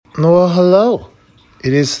Well, hello.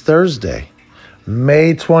 It is Thursday,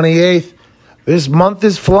 May 28th. This month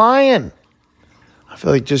is flying. I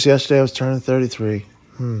feel like just yesterday I was turning 33.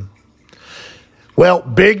 Well,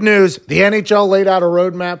 big news. The NHL laid out a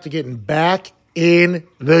roadmap to getting back in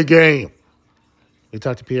the game. We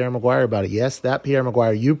talked to Pierre McGuire about it. Yes, that Pierre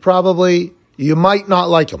McGuire. You might not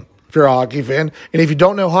like him if you're a hockey fan. And if you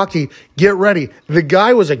don't know hockey, get ready. The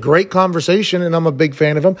guy was a great conversation, and I'm a big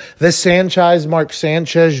fan of him. The Sanchize, Mark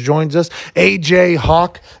Sanchez joins us. AJ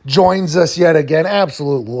Hawk joins us yet again.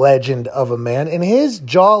 Absolute legend of a man. And his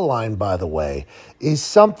jawline, by the way, is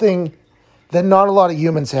something that not a lot of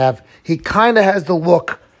humans have. He kind of has the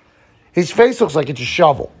look. His face looks like it's a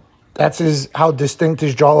shovel. That's how distinct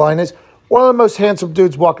his jawline is. One of the most handsome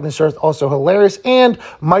dudes walking this earth, also hilarious. And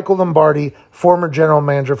Michael Lombardi, former general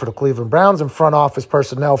manager for the Cleveland Browns and front office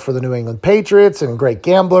personnel for the New England Patriots and great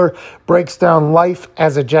gambler, breaks down life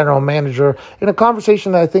as a general manager in a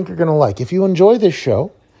conversation that I think you're going to like. If you enjoy this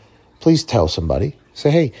show, please tell somebody. Say,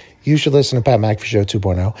 hey, you should listen to Pat McAfee Show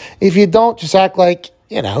 2.0. If you don't, just act like,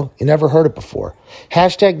 you never heard it before.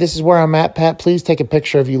 Hashtag this is where I'm at, Pat. Please take a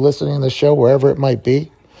picture of you listening to the show, wherever it might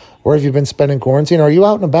be. Where have you been spending quarantine? Are you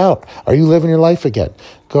out and about? Are you living your life again?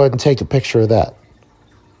 Go ahead and take a picture of that.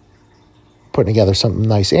 Putting together something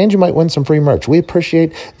nice. And you might win some free merch. We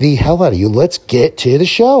appreciate the hell out of you. Let's get to the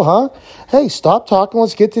show, huh? Hey, stop talking.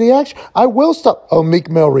 Let's get to the action. I will stop. Oh,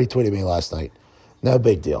 Meek Mill retweeted me last night. No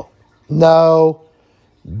big deal. No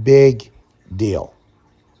big deal.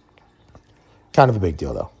 Kind of a big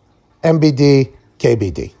deal, though. MBD,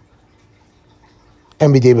 KBD.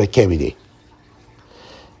 MBD, but KBD.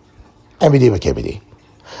 MBD with KBD.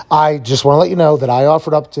 I just want to let you know that I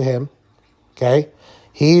offered up to him, okay?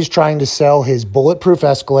 He's trying to sell his bulletproof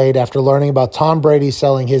Escalade after learning about Tom Brady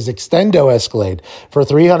selling his Extendo Escalade for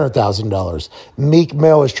 $300,000. Meek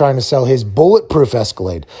Mill is trying to sell his bulletproof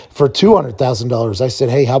Escalade for $200,000. I said,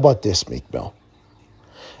 hey, how about this, Meek Mill?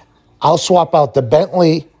 I'll swap out the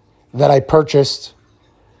Bentley that I purchased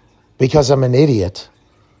because I'm an idiot.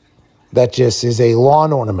 That just is a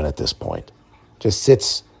lawn ornament at this point. Just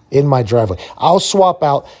sits in my driveway. I'll swap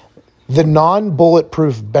out the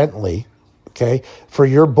non-bulletproof Bentley, okay, for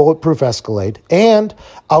your bulletproof Escalade, and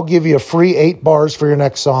I'll give you a free 8 bars for your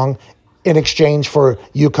next song in exchange for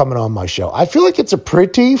you coming on my show. I feel like it's a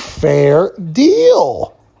pretty fair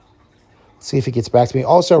deal. Let's see if he gets back to me.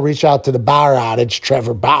 Also, reach out to the Bauer outage,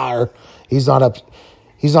 Trevor Bauer. He's not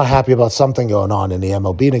happy about something going on in the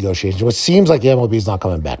MLB negotiations. It seems like the MLB is not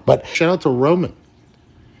coming back. But shout out to Roman.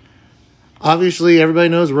 Obviously, everybody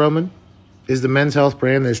knows Roman is the men's health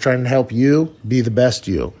brand that is trying to help you be the best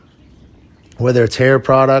you. Whether it's hair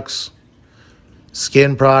products,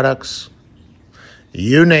 skin products,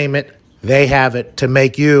 you name it, they have it to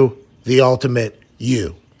make you the ultimate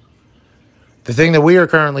you. The thing that we are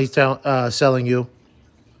currently selling you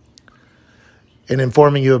and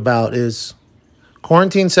informing you about is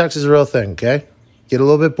quarantine sex is a real thing, okay? Get a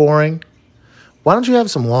little bit boring. Why don't you have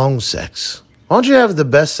some long sex? Why don't you have the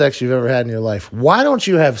best sex you've ever had in your life? Why don't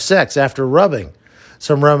you have sex after rubbing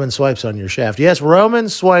some Roman swipes on your shaft? Yes, Roman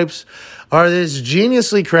swipes are this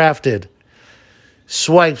geniusly crafted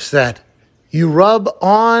swipes that you rub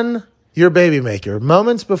on your baby maker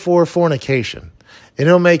moments before fornication. And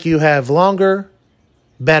it'll make you have longer,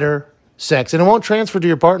 better sex. And it won't transfer to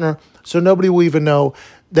your partner, so nobody will even know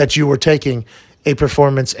that you were taking a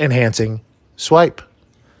performance-enhancing swipe.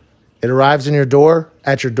 It arrives at your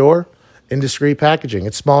door, in discreet packaging.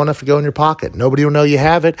 It's small enough to go in your pocket. Nobody will know you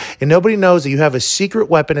have it, and nobody knows that you have a secret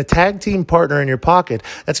weapon, a tag team partner in your pocket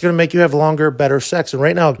that's going to make you have longer, better sex. And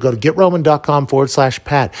right now, go to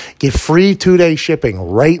GetRoman.com/Pat. Get free 2-day shipping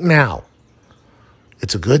right now.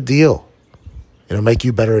 It's a good deal. It'll make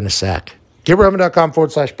you better in a sack.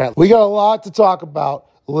 GetRoman.com/Pat. We got a lot to talk about.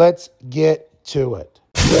 Let's get to it.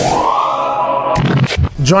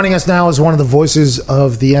 Joining us now is one of the voices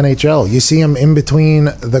of the NHL. You see him in between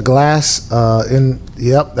the glass.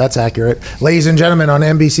 Yep, that's accurate. Ladies and gentlemen, on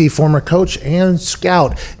NBC, former coach and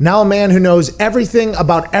scout. Now a man who knows everything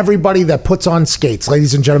about everybody that puts on skates.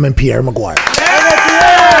 Ladies and gentlemen, Pierre McGuire.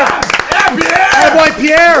 Yeah, Pierre! Hey, boy,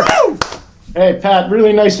 Pierre! Woo! Hey, Pat,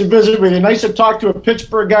 really nice to visit with you. Nice to talk to a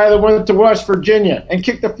Pittsburgh guy that went to West Virginia and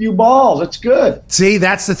kicked a few balls. It's good. See,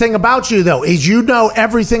 that's the thing about you, though, is you know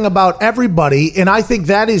everything about everybody, and I think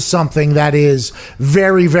that is something that is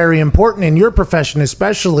very, very important in your profession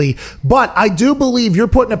especially. But I do believe you're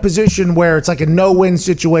put in a position where it's like a no-win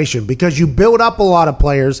situation because you build up a lot of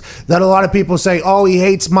players that a lot of people say, oh, he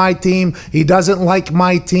hates my team, he doesn't like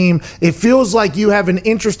my team. It feels like you have an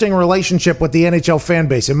interesting relationship with the NHL fan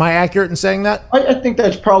base. Am I accurate in saying saying that? I think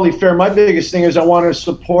that's probably fair. My biggest thing is I want to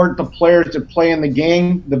support the players that play in the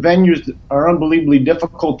game. The venues are unbelievably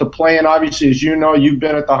difficult to play in. Obviously, as you know, you've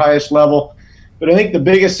been at the highest level. But I think the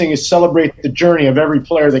biggest thing is celebrate the journey of every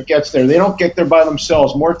player that gets there. They don't get there by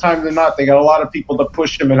themselves. More time than not, they got a lot of people to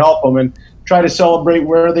push them and help them, and try to celebrate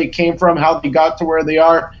where they came from, how they got to where they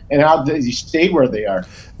are, and how they stayed where they are.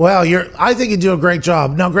 Well, I think you do a great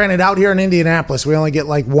job. Now, granted, out here in Indianapolis, we only get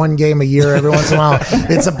like one game a year every once in a while.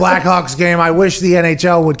 It's a Blackhawks game. I wish the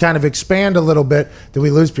NHL would kind of expand a little bit. Did we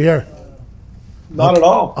lose Pierre? Not at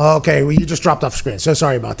all. Okay, well, you just dropped off screen. So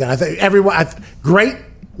sorry about that. I think everyone, great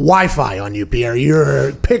Wi-Fi on you, Pierre.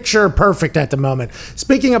 You're picture perfect at the moment.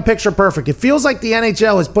 Speaking of picture perfect, it feels like the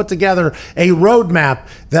NHL has put together a roadmap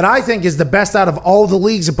that I think is the best out of all the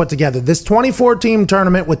leagues have put together. This 24-team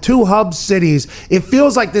tournament with 2 hub cities, it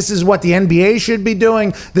feels like this is what the NBA should be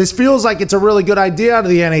doing. This feels like it's a really good idea out of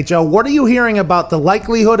the NHL. What are you hearing about the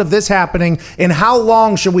likelihood of this happening, and how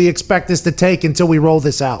long should we expect this to take until we roll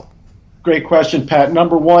this out? Great question, Pat.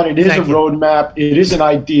 Number one, it is a roadmap. It is an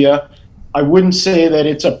idea. I wouldn't say that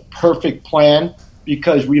it's a perfect plan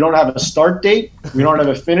because we don't have a start date, we don't have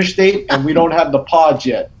a finish date, and we don't have the pods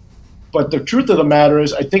yet. But the truth of the matter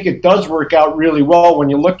is I think it does work out really well when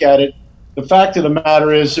you look at it. The fact of the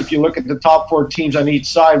matter is if you look at the top 4 teams on each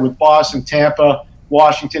side with Boston, Tampa,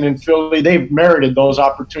 Washington, and Philly, they've merited those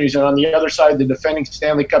opportunities. And on the other side, the defending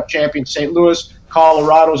Stanley Cup champion St. Louis,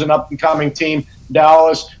 Colorado's an up-and-coming team,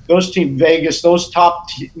 Dallas, those teams, Vegas, those top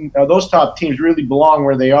teams really belong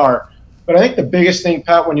where they are. But I think the biggest thing,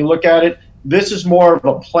 Pat, when you look at it, this is more of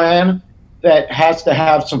a plan that has to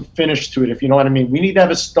have some finish to it, if you know what I mean. We need to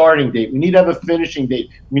have a starting date. We need to have a finishing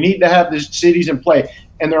date. We need to have the cities in play.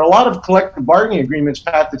 And there are a lot of collective bargaining agreements,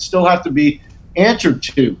 Pat, that still have to be answered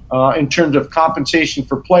to in terms of compensation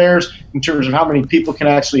for players, in terms of how many people can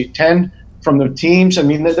actually attend from the teams. I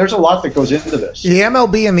mean, there's a lot that goes into this. The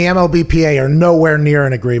MLB and the MLBPA are nowhere near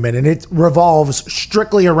an agreement, and it revolves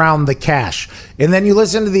strictly around the cash. And then you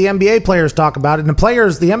listen to the NBA players talk about it, and the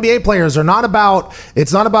NBA players are not about,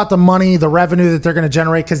 it's not about the money, the revenue that they're going to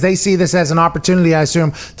generate, because they see this as an opportunity, I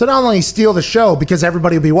assume, to not only steal the show, because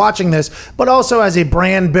everybody will be watching this, but also as a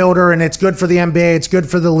brand builder, and it's good for the NBA, it's good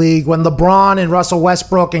for the league. When LeBron and Russell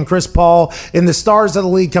Westbrook and Chris Paul and the stars of the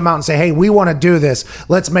league come out and say, hey, we want to do this,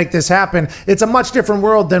 let's make this happen. It's a much different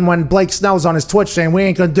world than when Blake Snell's on his Twitch saying, we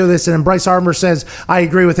ain't going to do this, and then Bryce Harper says, I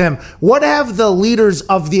agree with him. What have the leaders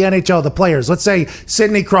of the NHL, the players, let's say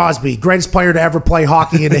Sidney Crosby, greatest player to ever play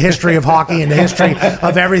hockey in the history of hockey, in the history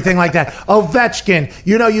of everything like that, Ovechkin,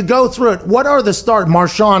 you go through it. What are the stars,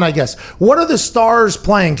 Marchand, I guess, what are the stars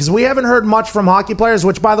playing? Because we haven't heard much from hockey players,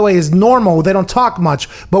 which, by the way, is normal. They don't talk much.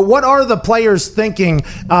 But what are the players thinking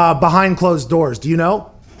behind closed doors? Do you know?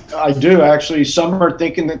 I do, actually. Some are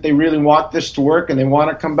thinking that they really want this to work and they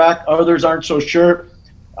want to come back. Others aren't so sure.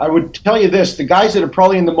 I would tell you this, the guys that are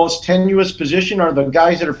probably in the most tenuous position are the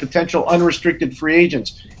guys that are potential unrestricted free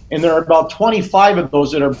agents. And there are about 25 of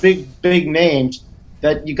those that are big names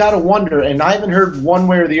that you got to wonder, and I haven't heard one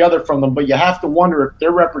way or the other from them, but you have to wonder if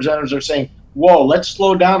their representatives are saying, whoa, let's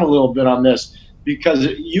slow down a little bit on this, because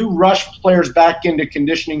you rush players back into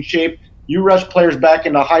conditioning shape, you rush players back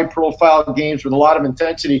into high-profile games with a lot of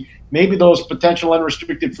intensity, maybe those potential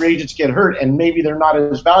unrestricted free agents get hurt, and maybe they're not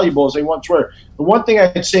as valuable as they once were. The one thing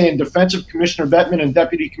I'd say in defense of Commissioner Bettman and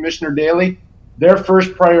Deputy Commissioner Daley, their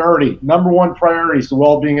first priority, number one priority, is the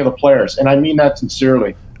well-being of the players, and I mean that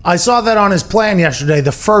sincerely. I saw that on his plan yesterday.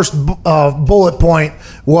 The first bullet point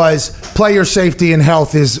was player safety and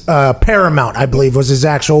health is paramount, I believe was his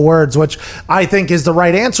actual words, which I think is the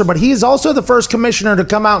right answer. But he is also the first commissioner to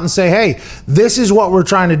come out and say, hey, this is what we're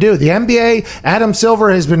trying to do. The NBA, Adam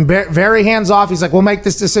Silver has been very hands-off. He's like, we'll make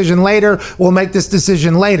this decision later. We'll make this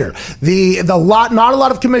decision later. Not a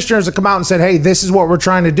lot of commissioners have come out and said, hey, this is what we're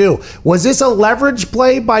trying to do. Was this a leverage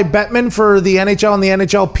play by Bettman for the NHL and the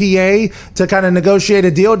NHLPA to kind of negotiate a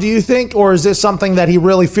deal, do you think, or is this something that he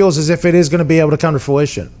really feels as if it is going to be able to come to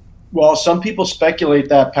fruition? Well, some people speculate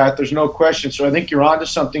that, Pat. There's no question. So I think you're onto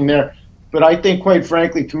something there. But I think, quite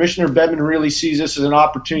frankly, Commissioner Bettman really sees this as an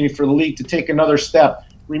opportunity for the league to take another step.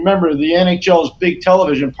 Remember, the NHL's big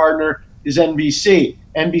television partner is NBC.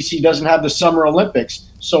 NBC doesn't have the Summer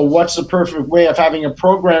Olympics. So what's the perfect way of having a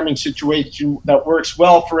programming situation that works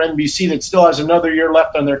well for NBC that still has another year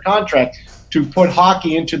left on their contract to put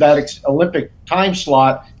hockey into that Olympic time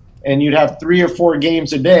slot? And you'd have 3 or 4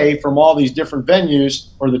 games a day from all these different venues,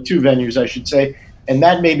 or the 2 venues, I should say, and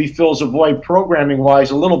that maybe fills a void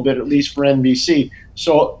programming-wise a little bit, at least for NBC.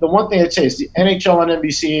 So the one thing I'd say is the NHL and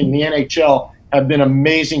NBC and the NHL have been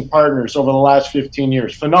amazing partners over the last 15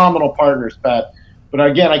 years. Phenomenal partners, Pat. But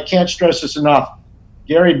again, I can't stress this enough.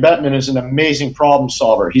 Gary Bettman is an amazing problem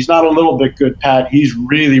solver. He's not a little bit good, Pat. He's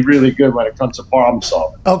really, really good when it comes to problem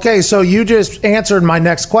solving. Okay, so you just answered my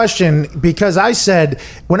next question, because I said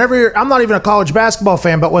I'm not even a college basketball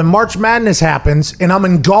fan, but when March Madness happens and I'm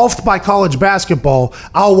engulfed by college basketball,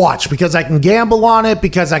 I'll watch because I can gamble on it,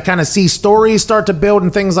 because I kind of see stories start to build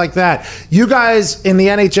and things like that. You guys in the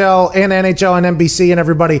NHL and NBC and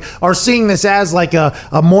everybody are seeing this as like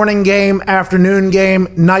a morning game, afternoon game,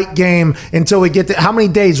 night game until we get to how many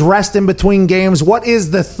days rest in between games. What is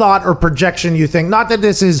the thought or projection you think? Not that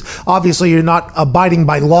this is, obviously you're not abiding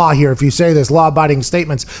by law here if you say this, law-abiding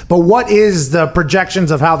statements, but what is the projections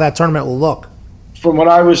of how that tournament will look? From what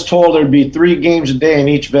I was told, there'd be 3 games a day in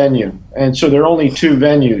each venue. And so there are only 2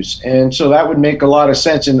 venues. And so that would make a lot of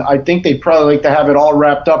sense. And I think they'd probably like to have it all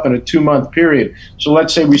wrapped up in a 2-month period. So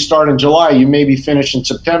let's say we start in July, you maybe finish in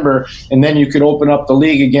September, and then you could open up the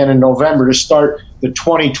league again in November to start the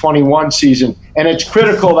 2021 season. And it's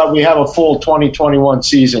critical that we have a full 2021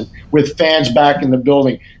 season with fans back in the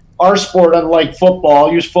building. Our sport, unlike football,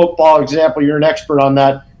 I'll use football example, you're an expert on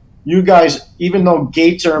that. You guys, even though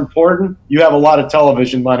gates are important, you have a lot of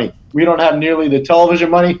television money. We don't have nearly the television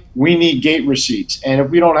money. We need gate receipts. And if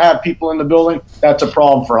we don't have people in the building, that's a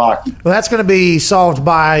problem for hockey. Well, that's going to be solved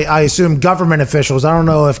by, I assume, government officials. I don't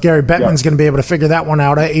know if Gary Bettman's going to be able to figure that one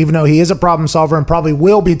out, even though he is a problem solver and probably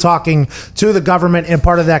will be talking to the government and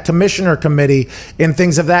part of that commissioner committee and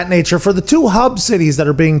things of that nature for the 2 hub cities that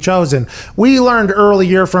are being chosen. We learned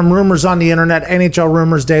earlier from rumors on the internet, NHL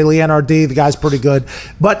Rumors Daily, NRD, the guy's pretty good.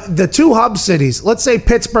 But the 2 hub cities, let's say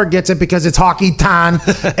Pittsburgh gets it because it's hockey time,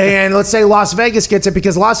 and let's say Las Vegas gets it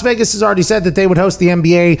because Las Vegas has already said that they would host the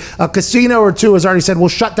NBA. A casino or 2 has already said, we'll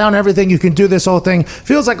shut down everything. You can do this whole thing.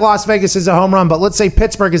 Feels like Las Vegas is a home run, but let's say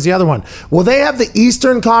Pittsburgh is the other one. Will they have the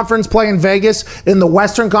Eastern Conference play in Vegas and the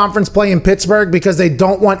Western Conference play in Pittsburgh because they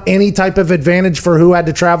don't want any type of advantage for who had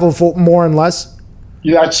to travel for more and less?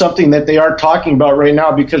 Yeah, that's something that they are talking about right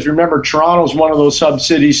now, because remember, Toronto's one of those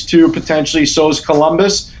sub-cities too, potentially. So is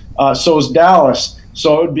Columbus, so is Dallas.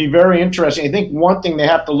 So it would be very interesting. I think one thing they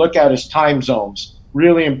have to look at is time zones,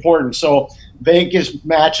 really important. So Vegas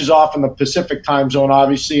matches off in the Pacific time zone,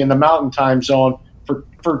 obviously, and the Mountain time zone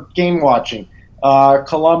for game watching.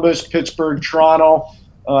 Columbus, Pittsburgh, Toronto,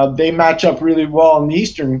 they match up really well in the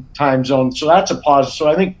Eastern time zone. So that's a positive. So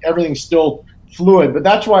I think everything's still fluid. But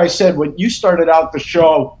that's why I said when you started out the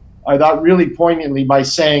show, I thought really poignantly by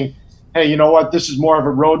saying, hey, you know what, this is more of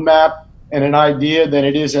a roadmap and an idea than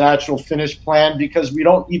it is an actual finished plan, because we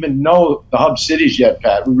don't even know the hub cities yet,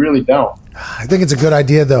 Pat. We really don't. I think it's a good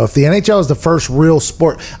idea, though. If the NHL is the first real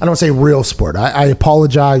sport, I don't say real sport. I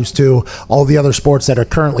apologize to all the other sports that are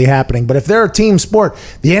currently happening. But if they're a team sport,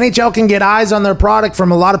 the NHL can get eyes on their product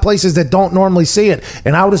from a lot of places that don't normally see it.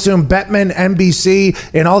 And I would assume Bettman,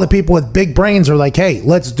 NBC, and all the people with big brains are like, hey,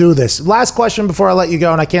 let's do this. Last question before I let you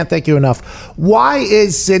go, and I can't thank you enough. Why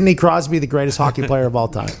is Sidney Crosby the greatest hockey player of all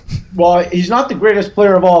time? Well, he's not the greatest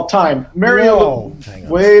player of all time.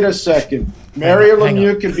 Wait a second. Mario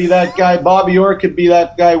Lemieux could be that guy. Bobby Orr could be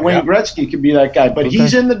that guy. Wayne Gretzky could be that guy. But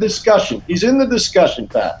he's in the discussion. He's in the discussion,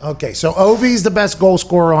 Pat. Okay, so Ovi's the best goal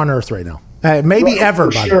scorer on earth right now. Maybe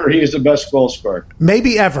ever. For sure, he is the best goal scorer.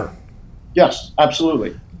 Maybe ever. Yes,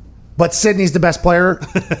 absolutely. But Sidney's the best player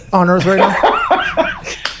on earth right now?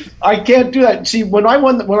 I can't do that. See, when I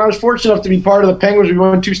was fortunate enough to be part of the Penguins, we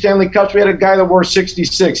won 2 Stanley Cups. We had a guy that wore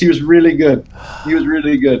 66. He was really good.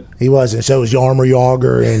 He was, and so was Jaromir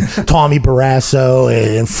Jagr and Tommy Barrasso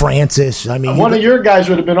and Francis. I mean, one of your guys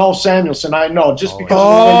would have been Ulf Samuelsson. I know, just because.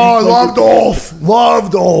 I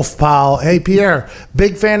loved Ulf, pal. Hey, Pierre,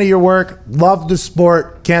 big fan of your work. Love the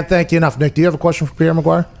sport. Can't thank you enough. Nick, do you have a question for Pierre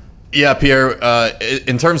McGuire? Yeah, Pierre,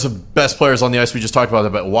 in terms of best players on the ice, we just talked about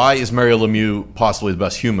that, but why is Mario Lemieux possibly the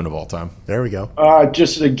best human of all time? There we go.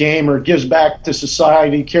 Just a gamer, gives back to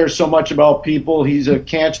society, cares so much about people. He's a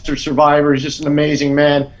cancer survivor. He's just an amazing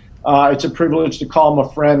man. It's a privilege to call him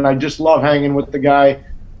a friend. I just love hanging with the guy.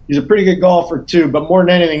 He's a pretty good golfer, too, but more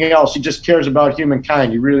than anything else, he just cares about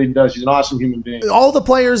humankind. He really does. He's an awesome human being. All the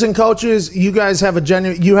players and coaches, you guys have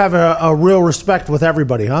a real respect with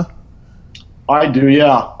everybody, huh? I do,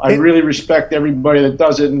 yeah. I really respect everybody that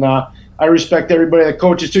does it, and I respect everybody that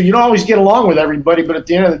coaches too. You don't always get along with everybody, but at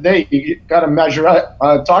the end of the day, you got to measure up,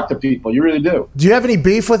 talk to people. You really do. Do you have any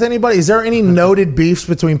beef with anybody? Is there any noted beefs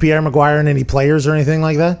between Pierre McGuire and any players or anything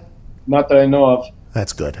like that? Not that I know of.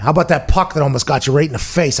 That's good. How about that puck that almost got you right in the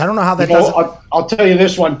face? I don't know how that does. I'll tell you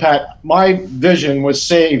this one, Pat. My vision was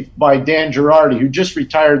saved by Dan Girardi, who just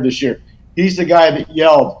retired this year. He's the guy that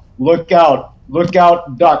yelled, "Look out. Look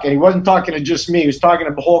out, duck." And he wasn't talking to just me. He was talking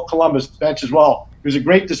to the whole Columbus bench as well. It was a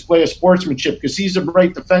great display of sportsmanship because he's a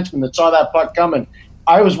great defenseman that saw that puck coming.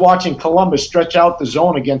 I was watching Columbus stretch out the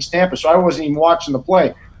zone against Tampa, so I wasn't even watching the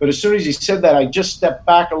play. But as soon as he said that, I just stepped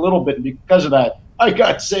back a little bit, and because of that, I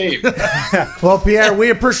got saved. Well, Pierre, we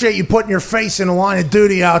appreciate you putting your face in the line of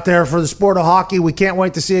duty out there for the sport of hockey. We can't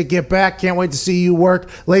wait to see it get back. Can't wait to see you work.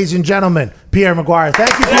 Ladies and gentlemen, Pierre McGuire, thank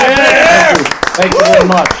you for your Thank you very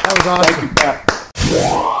much. That was awesome. Thank you, Pat.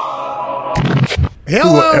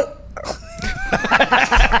 Hello.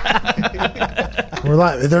 We're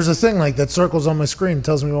live. There's a thing like that circles on my screen. It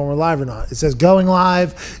tells me when we're live or not. It says going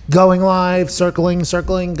live, circling,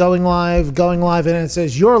 going live, and then it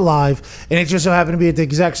says you're live. And it just so happened to be at the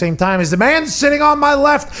exact same time as the man sitting on my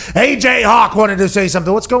left. AJ Hawk wanted to say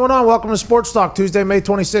something. What's going on? Welcome to Sports Talk, Tuesday, May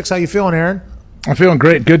 26th. How you feeling, Aaron? I'm feeling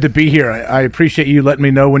great. Good to be here. I appreciate you letting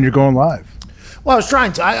me know when you're going live. Well, I was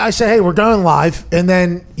trying to. I said, hey, we're going live. And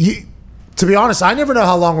then to be honest, I never know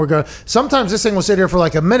how long we're going. Sometimes this thing will sit here for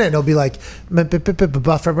like a minute and it'll be like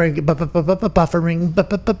buffering.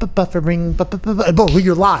 Boom,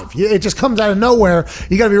 you're live. It just comes out of nowhere.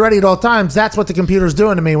 You got to be ready at all times. That's what the computer's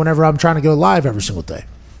doing to me whenever I'm trying to go live every single day.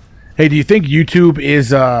 Hey, do you think YouTube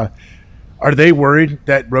is are they worried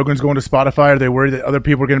that Rogan's going to Spotify? Are they worried that other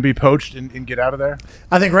people are going to be poached and get out of there?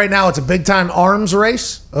 I think right now it's a big-time arms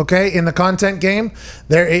race, okay, in the content game.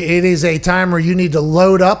 It is a time where you need to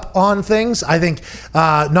load up on things. I think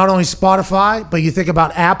not only Spotify, but you think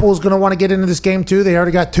about Apple's going to want to get into this game too. They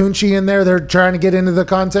already got Tunchi in there. They're trying to get into the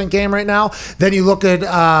content game right now. Then you look at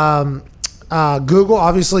Google,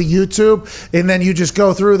 obviously YouTube, and then you just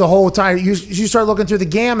go through the whole time. You start looking through the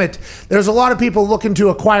gamut. There's a lot of people looking to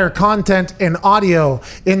acquire content and audio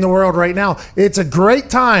in the world right now. It's a great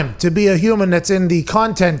time to be a human that's in the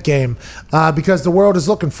content game because the world is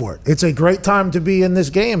looking for it. It's a great time to be in this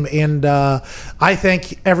game, and I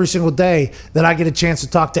think every single day that I get a chance to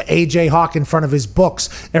talk to AJ Hawk in front of his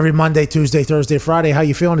books every Monday, Tuesday, Thursday, Friday. How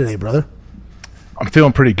you feeling today, brother? I'm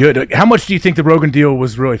feeling pretty good. How much do you think the Rogan deal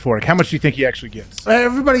was really for? How much do you think he actually gets?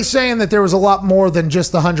 Everybody's saying that there was a lot more than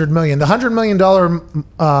just the $100 million. The $100 million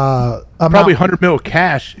probably $100 million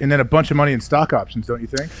cash and then a bunch of money in stock options, don't you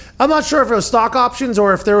think? I'm not sure if it was stock options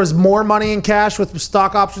or if there was more money in cash with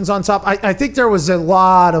stock options on top. I think there was a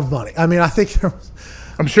lot of money. I mean, I think there was.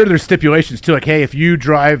 I'm sure there's stipulations too, like, hey, if you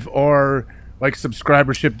drive our like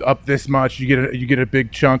subscribership up this much, you get a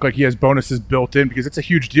big chunk. Like he has bonuses built in because it's a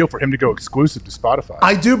huge deal for him to go exclusive to Spotify.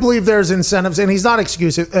 I do believe there's incentives, and he's not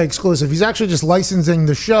exclusive. He's actually just licensing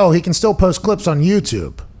the show. He can still post clips on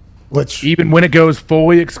YouTube, which even when it goes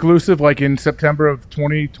fully exclusive, like in September of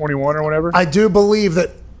 2021 or whatever. I do believe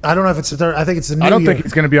that. I don't know if it's the I think it's the new I don't year. think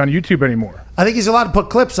it's going to be on YouTube anymore. I think he's allowed to put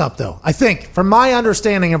clips up, though. I think, from my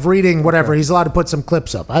understanding of reading whatever, he's allowed to put some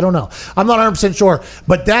clips up. I don't know. I'm not 100% sure.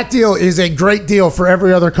 But that deal is a great deal for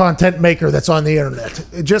every other content maker that's on the internet.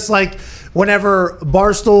 Just like whenever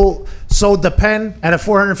Barstool sold the Pen at a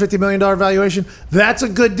 $450 million valuation, that's a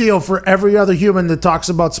good deal for every other human that talks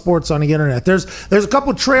about sports on the internet. There's a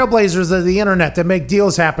couple trailblazers of the internet that make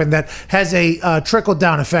deals happen that has a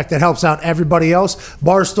trickle-down effect that helps out everybody else.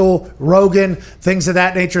 Barstool, Rogan, things of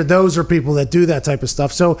that nature, those are people that do that type of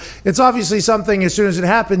stuff. So it's obviously something, as soon as it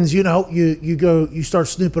happens, you start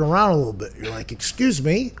snooping around a little bit. You're like, excuse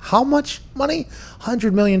me, how much money?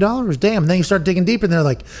 $100 million? Damn. And then you start digging deep and they're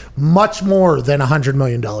like, much more than $100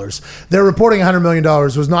 million. They're reporting $100 million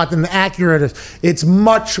was not accurate. It's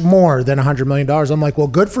much more than $100 million. I'm like, well,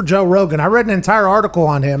 good for Joe Rogan. I read an entire article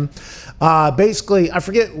on him. Basically, I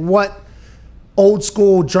forget what old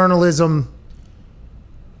school journalism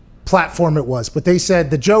platform it was, but they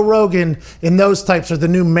said the Joe Rogan and those types are the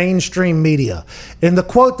new mainstream media. And the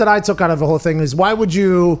quote that I took out of the whole thing is, why would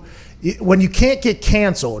you, when you can't get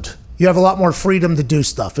canceled, you have a lot more freedom to do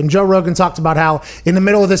stuff. And Joe Rogan talked about how in the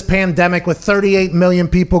middle of this pandemic with 38 million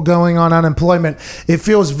people going on unemployment, he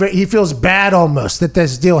feels bad almost that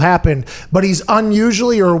this deal happened, but he's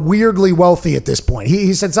unusually or weirdly wealthy at this point.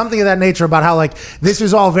 He said something of that nature about how like this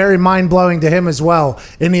is all very mind-blowing to him as well.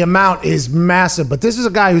 And the amount is massive. But this is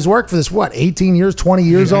a guy who's worked for this, 18 years, 20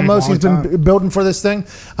 years almost. He's been building for this thing.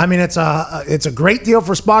 I mean, it's a great deal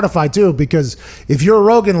for Spotify too, because if you're a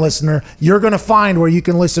Rogan listener, you're going to find where you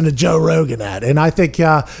can listen to Joe Rogan at. And I think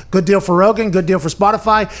good deal for Rogan, good deal for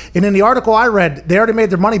Spotify. And in the article I read, they already made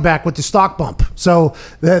their money back with the stock bump. So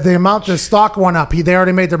the amount the stock went up, they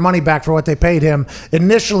already made their money back for what they paid him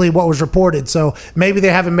initially, what was reported. So maybe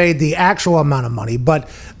they haven't made the actual amount of money, but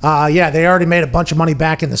they already made a bunch of money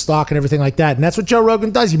back in the stock and everything like that. And that's what Joe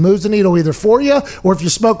Rogan does. He moves the needle either for you or if you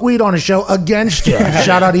smoke weed on his show, against you.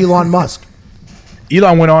 Shout out Elon Musk.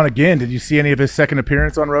 Elon went on again. Did you see any of his second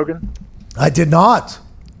appearance on Rogan? I did not.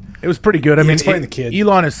 It was pretty good. I mean, the kid.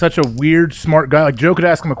 Elon is such a weird, smart guy. Like Joe could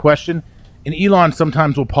ask him a question, And Elon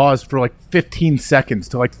sometimes will pause for like 15 seconds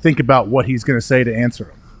to like think about what he's going to say to answer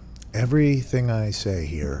him. Everything I say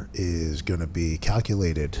here is going to be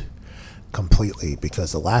calculated completely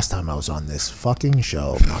because the last time I was on this fucking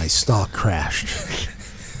show, my stock crashed.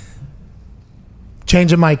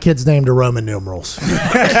 Changing my kid's name to Roman numerals.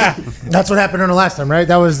 That's what happened on the last time, right?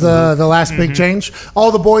 That was the last big change.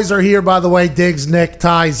 All the boys are here, by the way. Diggs, Nick,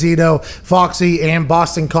 Ty, Zito, Foxy, and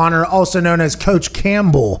Boston Connor, also known as Coach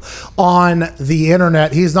Campbell on the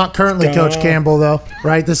internet. He's not currently Coach Campbell, though,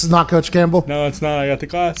 right? This is not Coach Campbell? No, it's not. I got the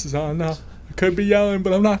glasses on now. I could be yelling,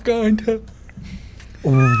 but I'm not going to.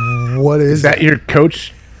 What is that? Your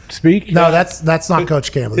coach speak? No, that's not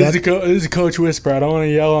Coach Campbell. This is a coach whisper. I don't want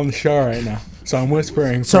to yell on the show right now. So I'm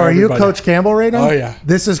whispering. So are you Coach Campbell right now? Oh, yeah.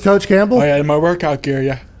 This is Coach Campbell? Oh, yeah, in my workout gear,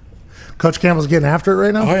 yeah. Coach Campbell's getting after it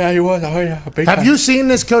right now? Oh, yeah, he was. Oh, yeah. Have you seen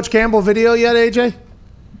this Coach Campbell video yet, AJ?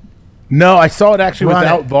 No, I saw it actually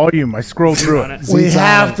without volume. I scrolled through it. We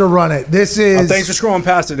have to run it. This is. Thanks for scrolling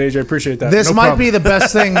past it, AJ. Appreciate that. This might be the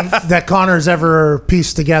best thing that Connor's ever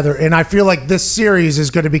pieced together, and I feel like this series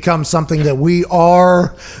is going to become something that we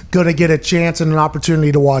are going to get a chance and an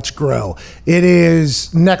opportunity to watch grow. It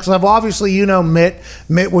is next level. Obviously, you know Mitt.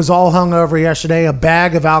 Mitt was all hungover yesterday. A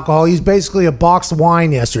bag of alcohol. He's basically a boxed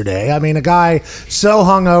wine yesterday. I mean, a guy so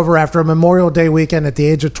hungover after a Memorial Day weekend at the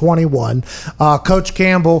age of 21. Coach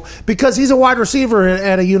Campbell, because he's a wide receiver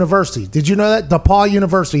at a university. Did you know that? DePaul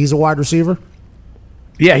University, he's a wide receiver?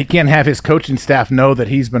 Yeah, he can't have his coaching staff know that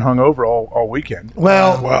he's been hungover all weekend.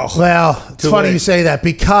 Well, it's funny you say that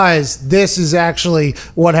because this is actually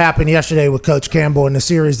what happened yesterday with Coach Campbell in the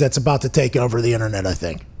series that's about to take over the internet, I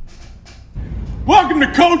think. Welcome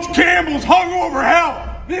to Coach Campbell's Hungover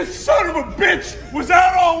Hell. This son of a bitch was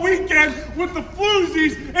out all weekend with the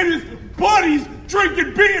floozies and his buddies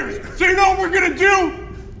drinking beers. So you know what we're going to do?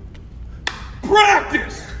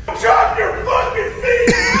 Practice! Drop your fucking feet,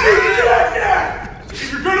 you jackass!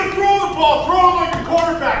 If you're gonna throw the ball, throw it like a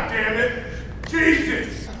quarterback, damn it!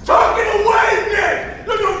 Jesus! Tuck it away, Nick!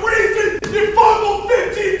 There's a reason you fumbled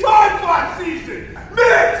 15 times last season!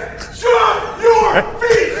 Nick! Drop your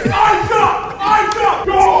feet! Eyes up!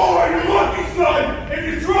 Go, and you're lucky, son! If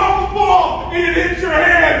you drop the ball and it hits your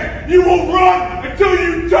hands, you will run until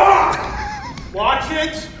you die! Watch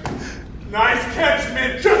it! Nice catch,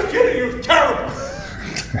 man. Just kidding. It was terrible.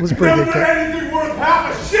 It was pretty Never good. done anything worth half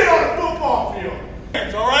a shit on a football field.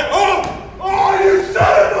 It's all right. Oh, you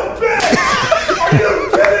son of a bitch! Are you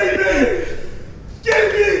kidding me? Give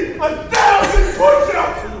me 1,000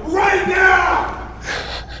 push-ups right now.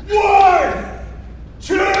 1,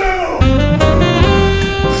 2.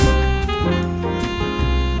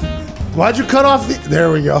 Why'd you cut off the... There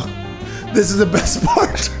we go. This is the best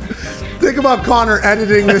part. Think about Connor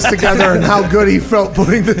editing this together and how good he felt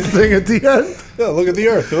putting this thing at the end. Yeah, look at the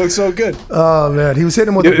earth. It looks so good. Oh, man. He was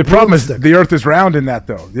hitting with the problem is the earth is round in that,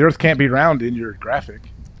 though. The earth can't be round in your graphic.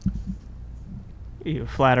 Are you a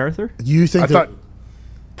flat earther? You think I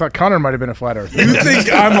thought Connor might have been a flat earther. You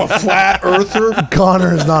think I'm a flat earther?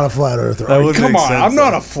 Connor is not a flat earther. Come on. I'm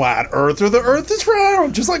not a flat earther. The earth is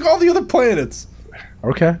round, just like all the other planets.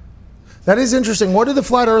 Okay. That is interesting. What do the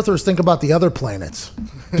flat earthers think about the other planets?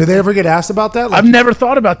 Do they ever get asked about that? I've never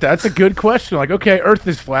thought about that. That's a good question. Like, okay, Earth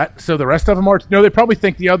is flat, so the rest of them are. No, they probably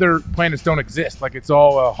think the other planets don't exist. Like it's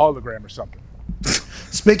all a hologram or something.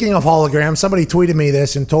 Speaking of holograms, somebody tweeted me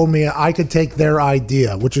this and told me I could take their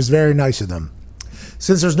idea, which is very nice of them.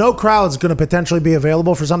 Since there's no crowds going to potentially be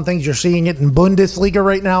available for some things, you're seeing it in Bundesliga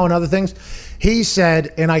right now and other things. He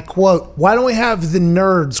said, and I quote, "Why don't we have the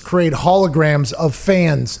nerds create holograms of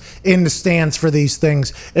fans in the stands for these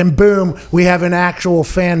things?" And boom, we have an actual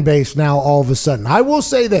fan base now all of a sudden. I will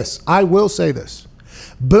say this.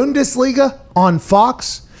 Bundesliga on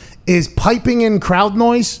Fox is piping in crowd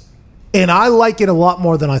noise, and I like it a lot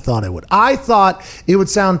more than I thought it would. I thought it would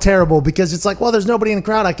sound terrible because it's like, well, there's nobody in the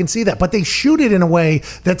crowd. I can see that. But they shoot it in a way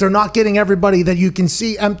that they're not getting everybody, that you can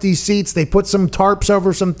see empty seats. They put some tarps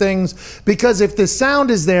over some things because if the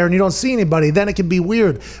sound is there and you don't see anybody, then it can be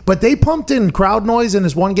weird. But they pumped in crowd noise in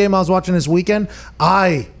this one game I was watching this weekend.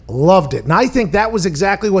 I loved it. And I think that was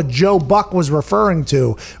exactly what Joe Buck was referring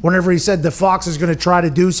to whenever he said the Fox is going to try to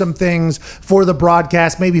do some things for the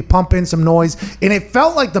broadcast, maybe pump in some noise. And it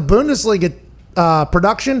felt like the Bundesliga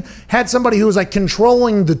production had somebody who was like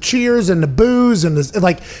controlling the cheers and the boos and the,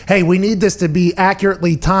 like, hey, we need this to be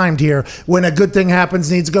accurately timed here. When a good thing happens,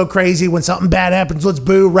 needs to go crazy. When something bad happens, let's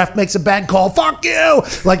boo. Ref makes a bad call. Fuck you.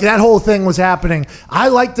 Like that whole thing was happening. I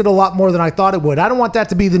liked it a lot more than I thought it would. I don't want that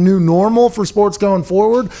to be the new normal for sports going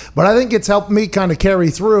forward, but I think it's helped me kind of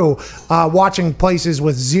carry through watching places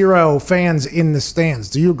with zero fans in the stands.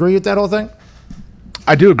 Do you agree with that whole thing?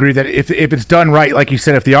 I do agree that if it's done right, like you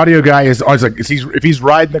said, if the audio guy is like if he's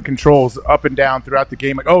riding the controls up and down throughout the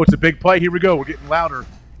game, like, oh, it's a big play, here we go, we're getting louder.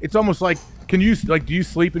 It's almost like, do you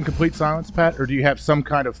sleep in complete silence, Pat, or do you have some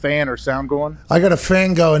kind of fan or sound going? I got a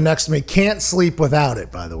fan going next to me. Can't sleep without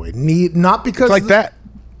it, by the way. Not because it's like that.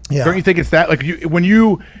 Yeah. Don't you think it's that? Like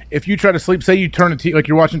if you try to sleep, say you turn like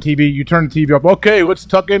you're watching TV, you turn the TV off. Okay, let's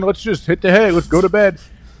tuck in. Let's just hit the hay. Let's go to bed.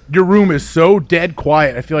 Your room is so dead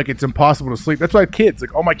quiet. I feel like it's impossible to sleep. That's why kids,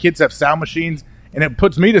 like all my kids have sound machines, and it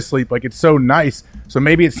puts me to sleep. Like it's so nice. So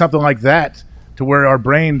maybe it's something like that, to where our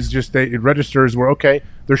brains it registers where, okay,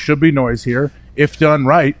 there should be noise here. If done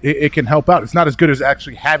right, it can help out. It's not as good as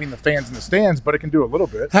actually having the fans in the stands, but it can do a little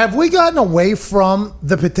bit. Have we gotten away from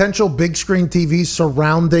the potential big screen TVs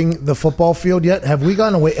surrounding the football field yet? Have we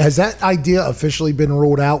gotten away? Has that idea officially been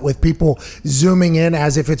ruled out with people zooming in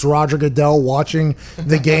as if it's Roger Goodell watching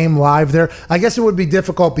the game live there? I guess it would be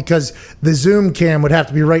difficult because the Zoom cam would have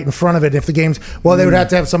to be right in front of it if the game's, well, they would have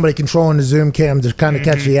to have somebody controlling the Zoom cam to kind of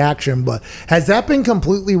catch the action. But has that been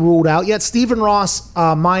completely ruled out yet? Stephen Ross,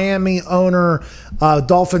 Miami owner,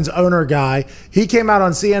 Dolphins owner guy, he came out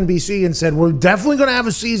on CNBC and said, we're definitely going to have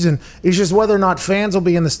a season. It's just whether or not fans will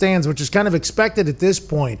be in the stands, which is kind of expected at this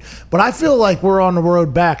point. But I feel like we're on the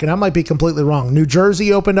road back, and I might be completely wrong. New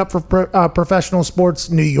Jersey opened up for professional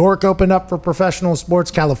sports. New York opened up for professional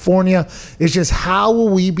sports. California. It's just, how will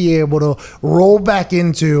we be able to roll back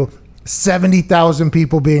into 70,000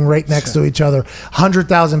 people being right next to each other,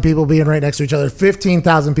 100,000 people being right next to each other,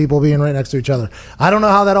 15,000 people being right next to each other? I don't know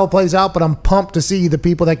how that all plays out, but I'm pumped to see the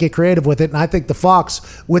people that get creative with it. And I think the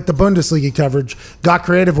Fox, with the Bundesliga coverage, got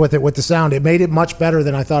creative with it with the sound. It made it much better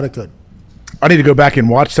than I thought it could. I need to go back and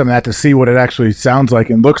watch some of that to see what it actually sounds like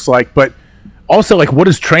and looks like. But also, like, what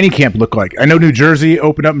does training camp look like? I know New Jersey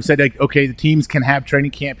opened up and said, like, okay, the teams can have training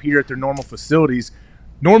camp here at their normal facilities.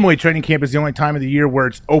 Normally, training camp is the only time of the year where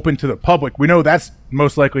it's open to the public. We know that's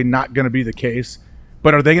most likely not going to be the case.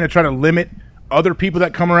 But are they going to try to limit other people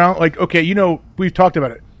that come around? Like, okay, we've talked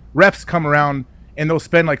about it. Refs come around, and they'll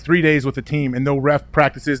spend like 3 days with the team, and they'll ref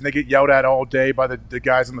practices, and they get yelled at all day by the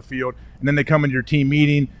guys on the field. And then they come into your team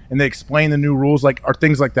meeting, and they explain the new rules. Like, are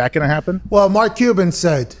things like that going to happen? Well, Mark Cuban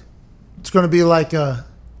said it's going to be like a,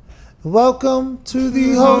 welcome to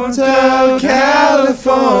the Hotel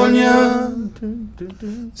California.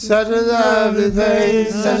 Such a lovely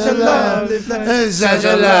place, such a lovely place, such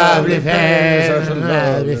a lovely place, such a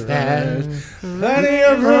lovely place. Plenty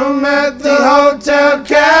of room at the Hotel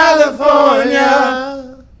California.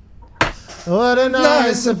 What a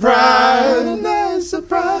nice surprise, what a nice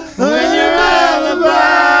surprise when you're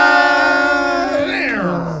alibi.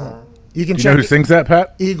 You can know who sings that,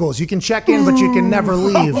 Pat? Eagles. You can check in, but you can never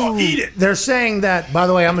leave. Eat it. They're saying that, by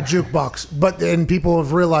the way, I'm a jukebox, and people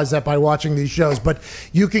have realized that by watching these shows. But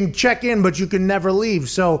you can check in, but you can never leave.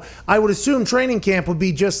 So I would assume training camp would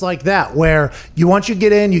be just like that, where once you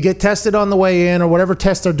get in, you get tested on the way in, or whatever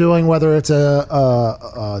test they're doing, whether it's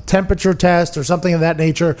a temperature test or something of that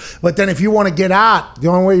nature. But then if you want to get out, the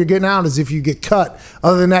only way you're getting out is if you get cut.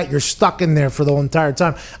 Other than that, you're stuck in there for the entire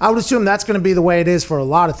time. I would assume that's going to be the way it is for a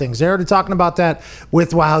lot of things. They're already talking about that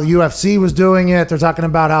with how UFC was doing it. They're talking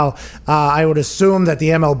about how I would assume that the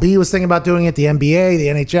MLB was thinking about doing it, the NBA, the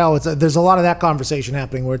NHL. There's a lot of that conversation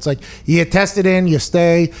happening where it's like you get tested in, you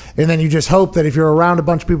stay, and then you just hope that if you're around a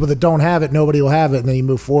bunch of people that don't have it, nobody will have it, and then you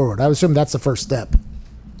move forward. I would assume that's the first step.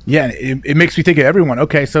 Yeah, it makes me think of everyone.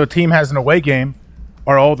 Okay, so a team has an away game.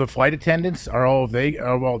 Are all the flight attendants, are all they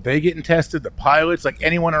getting tested? The pilots, like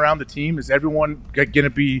anyone around the team, is everyone going to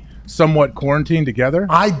be somewhat quarantined together?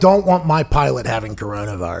 I don't want my pilot having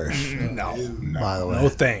coronavirus. No. By the way. No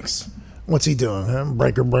thanks. What's he doing?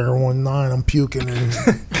 Breaker 19. I'm puking and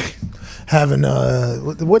having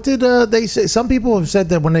what did they say? Some people have said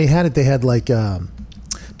that when they had it, they had like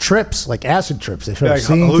trips, like acid trips. They started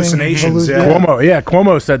seeing hallucinations.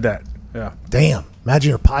 Cuomo said that. Yeah. Damn. Imagine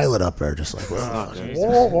your pilot up there just like, I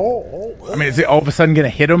mean, is it all of a sudden going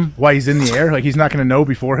to hit him while he's in the air? Like he's not going to know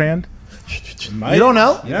beforehand? You don't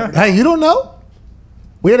know? Yeah. Hey, you don't know?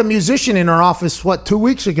 We had a musician in our office, 2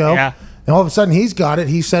 weeks ago? Yeah. And all of a sudden he's got it.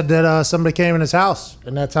 He said that somebody came in his house,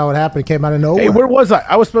 and that's how it happened. It came out of nowhere. Hey, where was I?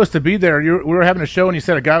 I was supposed to be there. We were having a show, and you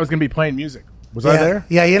said a guy was going to be playing music. Was I there?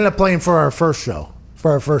 Yeah, he ended up playing for our first show.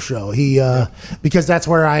 He because that's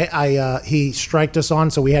where he striked us on,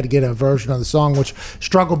 so we had to get a version of the song. Which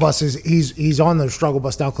Struggle Bus is he's on the Struggle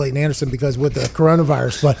Bus now, Clayton Anderson, because with the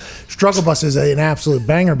coronavirus. But Struggle Bus is an absolute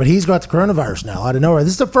banger. But he's got the coronavirus now out of nowhere.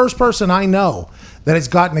 This is the first person I know that has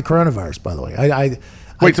gotten the coronavirus. By the way,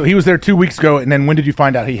 Wait, so he was there 2 weeks ago, and then when did you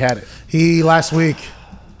find out he had it? Last week.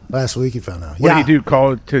 Last week he found out. What did he do?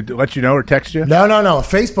 Call to let you know or text you? No. A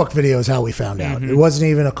Facebook video is how we found out. It wasn't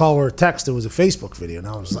even a call or a text. It was a Facebook video. And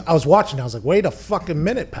I was watching. I was like, wait a fucking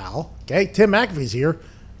minute, pal. Okay, Tim McAfee's here.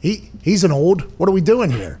 He's an old. What are we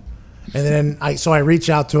doing here? And then I reached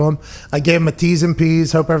out to him. I gave him a T's and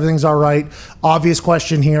P's. Hope everything's all right. Obvious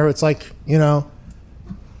question here. It's like, you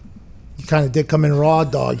kind of did come in raw,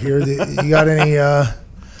 dog, here. You got any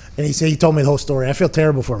and he told me the whole story. I feel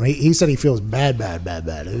terrible for him. He said he feels bad.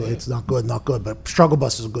 It's not good. But Struggle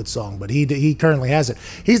Bus is a good song, but he currently has it.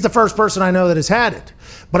 He's the first person I know that has had it.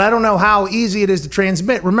 But I don't know how easy it is to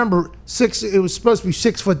transmit. Remember, it was supposed to be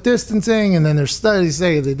 6 foot distancing, and then there's studies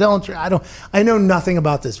say they don't. I know nothing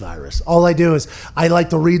about this virus. All I do is I like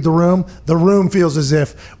to read the room. The room feels as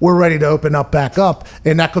if we're ready to open up back up,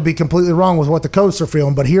 and that could be completely wrong with what the coasts are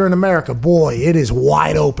feeling. But here in America, boy, it is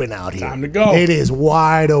wide open out here. Time to go. It is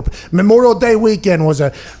wide open. Memorial Day weekend was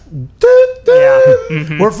a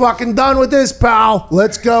we're fucking done with this, pal.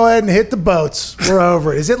 Let's go ahead and hit the boats. We're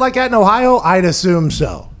over it. Is it like that in Ohio? I'd assume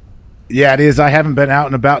so. Yeah, it is. I haven't been out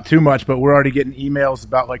and about too much, but we're already getting emails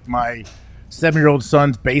about like my 7-year-old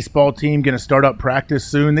son's baseball team going to start up practice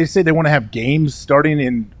soon. They say they want to have games starting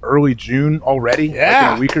in early June already, like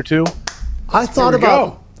in a week or two. I thought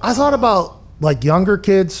about like younger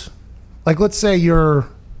kids. Like, let's say you're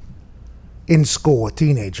in school, a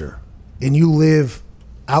teenager, and you live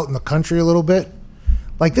out in the country a little bit.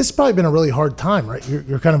 Like, this has probably been a really hard time, right?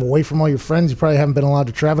 You're kind of away from all your friends. You probably haven't been allowed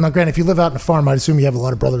to travel. Now, granted, if you live out in a farm, I'd assume you have a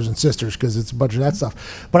lot of brothers and sisters because it's a bunch of that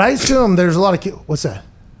stuff. But I assume there's a lot of kids. What's that?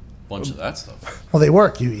 Bunch of that stuff. Well, they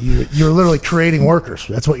work. You're literally creating workers.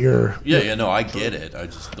 That's what you're. Yeah, no, I get it.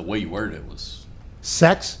 The way you worded it was.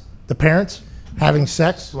 Sex? The parents? Having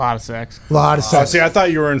sex? A lot of sex. See, I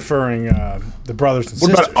thought you were inferring the brothers and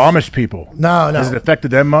What sisters. about Amish people? No. Has it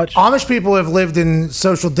affected them much? Amish people have lived in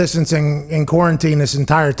social distancing in quarantine this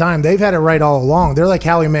entire time. They've had it right all along. They're like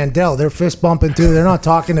Howie Mandel. They're fist bumping too. They're not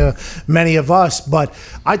talking to many of us. But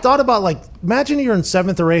I thought about, like, imagine you're in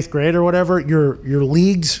 7th or 8th grade or whatever. Your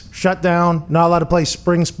leagues shut down. Not allowed to play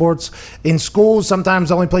spring sports. In schools, sometimes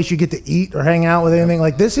the only place you get to eat or hang out with anything.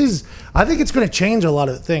 Like, this is, I think it's going to change a lot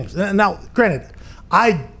of things. Now, granted,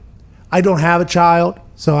 I don't have a child,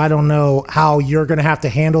 so I don't know how you're going to have to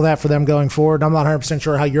handle that for them going forward. I'm not 100%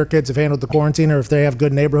 sure how your kids have handled the quarantine or if they have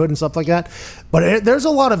good neighborhood and stuff like that. But there's a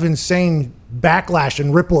lot of insane backlash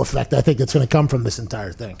and ripple effect, I think, that's going to come from this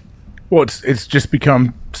entire thing. Well, it's just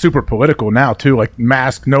become super political now too. Like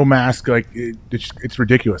mask, no mask, like it's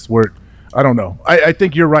ridiculous. I don't know. I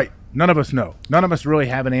think you're right. None of us know. None of us really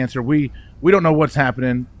have an answer. We don't know what's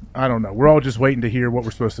happening. I don't know. We're all just waiting to hear what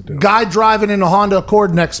we're supposed to do. Guy driving in a Honda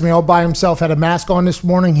Accord next to me all by himself had a mask on this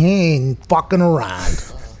morning. He ain't fucking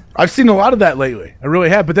around. I've seen a lot of that lately. I really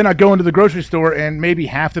have. But then I go into the grocery store and maybe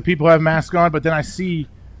half the people have masks on. But then I see,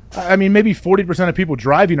 maybe 40% of people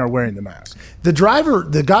driving are wearing the mask.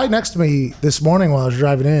 The guy next to me this morning while I was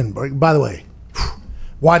driving in, by the way,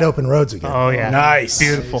 wide open roads again. Oh, yeah. Nice.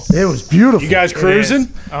 Beautiful. It was beautiful. You guys cruising?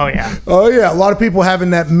 Oh, yeah. Oh, yeah. A lot of people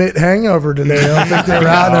having that mitt hangover today. I don't think they're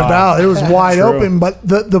out and about. It was wide open. But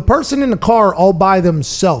the person in the car all by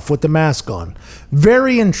themselves with the mask on,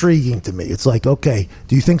 very intriguing to me. It's like, okay,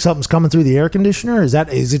 do you think something's coming through the air conditioner? Is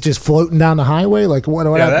it just floating down the highway? Like, what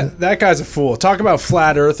happened? That guy's a fool. Talk about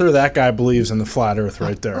flat earther. That guy believes in the flat earth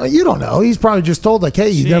right there. You don't know. He's probably just told, like, hey,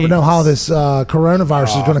 you never know how this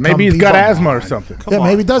coronavirus is going to come. Maybe he's got asthma or something.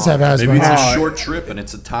 Maybe he does have asthma. Maybe it's a short trip and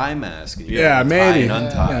it's a tie mask. Yeah, maybe.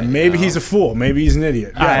 Maybe he's a fool. Maybe he's an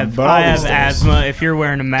idiot. I have asthma. If you're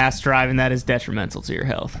wearing a mask driving, that is detrimental to your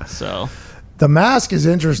health. So the mask is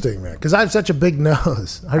interesting, man, because I have such a big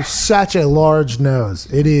nose. I have such a large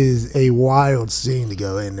nose. It is a wild scene to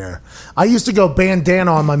go in there. I used to go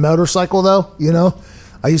bandana on my motorcycle, though,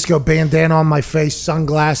 I used to go bandana on my face,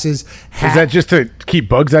 sunglasses, hat. Is that just to keep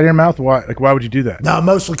bugs out of your mouth? Why would you do that? No,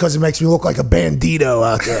 mostly because it makes me look like a bandito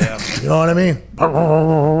out there. You know what I mean?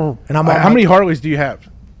 And How many Harleys do you have?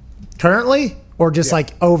 Currently? Or just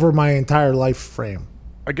like over my entire life frame?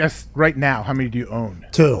 I guess right now, how many do you own?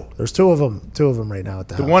 2. There's 2 of them. 2 of them right now at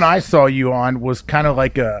the house. The one I saw you on was kind of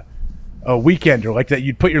like a weekender, like that.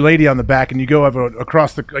 You'd put your lady on the back and you go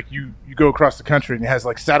across the you go across the country, and it has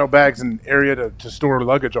like saddlebags and area to store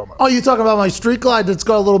luggage almost. Oh, you talking about my street glide that's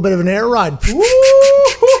got a little bit of an air ride?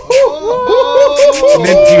 And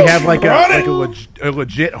then do you have like a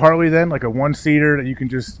legit Harley then, like a 1-seater that you can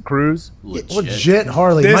just cruise? Legit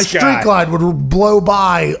Harley. This My street guy. glide would blow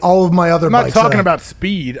by all of my other I'm bikes. not talking about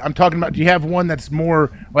speed. I'm talking about, do you have one that's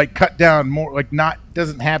more like cut down, more like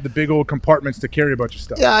doesn't have the big old compartments to carry a bunch of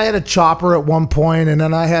stuff? Yeah, I had a chopper at one point, and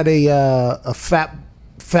then I had a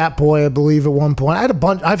Fat Boy, I believe, at one point. I had a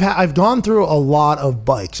bunch. I've gone through a lot of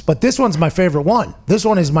bikes, but this one's my favorite one. This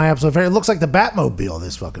one is my absolute favorite. It looks like the Batmobile,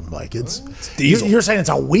 this fucking bike. It's diesel. You're saying it's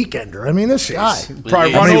a weekender. I mean, this guy.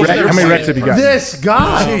 Probably how many wrecks have you got? This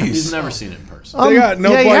guy. He's never seen it in person. They got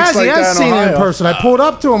no bikes like he has that in seen it in Ohio. person. I pulled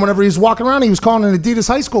up to him whenever he was walking around. He was calling an Adidas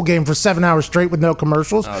high school game for 7 hours straight with no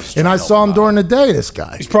commercials. And I saw him during the day, this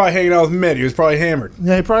guy. He's probably hanging out with Mitt. He was probably hammered.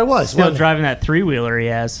 Yeah, he probably was. Still driving that 3-wheeler he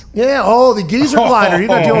has. Yeah, the geezer glider. You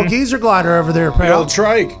got the old geezer glider over there, The pal. old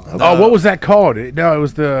trike. Oh, what was that called? No, it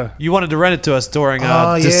was the You wanted to rent it to us during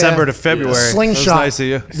December to February. Slingshot. That was nice of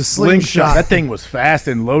you. The slingshot. That thing was fast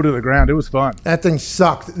and low to the ground. It was fun. That thing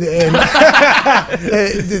sucked. And,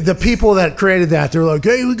 the people that created that, they're like,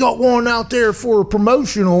 hey, we got one out there for a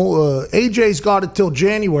promotional. AJ's got it till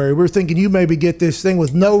January. We're thinking you maybe get this thing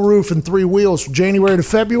with no roof and 3 wheels from January to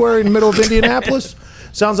February in the middle of Indianapolis.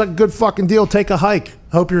 Sounds like a good fucking deal. Take a hike.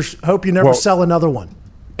 Hope you never sell another one.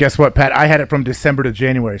 Guess what, Pat? I had it from December to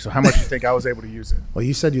January, so how much do you think I was able to use it? Well,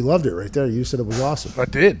 you said you loved it right there. You said it was awesome. I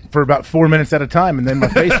did, for about 4 minutes at a time, and then my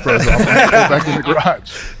face froze off and I had to go back in the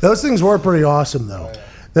garage. Those things were pretty awesome, though.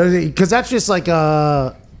 Because that's just like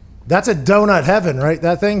that's a donut heaven, right?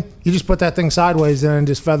 That thing? You just put that thing sideways and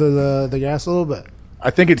just feather the gas a little bit. I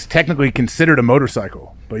think it's technically considered a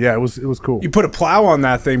motorcycle, but yeah, it was cool. You put a plow on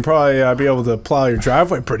that thing, probably be able to plow your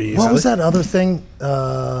driveway pretty easily. What was that other thing?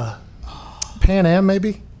 Pan Am,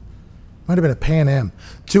 maybe? Might have been a Pan Am.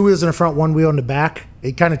 2 wheels in the front, 1 wheel in the back.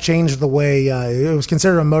 It kind of changed the way it was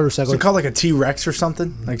considered a motorcycle. Is it called like a T-Rex or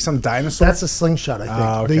something? Like some dinosaur? That's a slingshot, I think.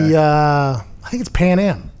 Oh, okay. I think it's Pan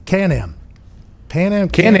Am. Can-Am.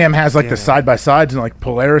 Can-Am has like the side-by-sides and like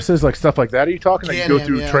Polarises, like stuff like that. Are you talking? Like you go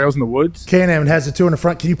through trails in the woods? Can-Am has the 2 in the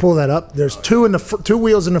front. Can you pull that up? There's 2 in the 2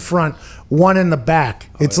 wheels in the front, 1 in the back.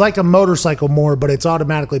 It's like a motorcycle more, but it's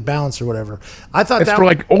automatically balanced or whatever. I thought it's for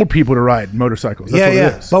like old people to ride motorcycles. That's what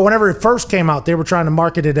it is. But whenever it first came out, they were trying to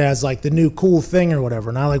market it as like the new cool thing or whatever.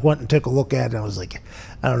 And I like went and took a look at it, and I was like,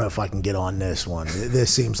 I don't know if I can get on this one.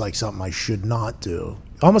 This seems like something I should not do.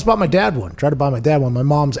 I almost bought my dad one. Tried to buy my dad one. My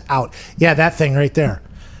mom's out. Yeah, that thing right there.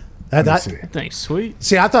 That thing's sweet.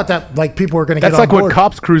 See, I thought that like people were going to get on board. That's like when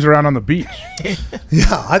cops cruise around on the beach.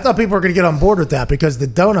 Yeah, I thought people were going to get on board with that because the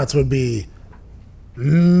donuts would be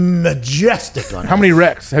majestic on it. How many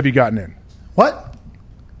wrecks have you gotten in? What?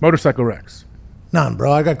 Motorcycle wrecks. None,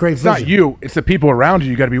 bro. I got great vision. It's not you. It's the people around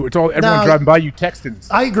you. You got to be. It's all everyone driving by you, texting.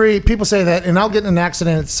 I agree. People say that, and I'll get in an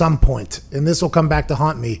accident at some point, and this will come back to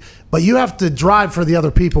haunt me. But you have to drive for the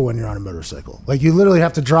other people when you're on a motorcycle. Like you literally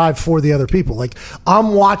have to drive for the other people. Like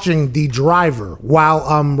I'm watching the driver while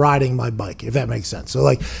I'm riding my bike, if that makes sense. So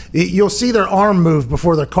like you'll see their arm move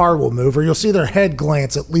before their car will move, or you'll see their head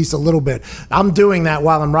glance at least a little bit. I'm doing that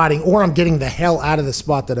while I'm riding, or I'm getting the hell out of the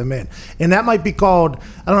spot that I'm in. And that might be called,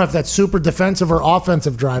 I don't know if that's super defensive or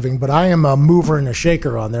offensive driving, but I am a mover and a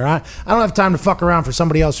shaker on there. I don't have time to fuck around for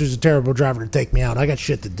somebody else who's a terrible driver to take me out. I got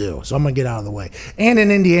shit to do, so I'm going to get out of the way. And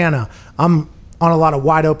in Indiana, I'm on a lot of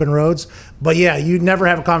wide open roads. But yeah, you never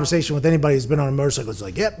have a conversation with anybody who's been on a motorcycle. It's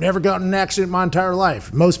like, yep, never gotten in an accident my entire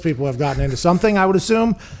life. Most people have gotten into something, I would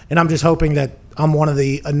assume. And I'm just hoping that I'm one of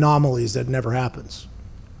the anomalies that never happens.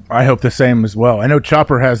 I hope the same as well. I know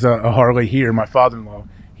Chopper has a Harley here, my father-in-law.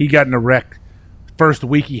 He got in a wreck first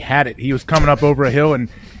week he had it. He was coming up over a hill, and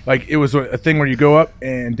like it was a thing where you go up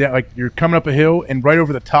and down, like you're coming up a hill, and right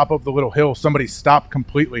over the top of the little hill, somebody stopped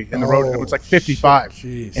completely in the road. And it was like 55.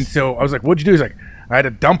 And so I was like, what'd you do? He's like, I had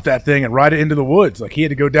to dump that thing and ride it into the woods. Like he had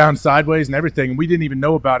to go down sideways and everything. And we didn't even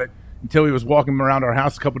know about it until he was walking around our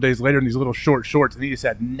house a couple days later in these little short shorts, and he just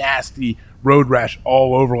had nasty road rash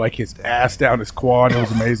all over, like his ass down his quad. It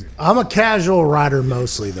was amazing. I'm a casual rider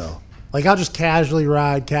mostly, though. Like, I'll just casually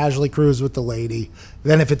ride, casually cruise with the lady.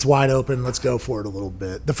 Then if it's wide open, let's go for it a little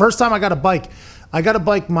bit. The first time I got a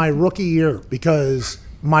bike my rookie year because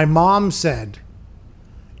my mom said,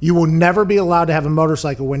 you will never be allowed to have a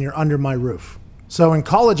motorcycle when you're under my roof. So in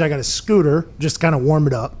college, I got a scooter just to kind of warm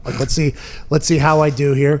it up. Like, let's see how I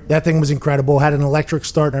do here. That thing was incredible. Had an electric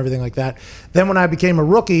start and everything like that. Then when I became a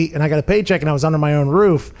rookie and I got a paycheck and I was under my own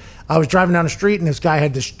roof, I was driving down the street and this guy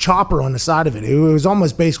had this chopper on the side of it. It was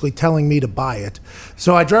almost basically telling me to buy it.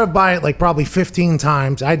 So I drove by it like probably 15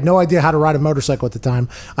 times. I had no idea how to ride a motorcycle at the time.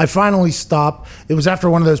 I finally stopped. It was after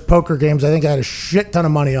one of those poker games. I think I had a shit ton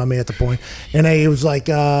of money on me at the point. And he was like,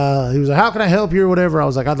 how can I help you or whatever? I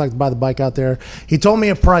was like, I'd like to buy the bike out there. He told me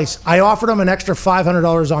a price. I offered him an extra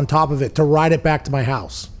 $500 on top of it to ride it back to my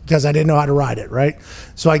house because I didn't know how to ride it, right?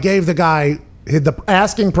 So I gave the guy the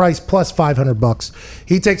asking price plus $500.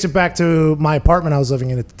 He takes it back to my apartment I was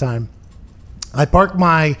living in at the time. I parked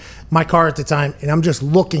my car at the time, and I'm just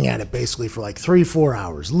looking at it basically for like 3-4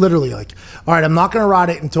 hours. Literally, like, all right, I'm not going to ride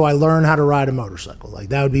it until I learn how to ride a motorcycle. Like,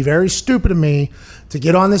 that would be very stupid of me to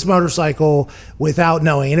get on this motorcycle without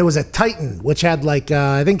knowing. And it was a Titan, which had like,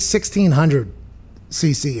 I think 1,600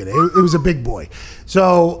 cc in it. It was a big boy.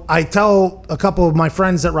 So I tell a couple of my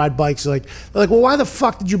friends that ride bikes, they're like, well, why the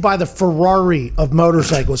fuck did you buy the Ferrari of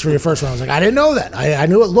motorcycles for your first one? I was like, I didn't know that. I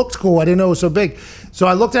knew it looked cool. I didn't know it was so big. So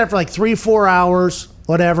I looked at it for like 3-4 hours,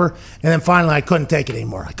 whatever, and then finally I couldn't take it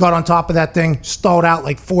anymore. I got on top of that thing, stalled out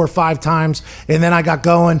like 4 or 5 times, and then I got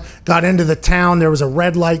going, got into the town. There was a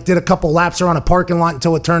red light, did a couple laps around a parking lot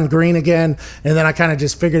until it turned green again, and then I kind of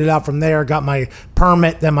just figured it out from there, got my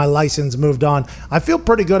permit, then my license, moved on. I feel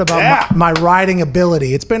pretty good about my riding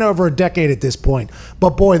ability. It's been over a decade at this point,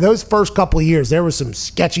 but boy, those first couple of years, there was some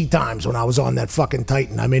sketchy times when I was on that fucking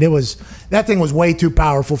Titan. I mean, that thing was way too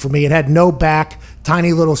powerful for me. It had no back,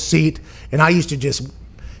 tiny little seat, and I used to just,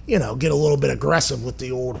 get a little bit aggressive with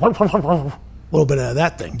the old, little bit of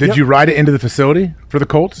that thing. Did you ride it into the facility for the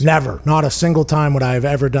Colts? Never. Not a single time would I have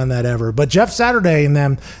ever done that ever. But Jeff Saturday and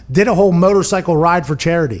them did a whole motorcycle ride for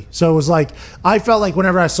charity. So it was like, I felt like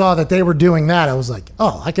whenever I saw that they were doing that, I was like,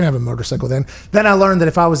 oh, I can have a motorcycle then. Then I learned that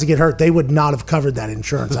if I was to get hurt, they would not have covered that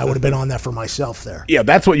insurance. I would have been on that for myself there. Yeah,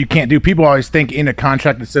 that's what you can't do. People always think in a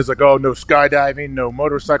contract that says like, oh, no skydiving, no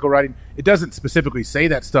motorcycle riding. It doesn't specifically say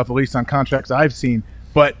that stuff, at least on contracts I've seen.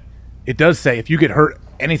 But it does say if you get hurt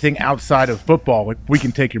anything outside of football, we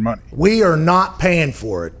can take your money. We are not paying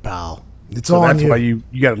for it, pal. It's so on that's you. why you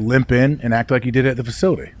got to limp in and act like you did it at the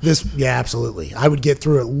facility. Yeah, absolutely. I would get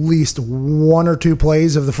through at least 1 or 2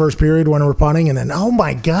 plays of the first period when we're punting, and then, oh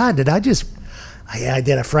my God, did I just... Yeah, I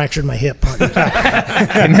did. I fractured my hip punting.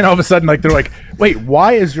 And then all of a sudden, like, they're like, wait,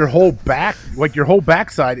 why is your whole back, like your whole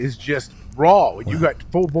backside is just raw? You got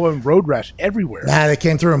full-blown road rash everywhere. Nah, they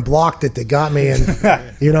came through and blocked it. They got me, and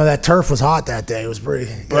that turf was hot that day. It was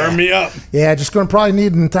pretty... Burn me up. Yeah, just going to probably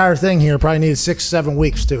need an entire thing here. Probably needed 6-7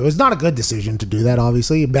 weeks, too. It was not a good decision to do that,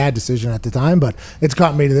 obviously. A bad decision at the time, but it's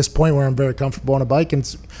gotten me to this point where I'm very comfortable on a bike,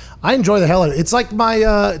 and I enjoy the hell out of it. It's like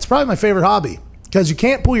it's probably my favorite hobby. Because you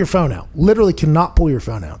can't pull your phone out. Literally cannot pull your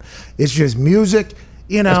phone out. It's just music,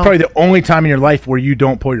 That's probably the only time in your life where you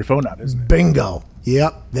don't pull your phone out, isn't it? Bingo.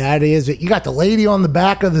 Yep, that is it. You got the lady on the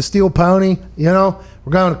back of the steel pony, We're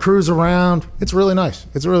going to cruise around. It's really nice.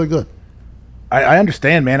 It's really good. I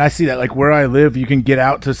understand, man. I see that. Like where I live, you can get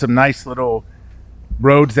out to some nice little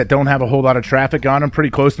roads that don't have a whole lot of traffic on them pretty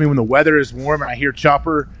close to me when the weather is warm and I hear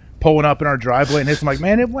Chopper pulling up in our driveway, and I'm like,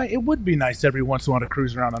 man, it would be nice every once in a while to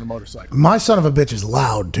cruise around on a motorcycle. My son of a bitch is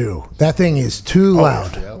loud too. That thing is too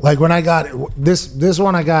loud. Yeah. Like when I got this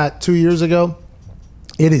one I got 2 years ago,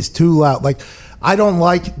 it is too loud. Like I don't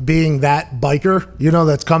like being that biker,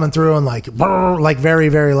 that's coming through and like very,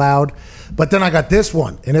 very loud. But then I got this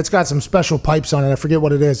one, and it's got some special pipes on it. I forget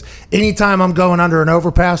what it is. Anytime I'm going under an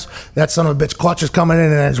overpass, that son of a bitch clutch is coming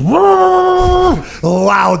in, and it's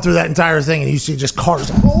loud through that entire thing, and you see just cars.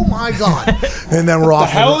 Oh, my God. And then we're off. What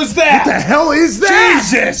the hell is that? What the hell is that?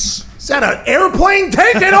 Jesus. Is that an airplane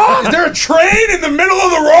taking off? Is there a train in the middle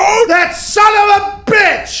of the road? That son of a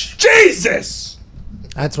bitch. Jesus.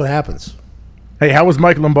 That's what happens. Hey, how was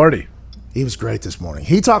Mike Lombardi? He was great this morning.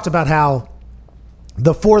 He talked about how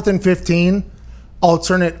the 4th and 15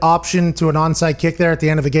 alternate option to an onside kick there at the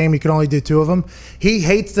end of a game, you can only do 2 of them. He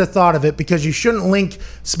hates the thought of it because you shouldn't link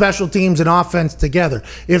special teams and offense together.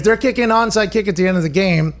 If they're kicking an onside kick at the end of the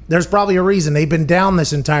game, there's probably a reason. They've been down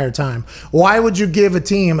this entire time. Why would you give a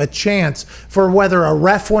team a chance for whether a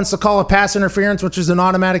ref wants to call a pass interference, which is an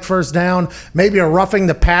automatic first down, maybe a roughing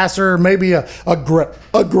the passer, maybe a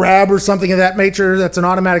grab or something of that nature that's an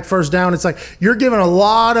automatic first down. It's like you're giving a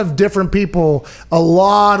lot of different people a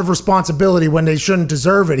lot of responsibility when they shouldn't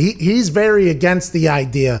deserve it. He's very against the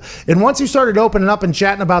idea. And once you started opening up and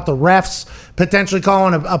chatting about the refs potentially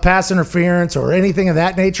calling a pass interference or anything of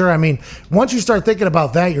that nature, I mean, once you start thinking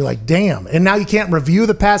about that, you're like, damn. And now you can't review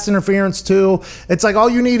the pass interference too. It's like all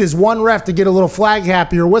you need is one ref to get a little flag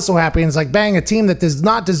happy or whistle happy, and it's like, bang, a team that does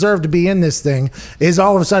not deserve to be in this thing is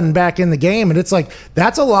all of a sudden back in the game. And it's like,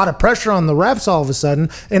 that's a lot of pressure on the refs all of a sudden.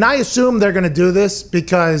 And I assume they're going to do this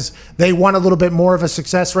because they want a little bit more of a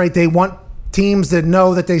success rate. They want teams that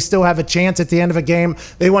know that they still have a chance at the end of a game.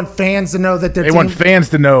 They want fans to know that they want fans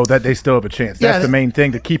to know that they still have a chance. That's the main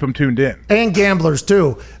thing to keep them tuned in. And gamblers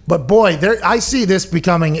too. But boy, I see this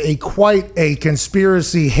becoming quite a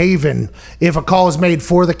conspiracy haven. If a call is made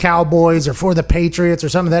for the Cowboys or for the Patriots or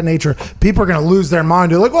something of that nature, people are going to lose their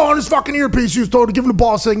mind. They're like, oh, on his fucking earpiece, he was told to give him the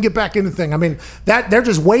ball so they can get back in the thing. I mean, that they're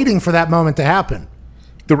just waiting for that moment to happen.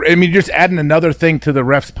 You're just adding another thing to the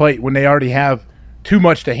ref's plate when they already have too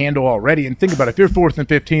much to handle already. And think about it, if you're 4th and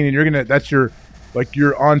 15 and that's your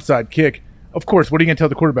onside kick, of course, what are you going to tell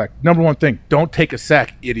the quarterback? Number one thing, don't take a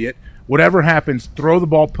sack, idiot. Whatever happens, throw the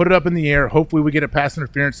ball, put it up in the air. Hopefully we get a pass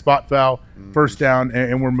interference, spot foul, first down,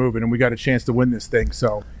 and we're moving, and we got a chance to win this thing.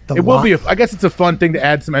 So will be. I guess it's a fun thing to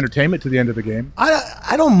add some entertainment to the end of the game.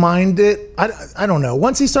 I don't mind it. I don't know.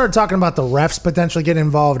 Once he started talking about the refs potentially getting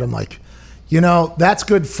involved, I'm like, that's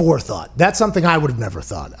good forethought. That's something I would have never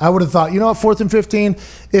thought. I would have thought, 4th and 15,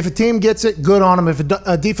 if a team gets it, good on them. If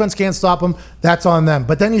a defense can't stop them, that's on them.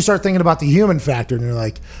 But then you start thinking about the human factor, and you're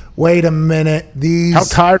like, wait a minute. How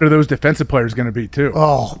tired are those defensive players going to be, too?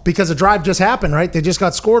 Oh, because the drive just happened, right? They just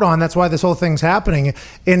got scored on. That's why this whole thing's happening.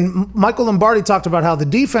 And Michael Lombardi talked about how the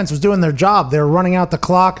defense was doing their job. They were running out the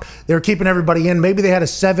clock. They were keeping everybody in. Maybe they had a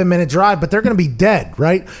 7-minute drive, but they're going to be dead,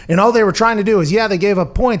 right? And all they were trying to do is, they gave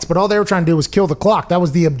up points, but all they were trying to do was kill the clock. That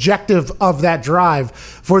was the objective of that drive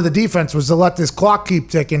for the defense, was to let this clock keep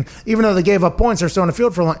ticking. Even though they gave up points, they're still on the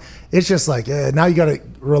field for a long. It's just like, now you got to,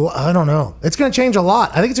 I don't know. It's going to change a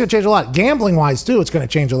lot. I think it's going to change a lot. Gambling-wise, too, it's going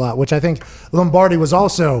to change a lot, which I think Lombardi was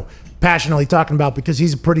also passionately talking about because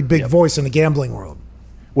he's a pretty big voice in the gambling world.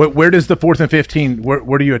 Where does the 4th and 15,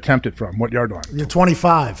 where do you attempt it from? What yard line? You're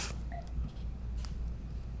 25.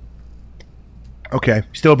 Okay. You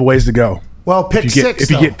still have a ways to go. Well, pick six,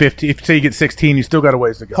 If you get 50, if say you get 16, you still got a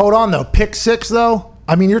ways to go. Hold on, though. Pick six, though.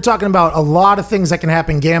 I mean, you're talking about a lot of things that can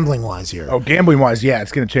happen gambling-wise here. Oh, gambling-wise, yeah,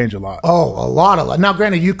 it's going to change a lot. Oh, a lot. Now,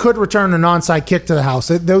 granted, you could return an onside kick to the house.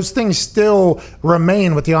 Those things still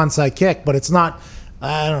remain with the onside kick, but it's not,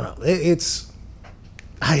 I don't know. It's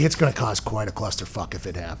going to cause quite a clusterfuck if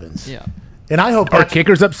it happens. Yeah. And I hope Are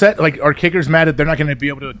kickers upset? Like, are kickers mad that they're not going to be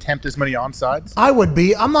able to attempt as many onsides? I would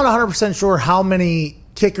be. I'm not 100% sure how many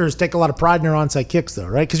kickers take a lot of pride in their onside kicks, though,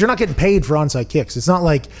 right? Because you're not getting paid for onside kicks. It's not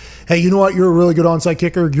like, hey, you know what? You're a really good onside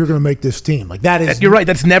kicker. You're going to make this team. Like, that is. You're right.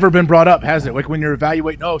 That's never been brought up, has it? Like, when you're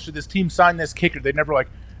evaluating, should this team sign this kicker? They never like,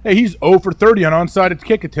 hey, he's 0 for 30 on onside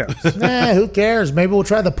kick attempts. Who cares? Maybe we'll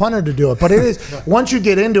try the punter to do it. But it is, once you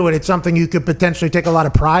get into it, it's something you could potentially take a lot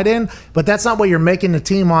of pride in. But that's not what you're making the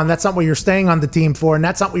team on. That's not what you're staying on the team for. And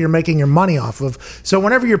that's not what you're making your money off of. So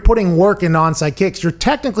whenever you're putting work into onside kicks, you're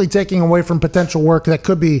technically taking away from potential work that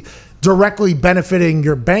could be directly benefiting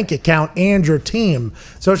your bank account and your team.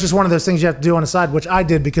 So it's just one of those things you have to do on the side, which I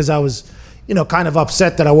did because I was, kind of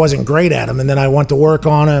upset that I wasn't great at them. And then I went to work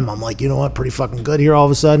on them. I'm like, you know what, pretty fucking good here all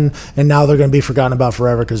of a sudden. And now they're going to be forgotten about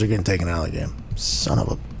forever because they're getting taken out of the game. Son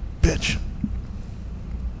of a bitch.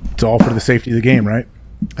 It's all for the safety of the game, right?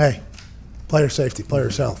 Hey, player safety, play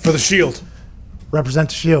yourself. For the Shield. Represent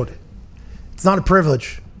the Shield. It's not a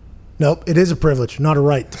privilege. Nope, it is a privilege, not a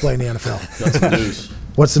right to play in the NFL. That's the news.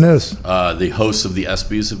 What's the news? The hosts of the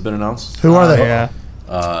ESPYs have been announced. Who are they?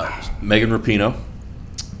 Megan Rapinoe,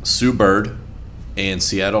 Sue Bird, and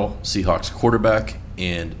Seattle Seahawks quarterback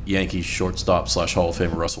and Yankees shortstop / Hall of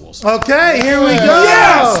Famer Russell Wilson. Okay, here we go.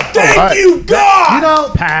 Yes! Thank you,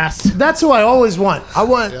 God! Pass. That's who I always want. I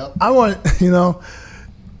want,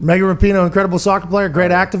 Megan Rapinoe, incredible soccer player,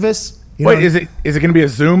 great activist. Wait, is it going to be a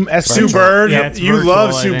Zoom? Sue Bird? Yeah, you virtual,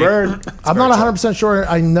 love Sue Bird. I'm not 100% sure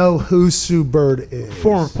I know who Sue Bird is.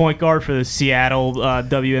 Former point guard for the Seattle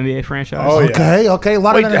WNBA franchise. Oh, yeah. Okay. A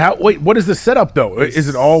lot of what is the setup, though? Is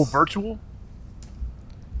it all virtual?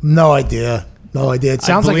 No idea. It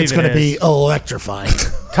sounds like it's going to be electrifying.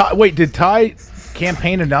 Did Ty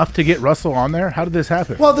campaign enough to get Russell on there? How did this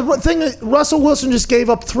happen? Well, the thing is, Russell Wilson just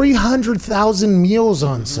gave up 300,000 meals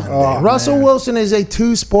on Sunday. Russell Wilson is a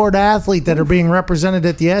two-sport athlete that are being represented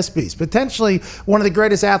at the ESPYs. Potentially one of the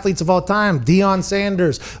greatest athletes of all time. Deion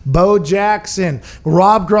Sanders, Bo Jackson,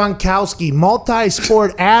 Rob Gronkowski,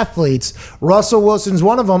 multi-sport athletes. Russell Wilson's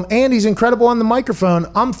one of them, and he's incredible on the microphone.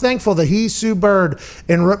 I'm thankful that he, Sue Bird,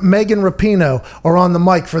 and Megan Rapinoe are on the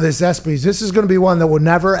mic for this ESPYs. This is going to be one that we'll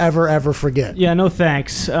never, ever, ever forget. Yeah, no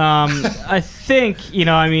thanks. I think,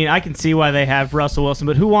 I can see why they have Russell Wilson,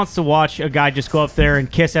 but who wants to watch a guy just go up there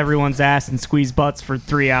and kiss everyone's ass and squeeze butts for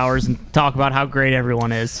 3 hours and talk about how great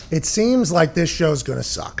everyone is? It seems like this show's going to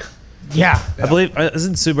suck. Yeah. I believe,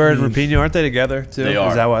 isn't Sue Bird and Rapinoe, aren't they together, too? They are.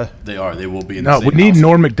 Is that why? They are. They will be in the same we need house.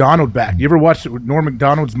 Norm Macdonald back. You ever watched Norm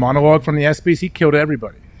Macdonald's monologue from the ESPYs? He killed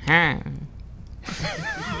everybody.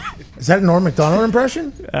 Is that a Norm Macdonald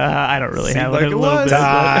impression? I don't really have like a it little was. bit. Seemed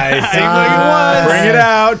like it was. Bring it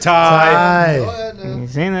out, Ty. You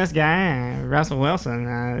seen this guy, Russell Wilson?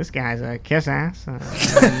 This guy's a kiss ass.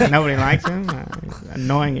 Nobody likes him. He's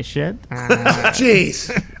annoying as shit. Jeez.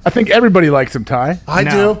 I think everybody likes him, Ty. I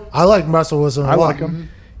do. I like Russell Wilson. I like him.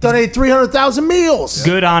 Donated 300,000 meals.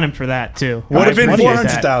 Good on him for that, too. Would have been I appreciate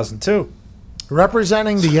that. 400,000, too.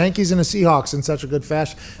 representing the Yankees and the Seahawks in such a good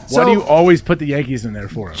fashion. Why do you always put the Yankees in there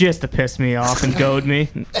for him? Just to piss me off and goad me.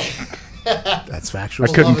 That's factual.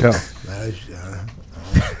 I couldn't tell.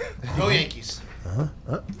 Go Yankees.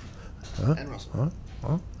 And Russell.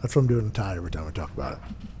 That's what I'm doing a tie every time we talk about it.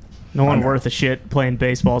 No one worth a shit playing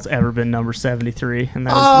baseball's ever been number 73, and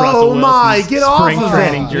that is Russell Wilson's my! Get off spring of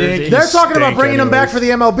training it. jersey. They're talking about bringing him back for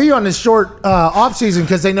the MLB on this short offseason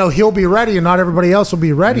because they know he'll be ready and not everybody else will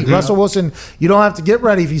be ready. Russell Wilson, you don't have to get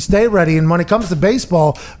ready if you stay ready. And when it comes to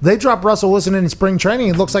baseball, they drop Russell Wilson in spring training.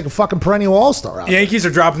 It looks like a fucking perennial all-star out there. Yankees are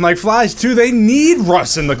dropping like flies, too. They need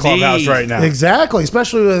Russ in the clubhouse right now. Exactly,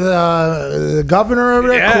 especially with the governor over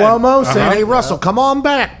there, Cuomo, saying, hey, Russell, come on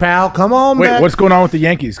back, pal. Come on back. Wait, what's going on with the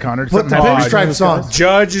Yankees, Connor? Put the pinstripes on.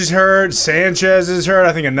 Judge is hurt. Sanchez is hurt.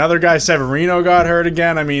 I think another guy, Severino, got hurt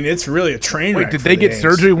again. I mean, it's really a train wreck. Wait, did they get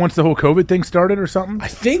surgery once the whole COVID thing started or something? I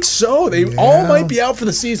think so. They all might be out for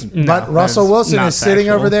the season. But Russell Wilson is sitting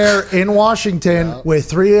over there in Washington with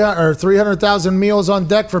 300,000 meals on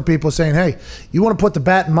deck for people saying, hey, you want to put the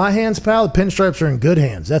bat in my hands, pal? The pinstripes are in good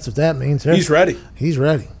hands. That's what that means. He's ready. He's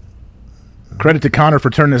ready. Credit to Connor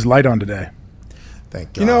for turning his light on today.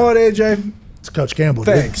 Thank God. You know what, AJ? It's Coach Campbell.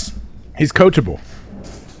 Thanks. He's coachable.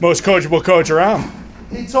 Most coachable coach around.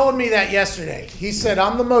 He told me that yesterday. He said,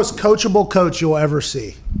 I'm the most coachable coach you'll ever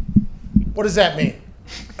see. What does that mean?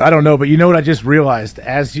 I don't know, but you know what I just realized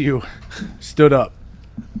as you stood up?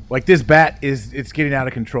 Like, this bat it's getting out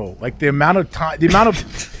of control. Like, the amount of time, the amount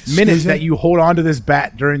of minutes that you hold on to this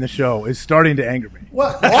bat during the show is starting to anger me.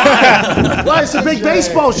 What? Why? Why? It's a big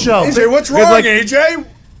baseball show. AJ, what's wrong, AJ?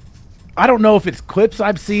 I don't know if it's clips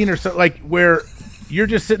I've seen or so, like, where you're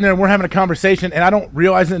just sitting there and we're having a conversation and I don't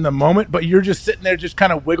realize it in the moment, but you're just sitting there just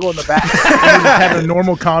kind of wiggling the bat and you're just having a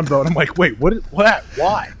normal convo. And I'm like, wait, what?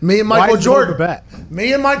 Why? Me and Michael Jordan.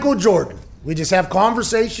 Me and Michael Jordan. We just have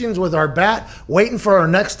conversations with our bat, waiting for our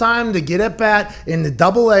next time to get at bat in the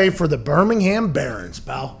AA for the Birmingham Barons,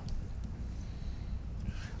 pal.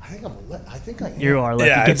 I think I am. You are lefty.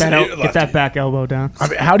 Yeah, get that back elbow down. I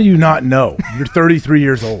mean, how do you not know? You're 33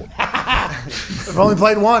 years old. I've only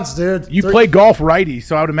played once, dude. You play golf righty,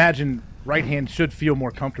 so I would imagine right hand should feel more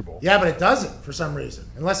comfortable. Yeah, but it doesn't for some reason.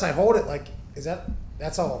 Unless I hold it like,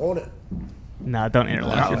 that's how I hold it. No, don't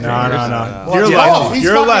interlock your fingers. No. Well, You're lefty. He's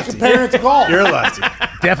You're a fucking lefty. comparing it to golf. You're a lefty.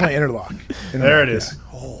 Definitely interlock. There it is.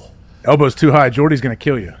 Elbow's too high. Jordy's going to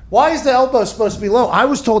kill you. Why is the elbow supposed to be low? I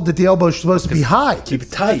was told that the elbow is supposed to be high. Keep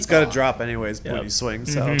it tight. It's got to drop anyways when you swing.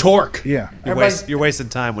 So Torque. Yeah. you're wasting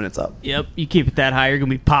time when it's up. Yep, you keep it that high, you're going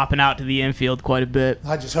to be popping out to the infield quite a bit.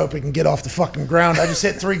 I just hope it can get off the fucking ground. I just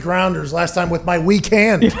hit 3 grounders last time with my weak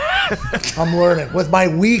hand. I'm learning. With my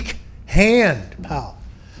weak hand, pal.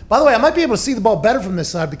 By the way, I might be able to see the ball better from this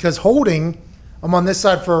side because holding, I'm on this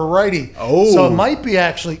side for a righty. Oh. So it might be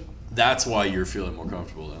actually. That's why you're feeling more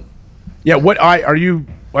comfortable then. Yeah, what eye are you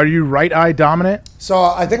right eye dominant? So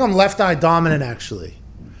I think I'm left eye dominant actually,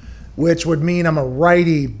 which would mean I'm a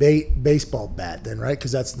righty baseball bat then, right?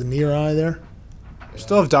 Because that's the near eye there. You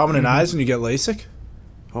still have dominant eyes when you get LASIK?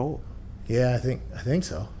 Oh. Yeah, I think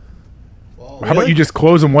so. How about you just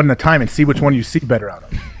close them one at a time and see which one you see better out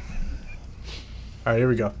of? All right, here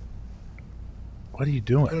we go. What are you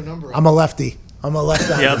doing? I'm a lefty. I'm a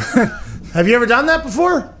left eye. Yep. Have you ever done that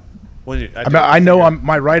before? I know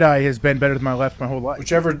my right eye has been better than my left my whole life.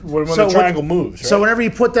 When the triangle moves, right? So whenever you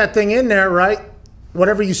put that thing in there, right,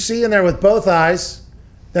 whatever you see in there with both eyes,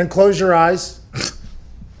 then close your eyes.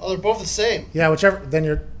 Oh, they're both the same. Yeah, which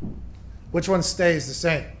one stays the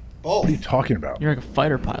same? Both. What are you talking about? You're like a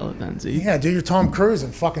fighter pilot then, Z. Yeah, do your Tom Cruise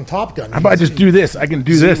and fucking Top Gun. How about I just do this? I can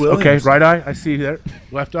do this. Williams. Okay, right eye, I see there.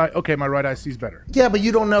 Left eye, okay, my right eye sees better. Yeah, but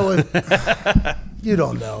you don't know it. You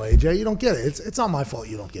don't know, AJ. You don't get it. It's not my fault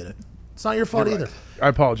you don't get it. It's not your fault either. I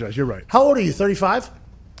apologize. You're right. How old are you, 35?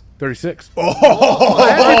 36. Happy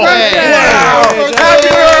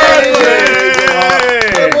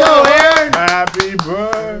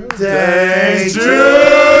birthday to you.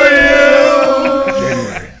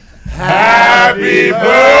 January. Happy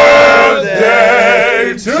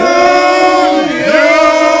birthday to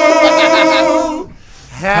you.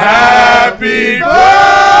 Happy birthday,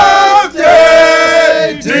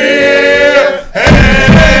 dear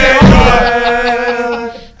Hannah.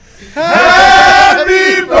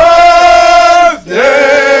 Happy birthday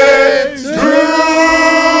to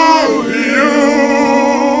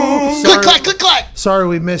you. Click, clack, click, clack. Sorry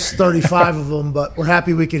we missed 35 of them, but we're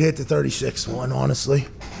happy we could hit the 36th one, honestly.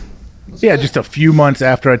 Yeah, just a few months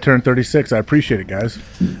after I turned 36. I appreciate it, guys.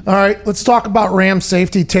 All right, let's talk about Rams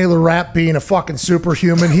safety Taylor Rapp being a fucking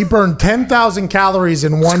superhuman. He burned 10,000 calories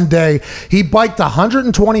in one day. He biked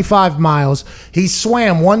 125 miles. He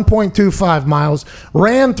swam 1.25 miles,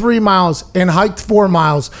 ran 3 miles, and hiked 4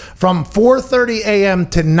 miles from 4:30 a.m.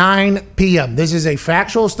 to 9 p.m. This is a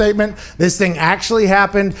factual statement. This thing actually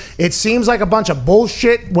happened. It seems like a bunch of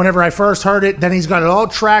bullshit whenever I first heard it. Then he's got it all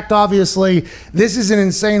tracked, obviously. This is an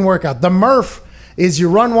insane workout. The Murph is you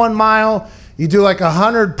run 1 mile, you do like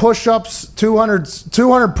 100 push-ups,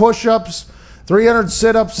 200 push-ups, 300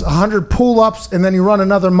 sit-ups, 100 pull-ups, and then you run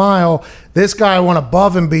another mile. This guy went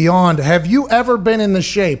above and beyond. Have you ever been in the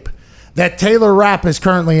shape that Taylor Rapp is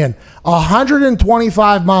currently in?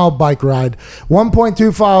 125-mile bike ride,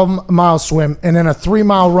 1.25-mile swim, and then a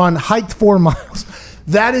 3-mile run, hiked 4 miles.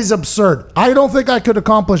 That is absurd. I don't think I could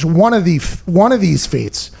accomplish one of these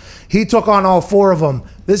feats. He took on all 4 of them.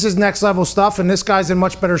 This is next level stuff, and this guy's in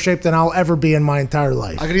much better shape than I'll ever be in my entire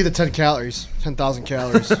life. I could eat the 10 calories, 10,000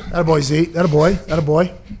 calories. Attaboy, Z.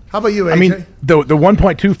 Attaboy. How about you, AJ? I mean, the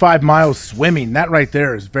 1.25 miles swimming, that right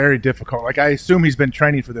there is very difficult. Like, I assume he's been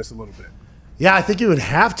training for this a little bit. Yeah, I think you would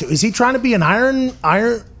have to. Is he trying to be an Iron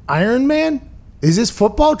Man? Is this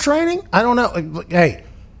football training? I don't know. Like, hey,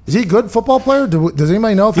 is he a good football player? Does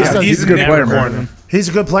anybody know if he's a good player, man. He's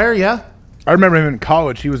a good player, yeah. I remember him in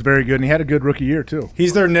college. He was very good, and he had a good rookie year, too.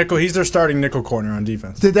 He's their starting nickel corner on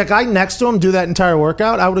defense. Did that guy next to him do that entire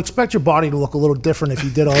workout? I would expect your body to look a little different if you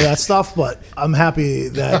did all that stuff, but I'm happy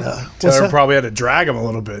that... Taylor probably had to drag him a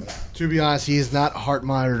little bit. To be honest, he is not heart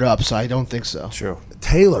monitored up, so I don't think so. True.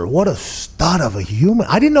 Taylor, what a stud of a human.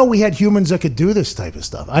 I didn't know we had humans that could do this type of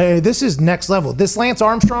stuff. This is next level. This Lance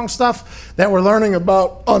Armstrong stuff that we're learning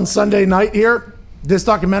about on Sunday night here, this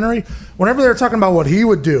documentary, whenever they're talking about what he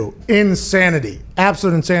would do, insanity,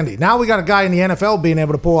 absolute insanity. Now we got a guy in the NFL being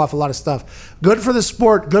able to pull off a lot of stuff. Good for the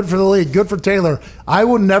sport, good for the league, good for Taylor. I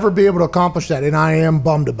will never be able to accomplish that, and I am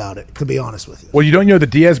bummed about it, to be honest with you. Well, you don't know the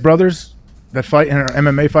Diaz brothers that fight and are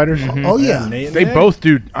MMA fighters? Mm-hmm. Oh, yeah. They both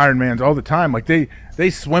do Ironmans all the time. Like, they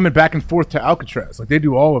swim it back and forth to Alcatraz. Like, they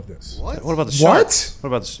do all of this. What about the Sharks? What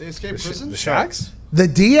about They escaped prison? the Sharks? The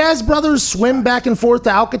Diaz brothers swim back and forth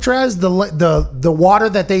to Alcatraz, the water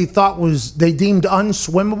that they thought they deemed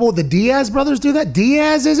unswimmable. The Diaz brothers do that?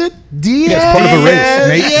 Diaz, is it? Diaz? Yeah, it's part of a race.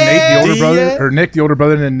 Nate, the older brother, or Nick, the older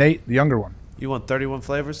brother, and then Nate, the younger one. You want 31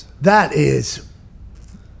 flavors? That is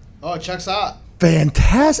Oh, it checks out.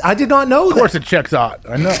 fantastic. I did not know that. Of course it checks out.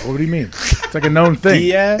 I know. What do you mean? It's like a known thing.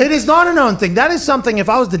 Diaz? It is not a known thing. That is something, if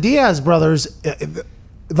I was the Diaz brothers,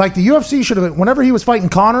 like the UFC should have, whenever he was fighting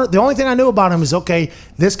Conor, the only thing I knew about him is, okay,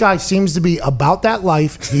 this guy seems to be about that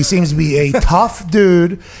life. He seems to be a tough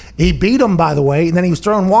dude. He beat him, by the way, and then he was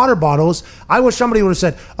throwing water bottles. I wish somebody would have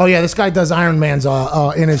said, oh, yeah, this guy does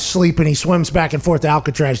Ironmans in his sleep, and he swims back and forth to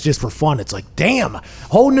Alcatraz just for fun. It's like, damn,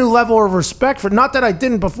 whole new level of respect for, not that I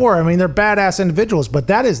didn't before. I mean, they're badass individuals, but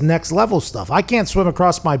that is next level stuff. I can't swim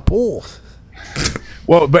across my pool.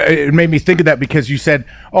 Well, but it made me think of that because you said,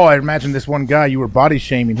 oh, I imagine this one guy, you were body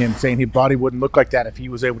shaming him, saying his body wouldn't look like that if he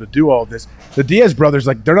was able to do all of this. The Diaz brothers,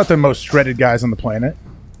 like, they're not the most shredded guys on the planet.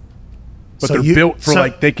 But so they're built for,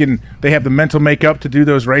 like, they have the mental makeup to do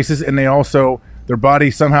those races, and they also, their body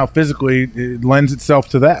somehow physically lends itself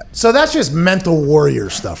to that. So that's just mental warrior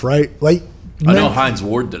stuff, right? Like, I know Heinz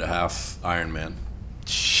Ward did a half Ironman.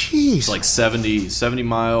 Jeez. It's like 70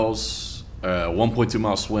 miles. 1.2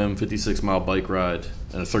 mile swim, 56-mile bike ride,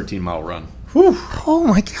 and a 13-mile run. Whew. Oh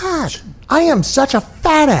my God. I am such a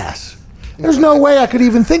fat ass. There's no way I could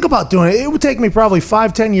even think about doing it. It would take me probably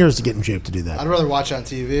 5-10 years to get in shape to do that. I'd rather watch it on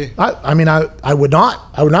TV. I mean, I would not.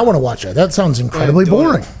 I would not want to watch that. That sounds incredibly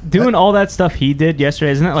boring. Doing all that stuff he did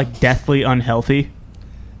yesterday, isn't that like deathly unhealthy?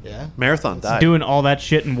 Yeah. Marathon died. Doing all that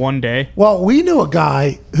shit in one day. Well, we knew a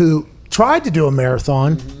guy who tried to do a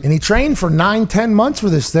marathon, and he trained for 9-10 months for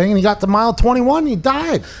this thing, and he got to mile 21, and he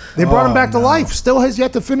died. They brought him back to life. Still has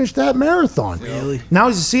yet to finish that marathon. Really? Now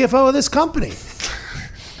he's the CFO of this company.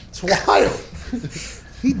 It's wild.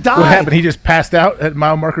 He died. What happened? He just passed out at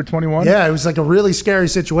mile marker 21? Yeah, it was like a really scary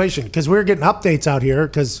situation because we were getting updates out here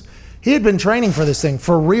because he had been training for this thing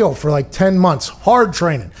for real for like 10 months. Hard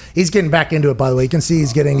training. He's getting back into it, by the way. You can see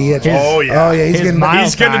he's getting the itch. Oh, yeah. He's His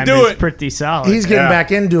going to do it. Pretty solid. He's getting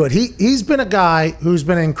back into it. He's been a guy who's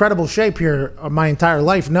been in incredible shape here my entire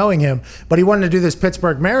life, knowing him. But he wanted to do this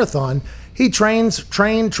Pittsburgh Marathon. He trained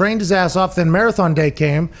his ass off. Then marathon day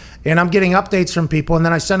came, and I'm getting updates from people. And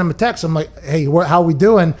then I sent him a text. I'm like, hey, how we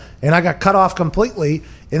doing? And I got cut off completely.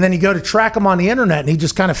 And then you go to track him on the internet, and he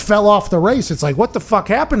just kind of fell off the race. It's like, what the fuck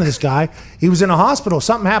happened to this guy? He was in a hospital.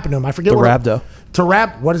 Something happened to him. I forget the what. rhabdo.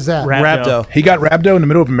 what is that? Rhabdo. He got rhabdo in the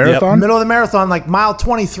middle of a marathon? Middle of the marathon, like mile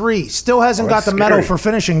 23. Still hasn't got the medal for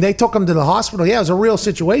finishing. They took him to the hospital. Yeah, it was a real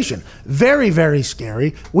situation. Very, very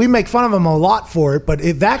scary. We make fun of him a lot for it, but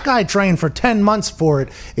if that guy trained for 10 months for it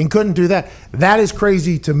and couldn't do that, that is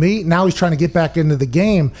crazy to me. Now he's trying to get back into the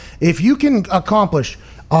game. If you can accomplish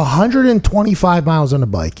 125 miles on a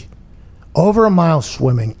bike, over a mile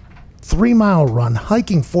swimming, 3-mile run,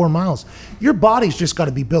 hiking 4 miles, your body's just got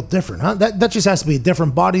to be built different, huh? That just has to be a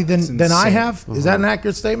different body than I have. Is that an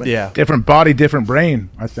accurate statement? Yeah. Different body, different brain,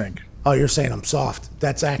 I think. Oh, you're saying I'm soft.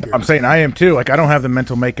 That's accurate. I'm saying I am too. Like, I don't have the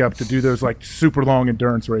mental makeup to do those like super long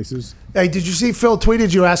endurance races. Hey, did you see Phil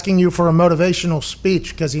tweeted you asking you for a motivational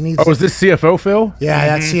speech because he needs... Oh, is this CFO Phil? Yeah,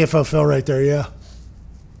 that's CFO Phil right there, yeah.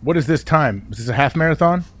 What is this time? Is this a half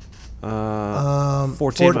marathon?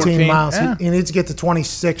 14 miles. Yeah. He needs to get to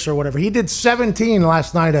 26 or whatever. He did 17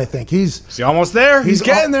 last night, I think. Is he almost there? He's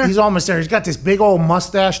getting there. He's almost there. He's got this big old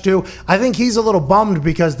mustache, too. I think he's a little bummed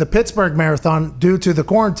because the Pittsburgh Marathon, due to the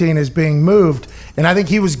quarantine, is being moved. And I think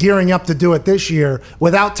he was gearing up to do it this year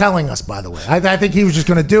without telling us, by the way. I think he was just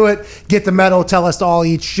going to do it, get the medal, tell us to all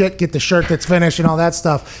eat shit, get the shirt that's finished and all that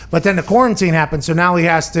stuff. But then the quarantine happened, so now he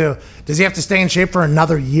has to... Does he have to stay in shape for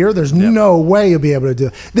another year? There's no way he'll be able to do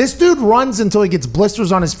it. This dude runs until he gets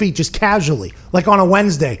blisters on his feet just casually, like on a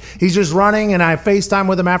Wednesday. He's just running, and I FaceTime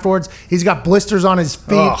with him afterwards. He's got blisters on his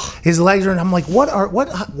feet. His legs are, and I'm like, what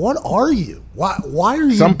are you? Why are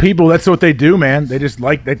you? Some people, that's what they do, man. They just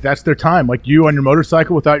like that's their time. Like you on your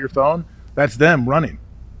motorcycle without your phone, that's them running.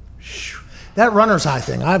 That runner's high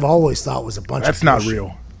thing, I've always thought was a bunch of not bullshit.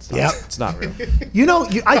 real. It's not real.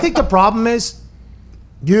 I think the problem is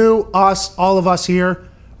you, us, all of us here,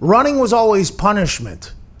 running was always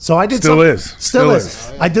punishment. So I did Still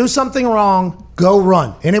is. I do something wrong, go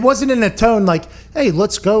run. And it wasn't in a tone like, hey,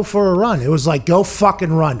 let's go for a run. It was like, go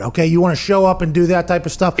fucking run. Okay, you want to show up and do that type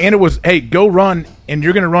of stuff. And it was, hey, go run, and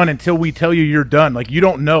you're going to run until we tell you you're done. Like, you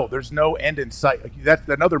don't know. There's no end in sight. Like, that's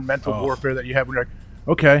another mental warfare that you have when you're like,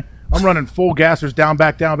 okay, I'm running full gassers down,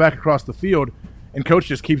 back across the field. And coach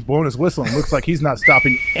just keeps blowing his whistle and looks like he's not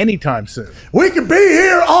stopping anytime soon. We could be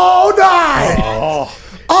here all night.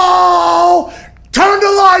 Turn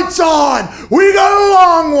the lights on. We got a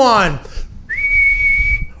long one.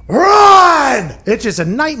 Run! It's just a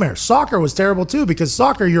nightmare. Soccer was terrible too because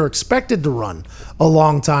soccer, you're expected to run a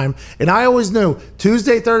long time. And I always knew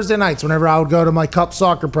Tuesday, Thursday nights, whenever I would go to my cup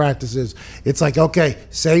soccer practices, it's like, okay,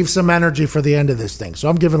 save some energy for the end of this thing. So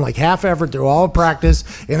I'm giving like half effort through all practice.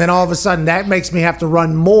 And then all of a sudden that makes me have to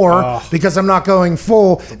run more because I'm not going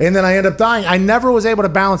full. And then I end up dying. I never was able to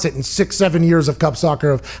balance it in 6-7 years of cup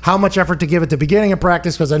soccer of how much effort to give at the beginning of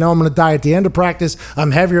practice because I know I'm going to die at the end of practice.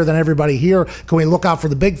 I'm heavier than everybody here. Can we look out for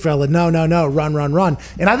the big fella? No, run.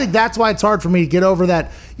 And I think that's why it's hard for me to get over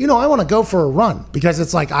that. I want to go for a run because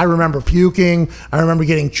it's like I remember puking. I remember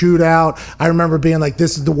getting chewed out. I remember being like,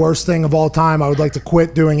 this is the worst thing of all time. I would like to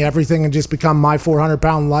quit doing everything and just become my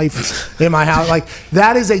 400-pound life in my house. Like,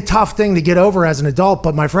 that is a tough thing to get over as an adult.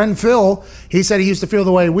 But my friend Phil, he said he used to feel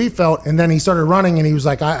the way we felt, and then he started running, and he was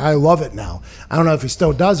like, I love it now. I don't know if he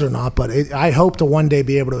still does or not, but I hope to one day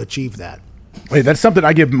be able to achieve that. Wait, that's something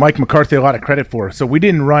I give Mike McCarthy a lot of credit for. So we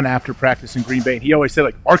didn't run after practice in Green Bay. He always said,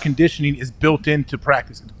 like, our conditioning is built into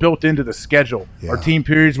practice. It's built into the schedule. Yeah. Our team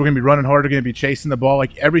periods, we're going to be running hard. We're going to be chasing the ball.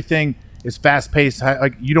 Like, everything is fast-paced.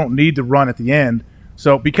 Like, you don't need to run at the end.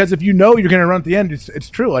 So because if you know you're going to run at the end, it's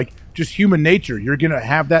true. Like, just human nature. You're going to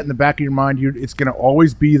have that in the back of your mind. It's going to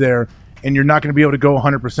always be there. And you're not going to be able to go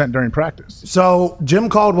 100% during practice. So Jim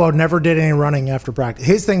Caldwell never did any running after practice.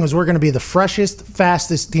 His thing was we're going to be the freshest,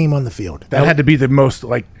 fastest team on the field. That had to be the most,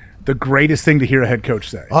 like, the greatest thing to hear a head coach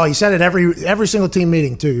say. Oh, he said it every single team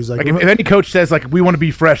meeting too. He was like if any coach says like we want to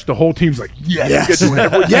be fresh, the whole team's like, yes.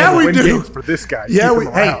 Yeah, we do for this guy.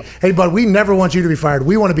 Yeah, hey, bud, we never want you to be fired.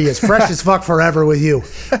 We want to be as fresh as fuck forever with you.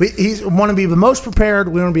 We want to be the most prepared.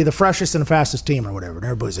 We want to be the freshest and the fastest team or whatever. And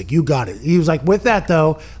everybody's like, you got it. He was like, with that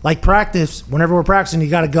though, like practice. Whenever we're practicing, you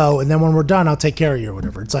got to go, and then when we're done, I'll take care of you or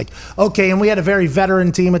whatever. It's like okay, and we had a very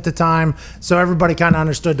veteran team at the time, so everybody kind of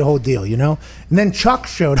understood the whole deal, And then Chuck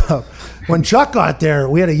showed up. When Chuck got there,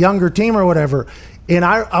 we had a younger team or whatever, and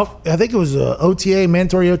I think it was a OTA,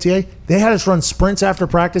 mandatory OTA. They had us run sprints after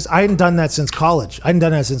practice. I hadn't done that since college.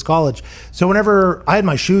 So whenever I had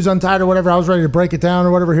my shoes untied or whatever, I was ready to break it down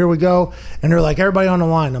or whatever. Here we go, and they're like, everybody on the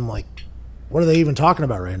line. I'm like, what are they even talking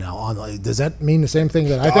about right now? Does that mean the same thing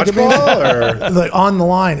that I think it means? Or? Like on the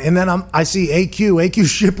line, and then I see AQ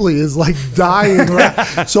Shipley is like dying.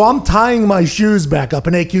 Right? So I'm tying my shoes back up,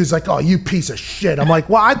 and AQ's like, "Oh, you piece of shit." I'm like,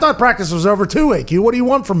 "Well, I thought practice was over too, AQ. What do you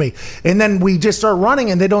want from me?" And then we just start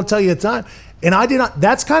running, and they don't tell you the time. And I did not.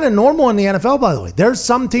 That's kind of normal in the NFL, by the way. There's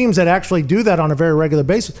some teams that actually do that on a very regular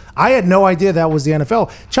basis. I had no idea that was the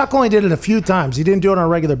NFL. Chuck only did it a few times. He didn't do it on a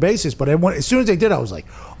regular basis. But as soon as they did, I was like,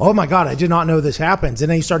 oh, my God, I did not know this happens.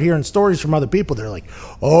 And then you start hearing stories from other people. They're like,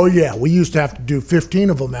 oh, yeah, we used to have to do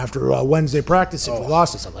 15 of them after Wednesday practice if we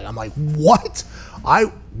lost it. I'm like, what?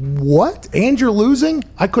 What? And you're losing?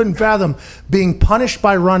 I couldn't fathom being punished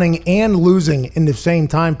by running and losing in the same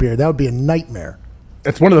time period. That would be a nightmare.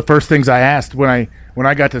 That's one of the first things I asked when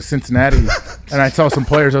I got to Cincinnati and I saw some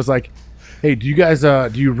players. I was like, hey, do you guys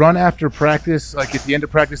do you run after practice, like at the end of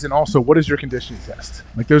practice? And also, what is your conditioning test?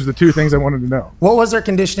 Like, those are the two things I wanted to know. What was their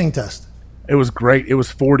conditioning test? It was great. It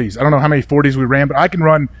was 40s. I don't know how many 40s we ran, but I can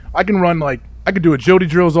run like I could do agility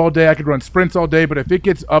drills all day. I could run sprints all day. But if it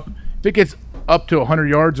gets up to 100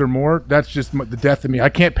 yards or more, that's just the death of me. I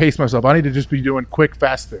can't pace myself. I need to just be doing quick,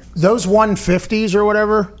 fast things. Those 150s or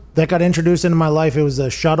whatever that got introduced into my life, it was a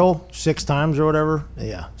shuttle 6 times or whatever.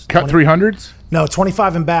 Yeah. Cut 300s? No,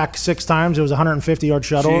 25 and back 6 times. It was a 150-yard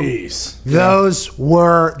shuttle. Jeez.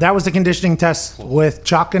 That was the conditioning test with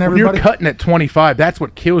Chuck and everybody. When you're cutting at 25, that's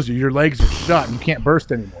what kills you. Your legs are shot and you can't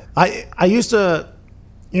burst anymore. I used to,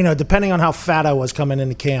 depending on how fat I was coming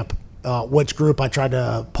into camp, which group I tried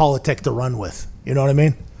to politic to run with. You know what I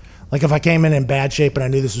mean? Like if I came in bad shape and I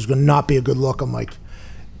knew this was going to not be a good look, I'm like,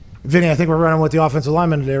 Vinny, I think we're running with the offensive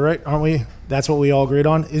lineman today, right? Aren't we? That's what we all agreed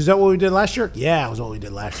on. Is that what we did last year? Yeah, it was what we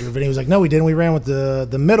did last year. Vinny was like, no, we didn't. We ran with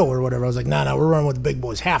the middle or whatever. I was like, no, we're running with the big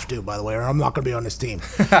boys. Have to, by the way, or I'm not going to be on this team.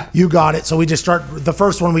 You got it. So we just start the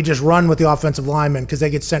first one. We just run with the offensive linemen because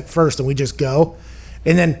they get sent first, and we just go.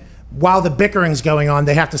 And then while the bickering's going on,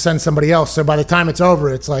 they have to send somebody else. So by the time it's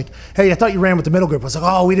over, it's like, hey, I thought you ran with the middle group. I was like,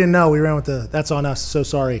 oh, we didn't know. We ran with that's on us. So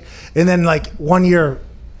sorry. And then like 1 year,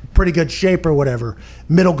 pretty good shape or whatever,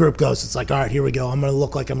 middle group goes, it's like, all right, here we go. I'm going to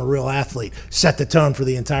look like I'm a real athlete. Set the tone for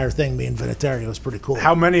the entire thing, me and Vinatieri. It was pretty cool.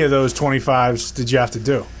 How many of those 25s did you have to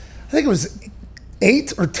do? I think it was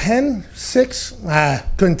 8 or 10, 6.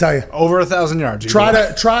 Couldn't tell you. Over 1,000 yards. Try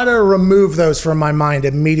to remove those from my mind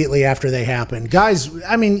immediately after they happen. Guys,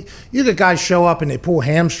 I mean, you get guys show up and they pull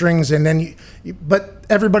hamstrings, and then but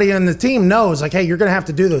everybody on the team knows, like, hey, you're going to have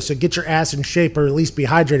to do this, so get your ass in shape or at least be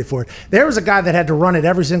hydrated for it. There was a guy that had to run it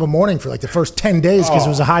every single morning for like the first 10 days because it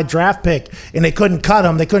was a high draft pick, and they couldn't cut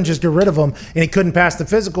him. They couldn't just get rid of him, and he couldn't pass the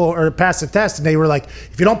physical or pass the test. And they were like,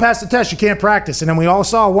 if you don't pass the test, you can't practice. And then we all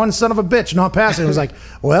saw one son of a bitch not pass it. It was like,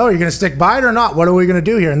 well, are you going to stick by it or not? What are we going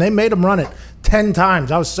to do here? And they made him run it 10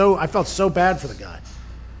 times. I felt so bad for the guy.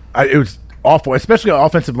 It was awful, especially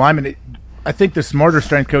offensive linemen. I think the smarter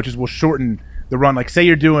strength coaches will shorten the run. Like, say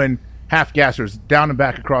you're doing half gassers down and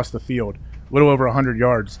back across the field, a little over 100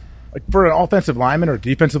 yards. Like, for an offensive lineman or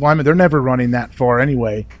defensive lineman, they're never running that far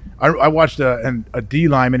anyway. I watched a D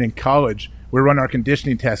lineman in college. We were running our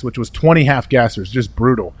conditioning test, which was 20 half gassers, just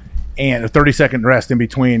brutal, and a 30-second rest in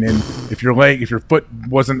between. And if your foot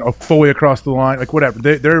wasn't fully across the line, like whatever,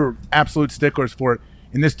 they're absolute sticklers for it.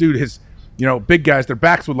 And this dude, big guys, their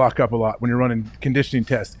backs would lock up a lot when you're running conditioning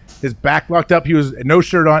tests. His back locked up. He was no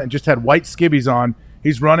shirt on and just had white skivvies on.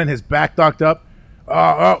 He's running, his back locked up.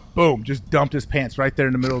 Boom, just dumped his pants right there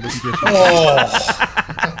in the middle of the conditioning.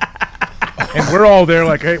 And we're all there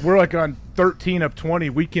like, hey, we're like on 13 of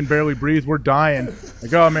 20. We can barely breathe. We're dying.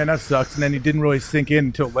 Like, oh, man, that sucks. And then he didn't really sink in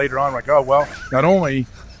until later on. Like, oh, well, not only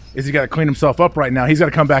is he got to clean himself up right now, he's got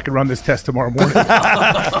to come back and run this test tomorrow morning.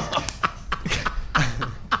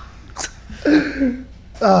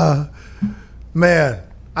 Man,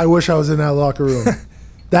 I wish I was in that locker room.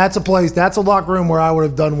 That's a locker room where I would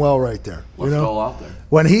have done well right there. Left it all out there.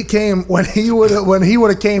 When he would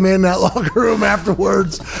have came in that locker room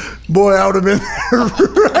afterwards, boy, I would have been there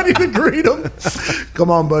ready to greet him. Come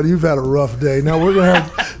on, buddy, you've had a rough day. Now we're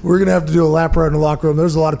gonna have to do a lap ride in the locker room.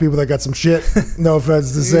 There's a lot of people that got some shit. No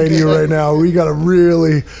offense to say to you right now. We gotta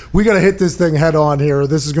hit this thing head on here.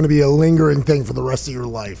 This is gonna be a lingering thing for the rest of your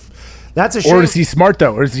life. That's a shame. Or is he smart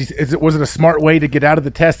though? Or was it a smart way to get out of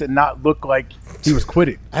the test and not look like he was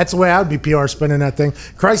quitting? That's the way I would be PR spinning that thing.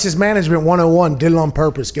 Crisis management 101. Did it on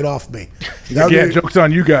purpose. Get off me. Joke's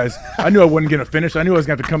on you guys. I knew I wasn't going to finish. I knew I was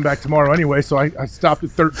going to have to come back tomorrow anyway, so I stopped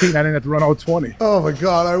at 13. I didn't have to run all 20. Oh, my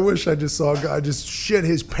God. I wish I just saw a guy just shit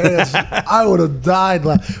his pants. I would have died.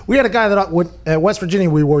 We had a guy that at West Virginia,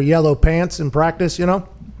 we wore yellow pants in practice,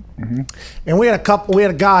 Mm-hmm. And we had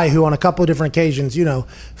a guy who on a couple of different occasions,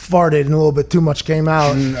 farted and a little bit too much came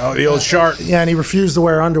out. Oh, the old shark. Yeah, and he refused to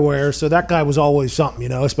wear underwear. So that guy was always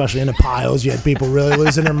something, especially in the piles. You had people really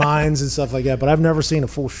losing their minds and stuff like that. But I've never seen a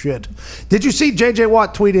full shit. Did you see J.J.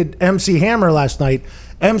 Watt tweeted MC Hammer last night?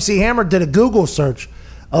 MC Hammer did a Google search.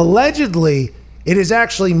 Allegedly, it is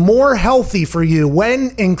actually more healthy for you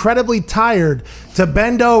when incredibly tired to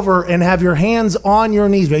bend over and have your hands on your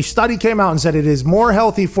knees. A study came out and said it is more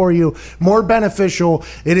healthy for you, more beneficial.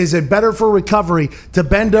 It is better for recovery to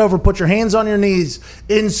bend over, put your hands on your knees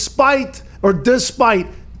in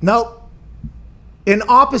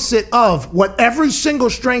opposite of what every single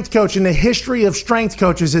strength coach in the history of strength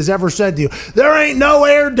coaches has ever said to you. There ain't no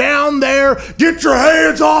air down there. Get your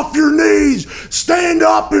hands off your knees. Stand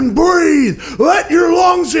up and breathe. Let your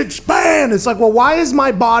lungs expand. It's like, well, why is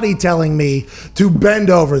my body telling me to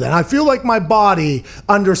bend over then? I feel like my body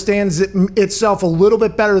understands itself a little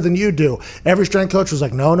bit better than you do. Every strength coach was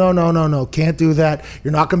like, no, can't do that.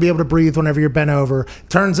 You're not going to be able to breathe whenever you're bent over.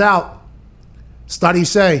 Turns out, studies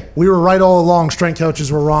say we were right all along. Strength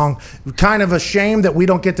coaches were wrong. We're kind of ashamed that we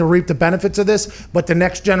don't get to reap the benefits of this, but the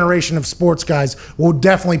next generation of sports guys will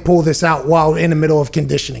definitely pull this out while in the middle of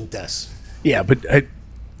conditioning tests. Yeah, but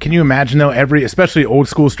can you imagine, though, especially old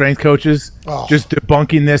school strength coaches, just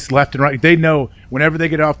debunking this left and right? They know whenever they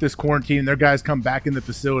get off this quarantine and their guys come back in the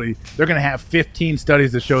facility, they're going to have 15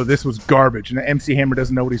 studies that show this was garbage. And MC Hammer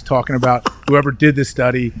doesn't know what he's talking about. Whoever did this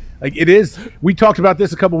study, like it is. We talked about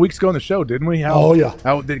this a couple weeks ago on the show, didn't we?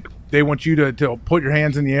 How they want you to put your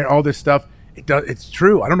hands in the air, all this stuff. It's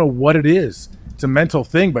true. I don't know what it is. It's a mental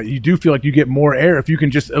thing, but you do feel like you get more air if you can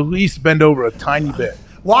just at least bend over a tiny bit.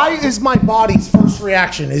 Why is my body's first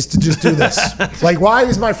reaction is to just do this? Why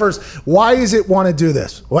is it want to do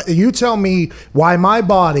this? You tell me why my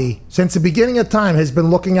body, since the beginning of time, has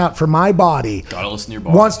been looking out for my body. Gotta listen to your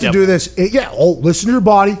body. Wants to do this. Listen to your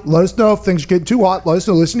body. Let us know if things are getting too hot. Let us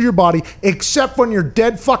know. Listen to your body. Except when you're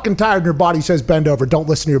dead fucking tired and your body says bend over. Don't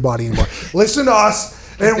listen to your body anymore. Listen to us.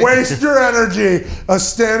 And waste your energy of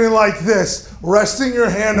standing like this, resting your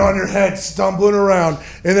hand on your head, stumbling around,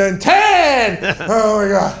 and then 10! Oh my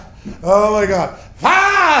God. Oh my God. 5!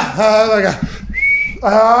 Oh my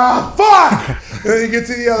God. Fuck! And then you get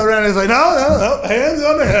to the other end, it's like, no, hands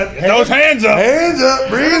on the head. Get those hands up. Hands up.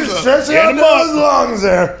 Breathe, stretch out those lungs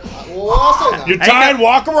there. You're tired,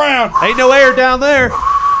 walk around. Ain't no air down there.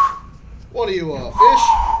 What are you,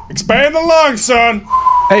 fish? Expand the lungs, son.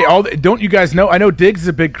 Hey, don't you guys know? I know Diggs is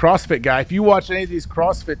a big CrossFit guy. If you watch any of these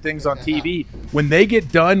CrossFit things on TV, when they get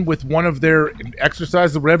done with one of their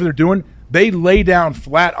exercises or whatever they're doing, they lay down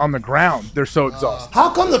flat on the ground. They're so exhausted.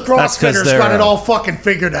 How come the CrossFitters got it all fucking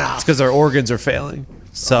figured out? It's because their organs are failing.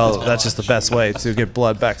 So that's just the best way to get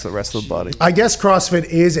blood back to the rest of the body. I guess CrossFit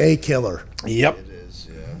is a killer. Yep. It is,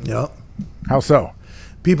 yeah. Yep. How so?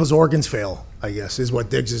 People's organs fail, I guess, is what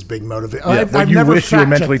Diggs' big motivation. Yeah, you wish you were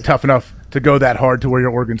mentally tough enough to go that hard to where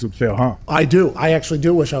your organs would fail, huh? I do. I actually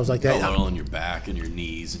do wish I was like that. All in your back and your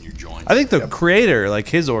knees and your joints. I think the creator,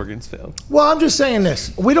 his organs failed. Well, I'm just saying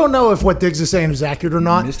this. We don't know if what Diggs is saying is accurate or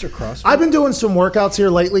not. Mr. CrossFit. I've been doing some workouts here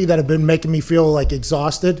lately that have been making me feel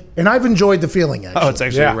exhausted, and I've enjoyed the feeling. Actually, it's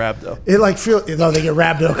actually a rhabdo. They get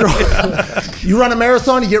rhabdo. You run a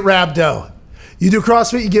marathon, you get rhabdo. You do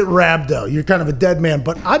CrossFit, you get rhabdo. You're kind of a dead man.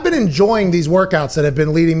 But I've been enjoying these workouts that have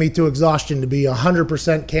been leading me to exhaustion, to be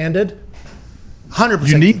 100% candid. 100%.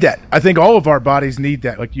 You need that. I think all of our bodies need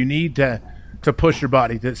that. You need to push your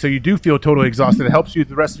body. So you do feel totally exhausted. It helps you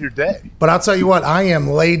the rest of your day. But I'll tell you what, I am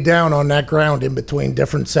laid down on that ground in between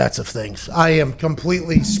different sets of things. I am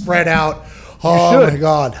completely spread out. Oh, my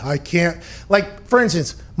God. I can't. For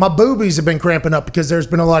instance, my boobies have been cramping up because there's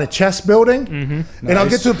been a lot of chest building. Mm-hmm. And I'll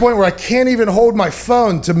get to the point where I can't even hold my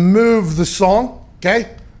phone to move the song,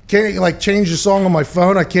 okay? Can't change the song on my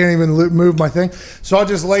phone. I can't even move my thing. So I'll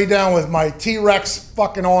just lay down with my T-Rex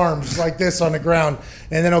fucking arms like this on the ground,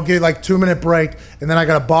 and then I'll get 2-minute break, and then I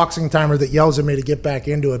got a boxing timer that yells at me to get back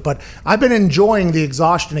into it. But I've been enjoying the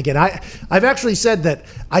exhaustion again. I've actually said that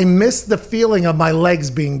I miss the feeling of my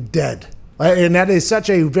legs being dead. And that is such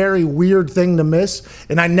a very weird thing to miss.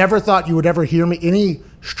 And I never thought you would ever hear me. Any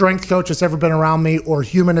strength coach that's ever been around me or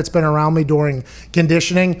human that's been around me during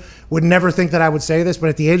conditioning would never think that I would say this. But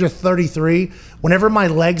at the age of 33, whenever my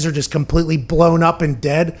legs are just completely blown up and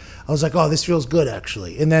dead, I was like, oh, this feels good,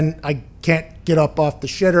 actually. And then I can't get up off the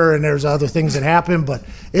shitter, and there's other things that happen. But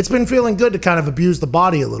it's been feeling good to kind of abuse the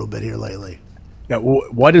body a little bit here lately. Yeah,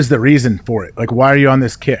 what is the reason for it? Why are you on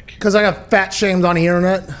this kick? Because I got fat shamed on the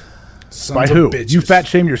internet. By who? You fat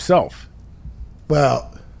shame yourself.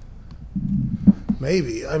 Well,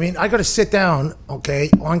 maybe. I mean, I got to sit down,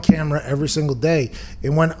 on camera every single day.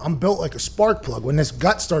 And when I'm built like a spark plug, when this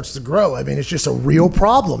gut starts to grow, it's just a real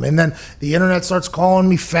problem. And then the internet starts calling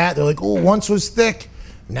me fat. They're like, oh, once was thick,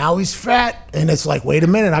 Now he's fat, and it's like, wait a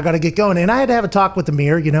minute, I got to get going. And I had to have a talk with the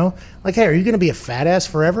mirror, like, hey, are you going to be a fat ass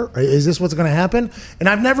forever? Or is this what's going to happen? And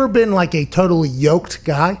I've never been like a totally yoked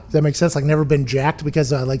guy. Does that make sense? Like, never been jacked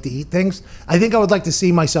because I like to eat things. I think I would like to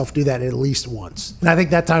see myself do that at least once. And I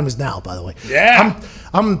think that time is now, by the way. Yeah.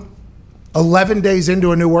 I'm 11 days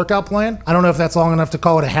into a new workout plan. I don't know if that's long enough to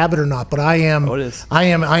call it a habit or not, but I am. Oh, it is. I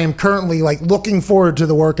am currently like looking forward to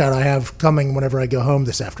the workout I have coming whenever I go home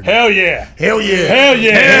this afternoon. Hell yeah. Hell yeah. Hell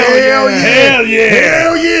yeah. Hell yeah. Hell yeah.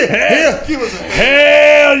 Hell yeah.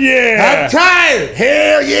 Hell yeah. I'm tired.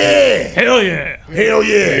 Hell yeah. Hell yeah. Hell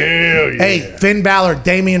yeah. Hell yeah. Hey, Finn Balor,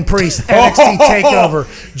 Damian Priest, NXT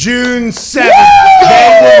TakeOver, June 7th.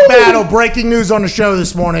 They will battle. Breaking news on the show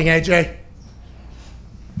this morning, AJ.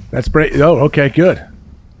 That's great. Oh, okay, good.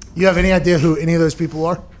 You have any idea who any of those people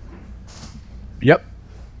are? Yep.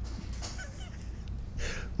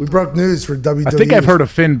 We broke news for WWE. I think I've heard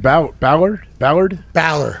of Finn Ballard.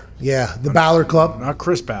 Balor. Yeah, the Balor Club. Not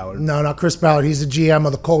Chris Ballard. No, not Chris Ballard. He's the GM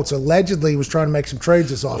of the Colts. Allegedly was trying to make some trades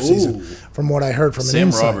this offseason, from what I heard from an Sam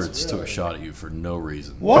insider. Roberts took a shot at you for no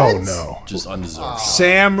reason. What? Oh, no. Just undeserved.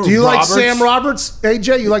 Sam Do you Roberts? like Sam Roberts,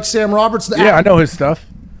 AJ? You like Sam Roberts? The Yeah, I actor? know his stuff.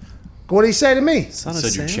 What did he say to me? Son of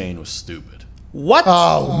Said your Sam? chain was stupid. What?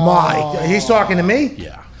 Oh, my. He's talking to me?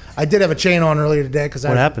 Yeah. I did have a chain on earlier today because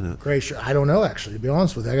What happened? Great shirt. I don't know, actually, to be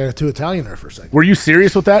honest with you. I got too Italian there for a second. Were you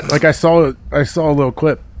serious with that? Like I saw a little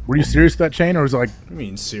clip. Were you serious with that chain, or was it like? I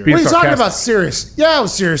mean, serious. What are you talking sarcastic? about, serious? Yeah, I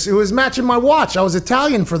was serious. It was matching my watch. I was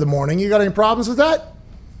Italian for the morning. You got any problems with that?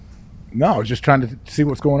 No, I was just trying to see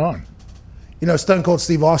what's going on. You know, Stone Cold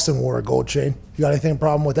Steve Austin wore a gold chain. You got anything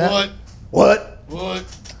problem with that? What? Oh,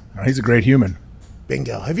 he's a great human.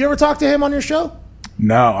 Bingo. Have you ever talked to him on your show?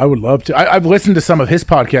 No, I would love to. I've listened to some of his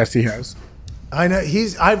podcasts he has. I know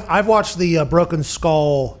I've watched the Broken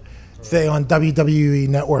Skull thing on WWE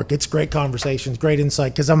Network. It's great conversations, great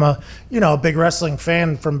insight. Because I'm a big wrestling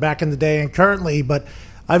fan from back in the day and currently, but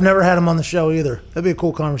I've never had him on the show either. That'd be a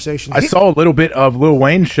cool conversation. I saw a little bit of Lil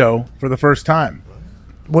Wayne's show for the first time.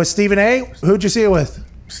 With Stephen A. Who'd you see it with?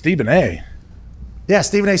 Stephen A. Yeah,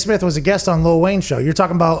 Stephen A. Smith was a guest on Lil Wayne's show. You're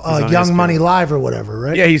talking about Young ESPN. Money Live or whatever,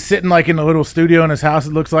 right? Yeah, he's sitting like in a little studio in his house.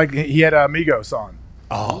 It looks like he had Amigos on.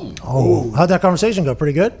 Oh, how'd that conversation go?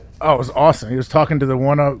 Pretty good. Oh, it was awesome. He was talking to the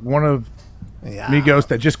one of Migos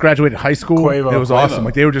that just graduated high school. Quavo. It was awesome.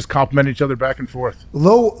 Like they were just complimenting each other back and forth.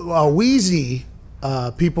 Wheezy,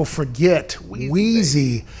 people forget,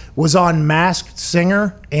 Wheezy was on Masked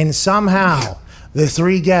Singer, and somehow the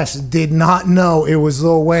three guests did not know it was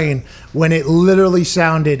Lil Wayne when it literally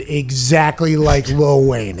sounded exactly like Lil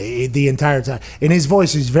Wayne the entire time. And his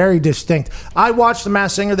voice is very distinct. I watched the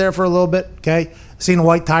Masked Singer there for a little bit, okay? Seen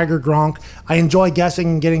White Tiger, Gronk. I enjoy guessing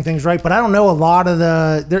and getting things right, but I don't know a lot of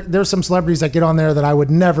there's some celebrities that get on there that I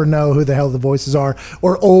would never know who the hell the voices are,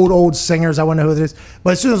 or old singers. I wouldn't know who it is.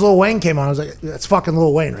 But as soon as Lil Wayne came on, I was like, that's fucking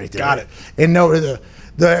Lil Wayne right there. Got it. And no, Who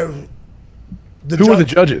were the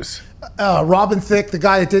judges? Robin Thicke, the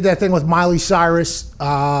guy that did that thing with Miley Cyrus,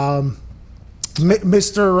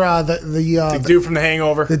 Mr. The dude from The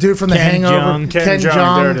Hangover. The dude from The Ken Hangover. Jeong. Ken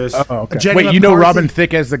Jeong, there it is. Oh, okay. Jenny Wait, you know McCarthy? Robin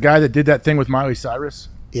Thicke as the guy that did that thing with Miley Cyrus?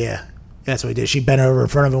 Yeah, that's what he did. She bent over in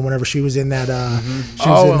front of him whenever she was in that. She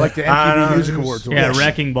was in like that, the MTV Music Awards. or Yeah, whatever.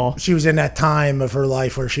 Wrecking Ball. she was in that time of her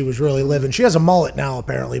life where she was really living. She has a mullet now,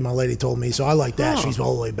 apparently. My lady told me, so I like that. She's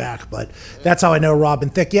all the way back, but that's how I know Robin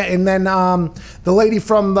Thicke. Yeah, and then the lady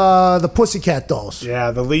from the Pussycat Dolls.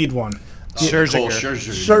 Yeah, the lead one. Cole Scherzinger.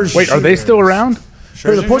 Scherzinger. Wait, are they still around?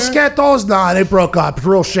 For the Pussycat Dolls? Nah, they broke up. It's a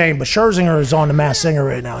real shame. But Scherzinger is on the Masked Singer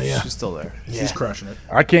right now. Yeah, She's still there. She's crushing it.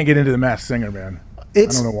 I can't get into the Masked Singer, man. I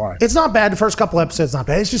don't know why. It's not bad. The first couple episodes not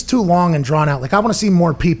bad. It's just too long and drawn out. Like I want to see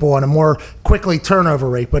more people and a more quickly turnover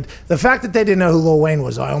rate. But the fact that they didn't know who Lil Wayne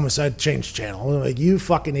was, I almost had to change the channel. I'm like, you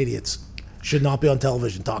fucking idiots should not be on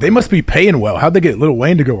television talking. They must be paying well. How'd they get Lil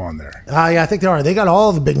Wayne to go on there? Yeah, I think they are. They got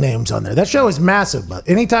all the big names on there. That show is massive. But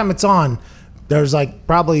anytime it's on, there's like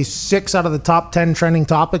probably 6 out of the top 10 trending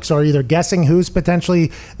topics are either guessing who's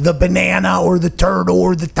potentially the banana or the turtle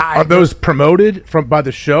or the tiger. Are those promoted by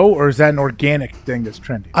the show, or is that an organic thing that's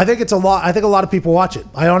trending? I think it's a lot. I think a lot of people watch it.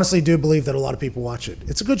 I honestly do believe that a lot of people watch it.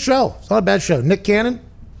 It's a good show. It's not a bad show. Nick Cannon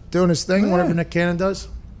doing his thing, whatever Nick Cannon does.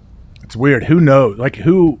 It's weird. Who knows?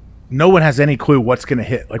 No one has any clue what's going to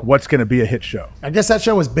hit. Like, what's going to be a hit show? I guess that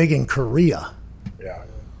show was big in Korea. Yeah.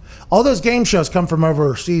 All those game shows come from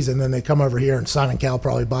overseas, and then they come over here, and Simon Cowell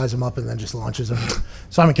probably buys them up and then just launches them.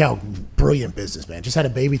 Simon Cowell, brilliant businessman. Just had a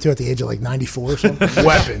baby, too, at the age of like 94 or something.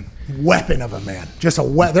 Weapon of a man. Just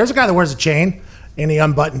there's a guy that wears a chain and the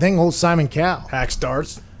unbuttoned thing, old Simon Cowell. Hack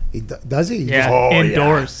starts. Does he? Yeah,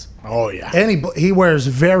 indoors. Oh, yeah. And he wears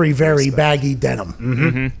very, very baggy denim.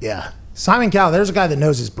 Mm-hmm. Yeah. Simon Cowell, there's a guy that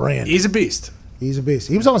knows his brand. He's a beast. He's a beast.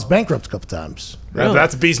 He was almost bankrupt a couple times. Really?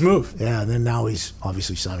 That's a beast move. Yeah, and then now he's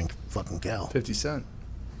obviously Simon fucking Cowell. 50 Cent.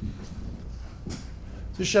 Is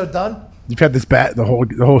this show done? You've had this the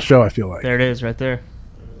whole show, I feel like. There it is, right there.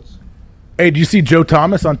 Hey, do you see Joe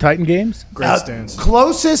Thomas on Titan Games? Great stance.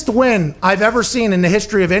 Closest win I've ever seen in the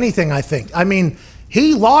history of anything, I think. I mean,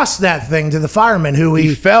 he lost that thing to the fireman who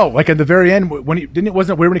He fell, like at the very end, when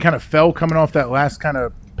wasn't it weird when he kind of fell coming off that last kind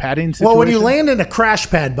of padding situation? Well, when you land in a crash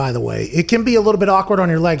pad, by the way, it can be a little bit awkward on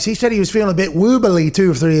your legs. He said he was feeling a bit woobly,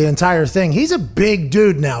 too, through the entire thing. He's a big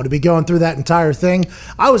dude now to be going through that entire thing.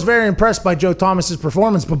 I was very impressed by Joe Thomas's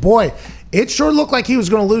performance, but boy, it sure looked like he was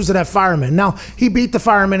going to lose to that fireman. Now, he beat the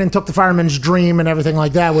fireman and took the fireman's dream and everything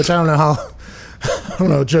like that, which I don't know how, I don't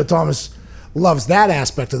know, Joe Thomas loves that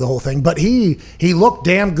aspect of the whole thing, but he looked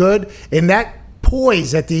damn good in that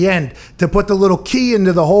poise at the end to put the little key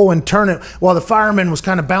into the hole and turn it while the fireman was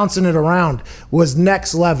kind of bouncing it around was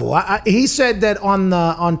next level. He said that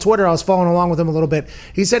on Twitter, I was following along with him a little bit.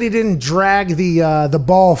 He said he didn't drag the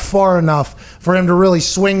ball far enough for him to really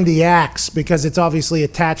swing the axe because it's obviously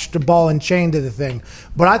attached to ball and chain to the thing.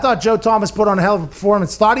 But I thought Joe Thomas put on a hell of a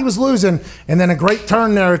performance. Thought he was losing, and then a great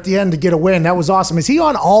turn there at the end to get a win. That was awesome. Is he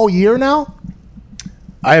on all year now?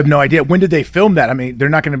 I have no idea. When did they film that? I mean, they're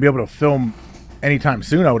not going to be able to film anytime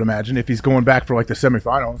soon, I would imagine, if he's going back for like the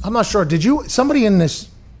semifinals. I'm not sure. Somebody in this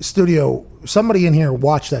studio, somebody in here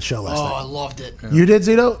watched that show last night? Oh, I loved it. You did,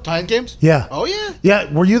 Zito? Titan Games? Yeah. Oh, yeah.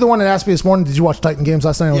 Yeah. Were you the one that asked me this morning, did you watch Titan Games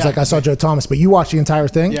last night? I was like, I saw Joe Thomas, but you watched the entire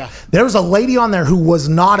thing? Yeah. There was a lady on there who was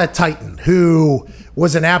not a Titan, who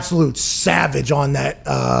was an absolute savage on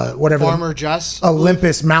that, whatever. Farmer Jess?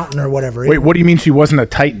 Olympus Mountain or whatever. Wait, what do you mean she wasn't a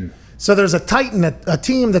Titan? So there's a Titan, a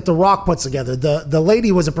team that The Rock puts together. The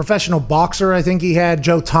lady was a professional boxer, I think he had.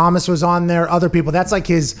 Joe Thomas was on there. Other people. That's like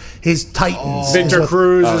his Titans. Victor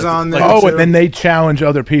Cruz is on there. Oh, and then they challenge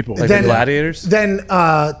other people. Like the gladiators? Then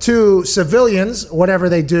two civilians, whatever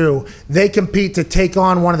they do, they compete to take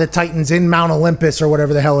on one of the Titans in Mount Olympus or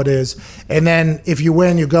whatever the hell it is. And then if you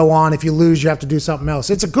win, you go on. If you lose, you have to do something else.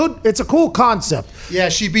 It's a cool concept. Yeah,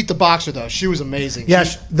 she beat the boxer, though. She was amazing. Yeah,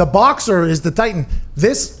 the boxer is the Titan.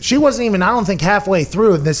 She wasn't even, I don't think, halfway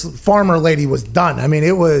through, and this farmer lady was done. I mean,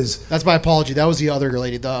 it was... That's my apology. That was the other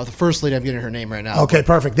lady, the first lady. I'm getting her name right now. Okay,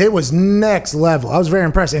 perfect. It was next level. I was very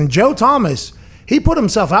impressed. And Joe Thomas, he put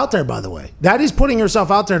himself out there, by the way. That is putting yourself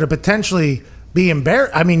out there to potentially be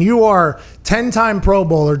embarrassed. I mean, you are 10-time Pro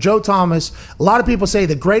Bowler, Joe Thomas. A lot of people say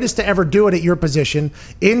the greatest to ever do it at your position.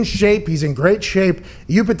 In shape, he's in great shape.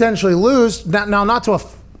 You potentially lose. Now, not to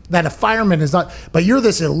that a fireman is not, but you're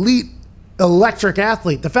this elite electric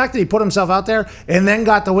athlete. The fact that he put himself out there and then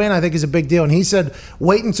got the win, I think is a big deal. And he said,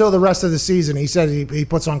 wait until the rest of the season. He said he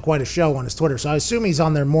puts on quite a show on his Twitter. So I assume he's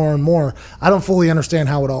on there more and more. I don't fully understand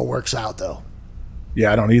how it all works out, though.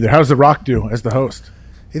 Yeah, I don't either. How does The Rock do as the host?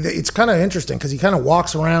 It's kind of interesting because he kind of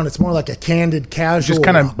walks around. It's more like a candid, casual. Just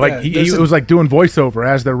kind of like it was like doing voiceover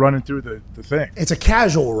as they're running through the thing. It's a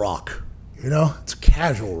casual Rock. You know, it's a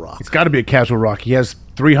casual Rock. It's got to be a casual Rock. He has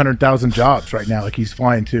 300,000 jobs right now. Like he's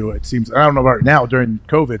flying to. It seems. I don't know about it now during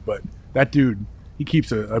COVID, but that dude, he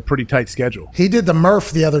keeps a pretty tight schedule. He did the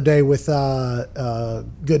Murph the other day with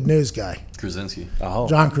Good News guy. Krasinski.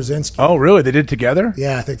 John Krasinski. Oh, really? They did it together?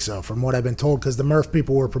 Yeah, I think so, from what I've been told, because the Murph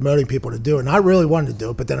people were promoting people to do it. And I really wanted to do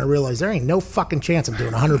it, but then I realized there ain't no fucking chance I'm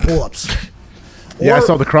doing 100 pull-ups. Yeah, I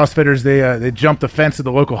saw the CrossFitters. They jumped the fence at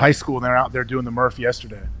the local high school, and they're out there doing the Murph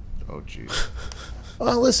yesterday. Oh, jeez.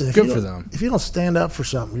 Well, listen, Good for them. If you don't stand up for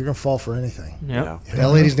something, you're going to fall for anything. Yep. That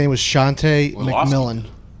lady's name was Shantae McMillan.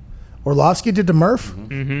 Orlovsky did the Murph?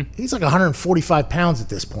 Mm-hmm. He's like 145 pounds at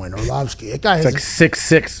this point, Orlovsky. That guy It's like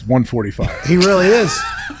 6'6", 145. He really is.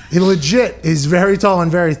 He legit is very tall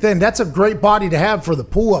and very thin. That's a great body to have for the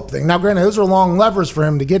pull-up thing. Now, granted, those are long levers for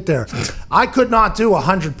him to get there. I could not do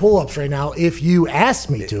 100 pull-ups right now if you asked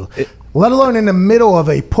me to, let alone in the middle of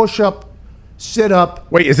a push-up,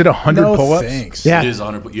 sit-up. Wait, is it 100 pull-ups? Thanks. Yeah. It is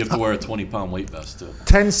 100, but you have to wear a 20-pound weight vest, too.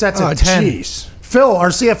 10 sets of 10. Jeez. Phil, our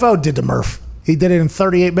CFO, did the Murph. He did it in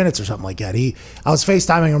 38 minutes or something like that. I was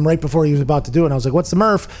FaceTiming him right before he was about to do it. And I was like, what's the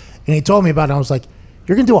Murph? And he told me about it. And I was like,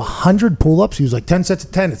 you're going to do 100 pull-ups? He was like, 10 sets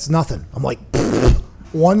of 10. It's nothing. I'm like,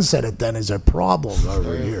 one set of 10 is a problem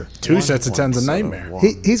over here. 2 sets of 10's a nightmare.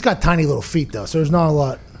 He's got tiny little feet, though, so there's not a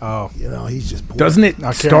lot. Oh. You know, he's just poor. Doesn't it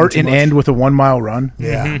Not start carrying and too much. end with a 1 mile run?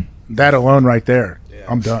 Yeah. That alone right there.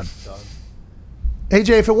 I'm done.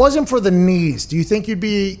 AJ, if it wasn't for the knees, do you think you'd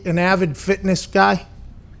be an avid fitness guy?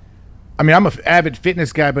 I mean, I'm an avid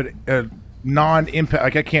fitness guy, but non-impact.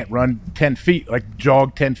 Like I can't run 10 feet, like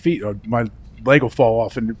jog 10 feet, or my leg will fall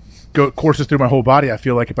off and courses through my whole body. I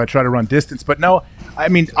feel like if I try to run distance, but no, I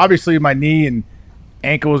mean obviously my knee and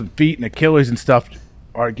ankles and feet and Achilles and stuff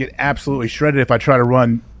get absolutely shredded if I try to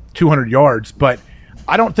run 200 yards. But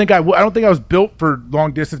I don't think I was built for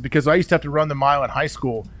long distance, because I used to have to run the mile in high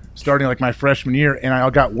school starting like my freshman year, and I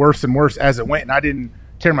got worse and worse as it went, and I didn't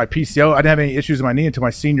tear my PCL. I didn't have any issues in my knee until my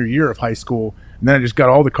senior year of high school, and then I just got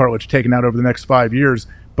all the cartilage taken out over the next 5 years.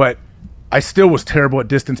 But I still was terrible at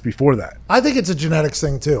distance before that. I think it's a genetics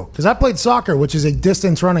thing too, because I played soccer, which is a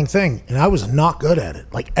distance running thing, and I was not good at it,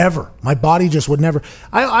 like ever. My body just would never.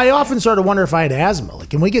 I often sort of wonder if I had asthma.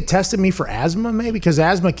 Like, can we get tested me for asthma maybe? Because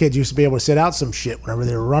asthma kids used to be able to sit out some shit whenever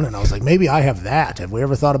they were running. I was like, maybe I have that. Have we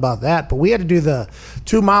ever thought about that? But we had to do the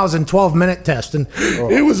 2 miles in 12-minute test, and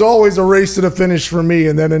it was always a race to the finish for me,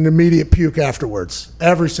 and then an immediate puke afterwards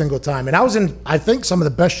every single time. And I was in, I think, some of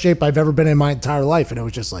the best shape I've ever been in my entire life, and it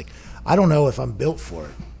was just like, I don't know if I'm built for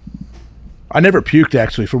it. I never puked,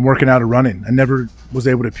 actually, from working out or running. I never was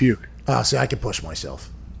able to puke. See, I could push myself.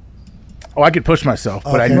 Oh, I could push myself,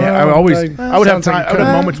 but Okay. I would have Sounds like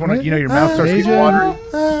moments when your mouth starts getting watery,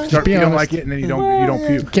 start be feeling honest. like it, and then you don't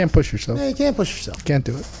puke. You can't push yourself. Yeah, you can't push yourself. Can't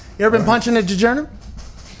do it. You ever been punching a jejunum?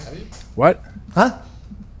 What? Huh?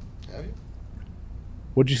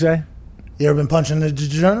 What'd you say? You ever been punching a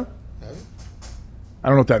jejunum? I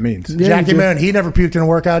don't know what that means. Jackie Moon, he never puked in a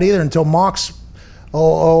workout either until Mox,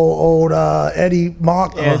 old Eddie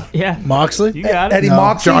Mox. Yeah. Moxley? You got it. Eddie No.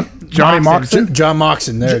 Moxley? Johnny Moxon? John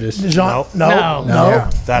Moxon. There it is. No.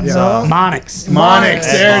 That's Monix. Monix.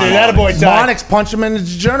 There it is. Attaboy, Ty. Monix punched him in the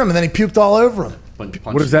jejunum, and then he puked all over him.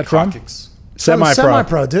 What is that from? Semi-pro.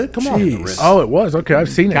 Semi-pro, dude. Come on. Jeez. Oh, it was. Okay, I've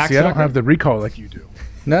seen it. See, I don't Cocksucker. have the recall like you do.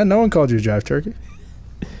 No one called you a jive turkey.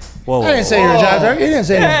 Whoa, I didn't say you're a jive turkey. He didn't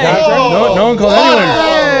say you're a jive turkey. No one called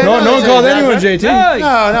anyone. No one called anyone JT.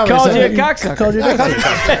 No, Called you a he cocksucker. Called you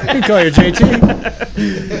that. He called you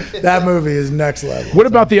JT. That movie is next level. What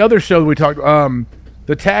about the other show that we talked?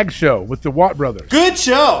 The Tag Show with the Watt brothers. Good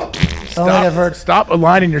show. Stop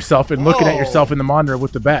aligning yourself and looking at yourself in the monitor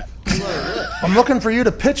with the bat. I'm looking for you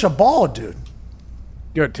to pitch a ball, dude.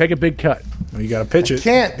 Good. Take a big cut. Well, you got to pitch it.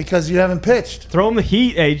 Can't because you haven't pitched. Throw him the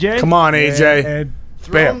heat, AJ. Come on, AJ. And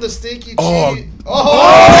Throw bam. him the stinky cheese. Oh, he's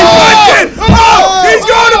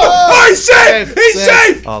going to. Oh, he's safe. He's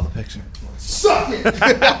safe. Oh, the picture. Suck it.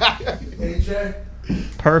 AJ,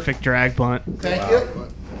 Perfect drag bunt. thank you.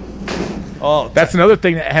 Oh, That's another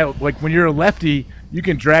thing that like when you're a lefty, you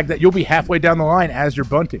can drag that. You'll be halfway down the line as you're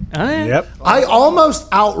bunting. Oh, yeah. Yep. I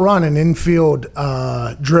almost outrun an infield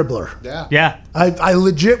dribbler. Yeah. I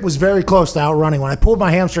legit was very close to outrunning when I pulled my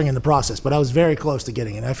hamstring in the process, but I was very close to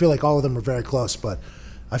getting it. I feel like all of them were very close, but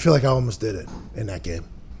I feel like I almost did it in that game.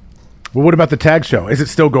 Well, what about the Tag Show? Is it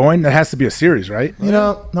still going? That has to be a series, right? You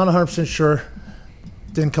know, not 100% sure.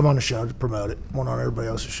 Didn't come on the show to promote it. Went on everybody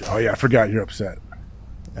else's show. Oh yeah, I forgot you're upset.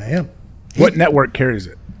 I am. What network carries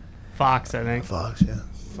it? Fox, I think. Fox, yeah.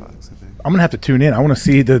 I'm gonna have to tune in. I want to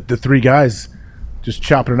see the three guys just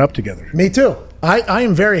chopping it up together. Me too. I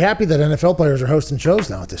am very happy that NFL players are hosting shows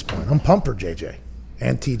now at this point. I'm pumped for JJ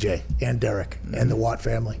and TJ and Derek and the Watt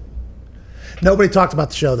family. Nobody talked about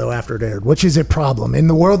the show, though, after it aired, which is a problem. In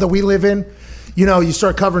the world that we live in, you know, you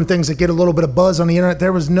start covering things that get a little bit of buzz on the internet.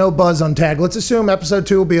 There was no buzz on Tag. Let's assume episode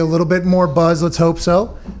 2 will be a little bit more buzz. Let's hope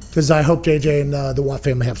so, because I hope JJ and the Watt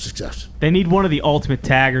family have success. They need one of the ultimate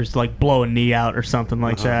taggers to like blow a knee out or something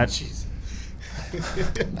like that.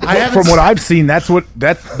 From what I've seen, that's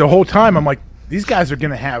the whole time. I'm like, these guys are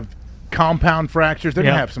gonna have compound fractures. They're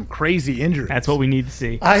gonna have some crazy injuries. That's what we need to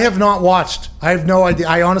see. I have not watched. I have no idea.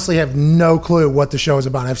 I honestly have no clue what the show is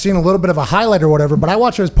about. I've seen a little bit of a highlight or whatever, but I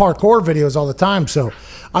watch those parkour videos all the time, so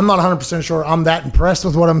I'm not 100% sure I'm that impressed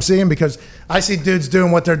with what I'm seeing, because I see dudes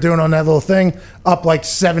doing what they're doing on that little thing up like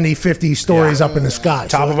 70, 50 stories up in the sky.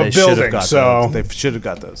 Top of a They should have building. got So those. They should have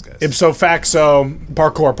got those guys. ipso facto,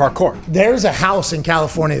 parkour. There's a house in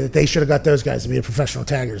California that they should have got those guys to be professional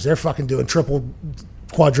taggers. They're fucking doing triple,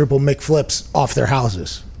 quadruple McFlips off their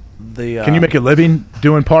houses. Can you make a living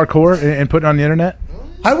doing parkour and put it on the internet?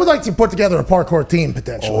 I would like to put together a parkour team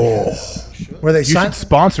potentially. Where they You sign. should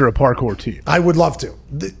sponsor a parkour team. I would love to.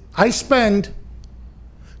 I spend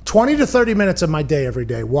 20 to 30 minutes of my day every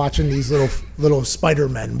day watching these little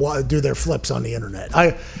Spider-Men do their flips on the internet.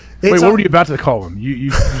 Wait, what were you about to call them?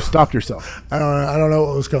 You stopped yourself. I don't know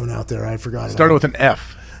what was coming out there. I forgot. Started with an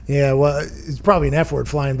F. Yeah, well, it's probably an F word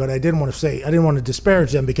flying, but I didn't want to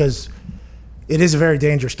disparage them, because it is a very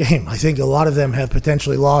dangerous game. I think a lot of them have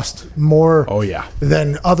potentially lost more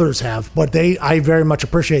than others have, but I very much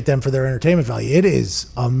appreciate them for their entertainment value. It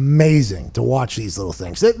is amazing to watch these little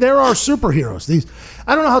things. There are superheroes.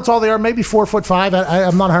 I don't know how tall they are, maybe 4'5".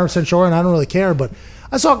 I'm not 100% sure, and I don't really care, but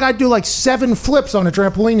I saw a guy do like 7 flips on a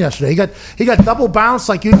trampoline yesterday. He got double bounced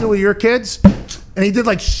like you do with your kids, and he did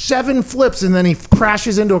like 7 flips, and then he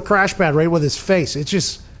crashes into a crash pad right with his face.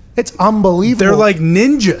 It's unbelievable. They're like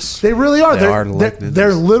ninjas. They really are. They're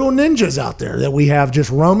they're little ninjas out there that we have just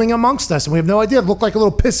roaming amongst us, and we have no idea. They look like a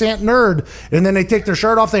little pissant nerd, and then they take their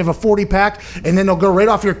shirt off. They have a 40-pack, and then they'll go right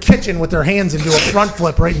off your kitchen with their hands and do a front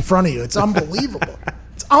flip right in front of you. It's unbelievable.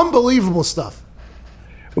 It's unbelievable stuff.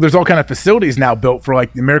 Well, there's all kind of facilities now built for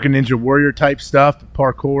like the American Ninja Warrior type stuff,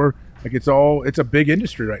 parkour. Like it's a big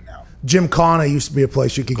industry right now. Gymkhana used to be a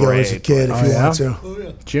place you could go as a kid if you want to. Oh,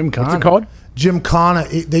 yeah. Gymkhana. What's it called? Gymkhana.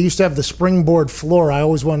 They used to have the springboard floor. I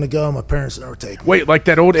always wanted to go. My parents never take me. Wait, like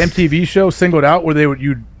that old MTV show Singled Out, where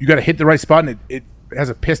you got to hit the right spot and it has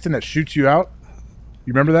a piston that shoots you out.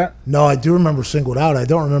 You remember that? No, I do remember Singled Out. I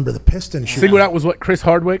don't remember the piston shooting. Singled Out was what Chris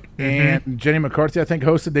Hardwick and Jenny McCarthy, I think,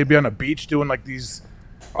 hosted. They'd be on a beach doing like these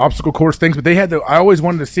obstacle course things, but they had I always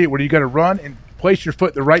wanted to see it where you got to run and place your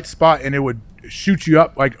foot in the right spot, and it would shoot you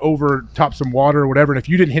up like over top some water or whatever. And if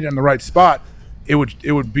you didn't hit it in the right spot, it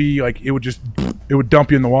would be like it would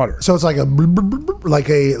dump you in the water. So it's like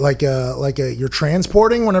you're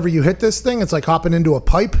transporting whenever you hit this thing. It's like hopping into a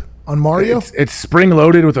pipe on Mario. It's spring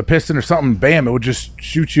loaded with a piston or something. Bam! It would just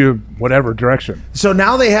shoot you whatever direction. So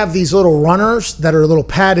now they have these little runners that are little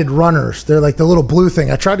padded runners. They're like the little blue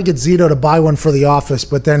thing. I tried to get Zito to buy one for the office,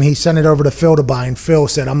 but then he sent it over to Phil to buy, and Phil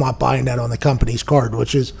said, "I'm not buying that on the company's card,"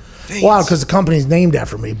 which is wild because the company's named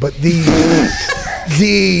after me. But these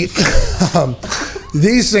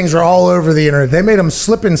things are all over the internet. They made them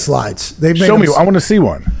slip-in slides. Show me. I want to see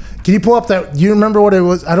one. Can you pull up that? Do you remember what it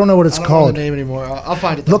was? I don't know what it's called. I don't know the name anymore. I'll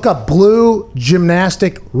find it. Look up blue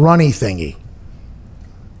gymnastic runny thingy.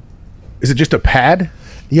 Is it just a pad?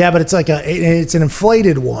 Yeah, but it's like it's an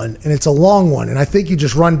inflated one, and it's a long one, and I think you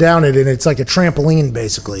just run down it, and it's like a trampoline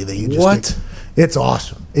basically that you just. What? It's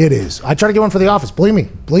awesome. It is. I tried to get one for the office.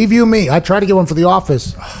 Believe you me. I tried to get one for the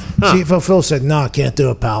office. CFO Phil said, "No, I can't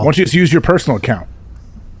do it, pal." Why don't you just use your personal account?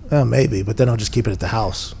 Maybe, but then I'll just keep it at the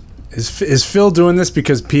house. Is Phil doing this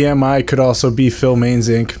because PMI could also be Phil Maines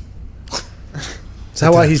Inc.? Is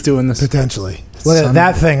that why he's doing this? Potentially. Look at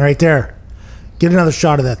that thing right there. Get another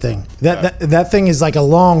shot of that thing. That thing is like a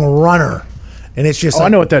long runner, and it's just. I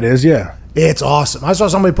know what that is. Yeah, it's awesome. I saw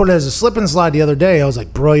somebody put it as a slip and slide the other day. I was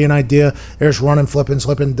like, brilliant idea. There's running, flipping,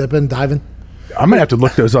 slipping, dipping, diving. I'm gonna have to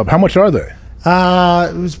look those up. How much are they?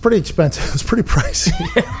 It was pretty expensive. It was pretty pricey.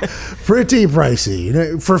 Pretty pricey. You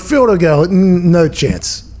know, for Phil to go, no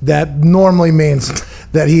chance. That normally means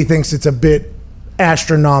that he thinks it's a bit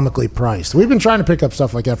astronomically priced. We've been trying to pick up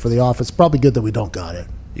stuff like that for the office. Probably good that we don't got it.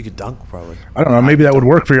 You could dunk probably. I don't know. Maybe that would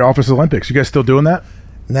work for your office Olympics. You guys still doing that?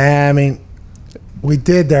 Nah, I mean, we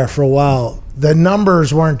did there for a while. The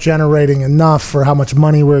numbers weren't generating enough for how much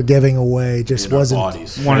money we were giving away. Just wasn't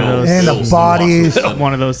one of those. And the bodies.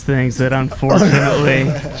 One of those things that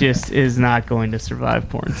unfortunately just is not going to survive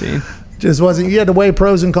quarantine. Just wasn't. You had to weigh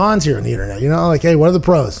pros and cons here on the internet. You know, like, hey, what are the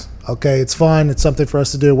pros? Okay, it's fun. It's something for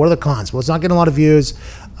us to do. What are the cons? Well, it's not getting a lot of views.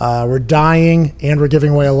 We're dying, and we're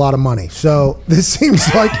giving away a lot of money. So this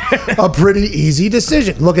seems like a pretty easy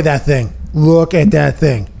decision. Look at that thing. Look at that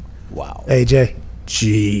thing. Wow. AJ.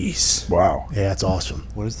 Jeez. Wow. Yeah, it's awesome.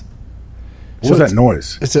 What is? What was that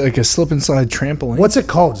noise? It's like a slip and slide trampoline. What's it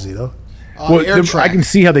called, Zito? I can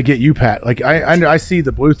see how they get you, Pat. Like I see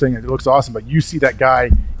the blue thing; it looks awesome. But you see that guy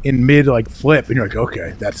in mid like flip, and you're like,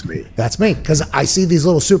 okay, that's me. That's me, because I see these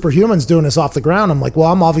little superhumans doing this off the ground. I'm like,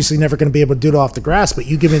 well, I'm obviously never going to be able to do it off the grass. But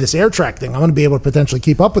you give me this air track thing, I'm going to be able to potentially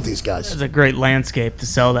keep up with these guys. It's a great landscape to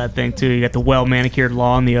sell that thing too. You got the well manicured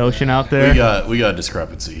lawn, the ocean out there. We got a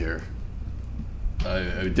discrepancy here.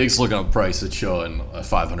 Dig's looking up the price. It's showing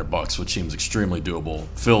 $500, which seems extremely doable.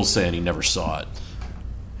 Phil's saying he never saw it.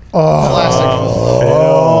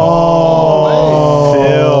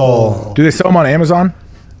 Phil. Do they sell them on Amazon?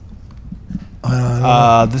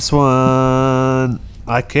 This one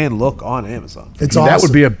I can look on Amazon. It's awesome. That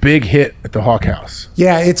would be a big hit at the Hawk House.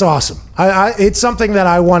 Yeah, it's awesome. It's something that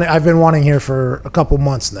I've been wanting here for a couple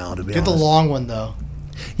months now. To be honest, get the long one though.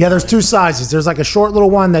 Yeah, there's two sizes. There's like a short little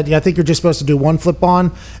one that I think you're just supposed to do one flip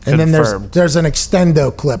on, and then there's an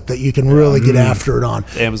extendo clip that you can really get after it on.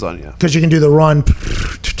 Amazon, yeah. Because you can do the run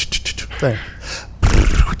thing.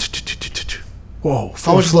 Whoa,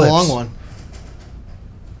 how much is the long one?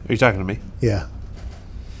 Are you talking to me? Yeah.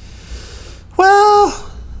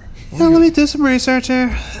 Well, let me do some research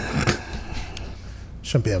here.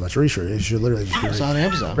 Shouldn't be that much research. It should literally just be It's on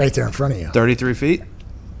Amazon. right there in front of you. 33 feet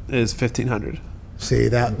is 1,500. See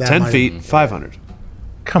that 10 might- feet, 500.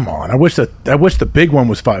 Come on. I wish the big one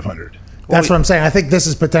was 500. That's what I'm saying. I think this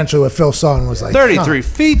is potentially what Phil saw and was like 33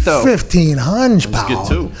 feet though. 1,500 That's good pounds.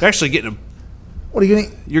 too. You're actually getting What are you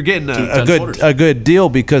gonna? you're getting Two a 10 footers. good deal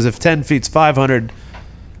because if 10 feet's 500,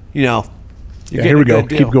 you know. Yeah, here we go.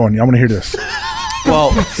 Keep going. I want to hear this.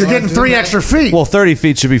 Well, You're getting 3 extra feet. well, 30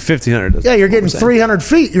 feet should be 1,500. Yeah, you're getting 300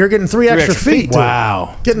 feet. You're getting 3 extra feet.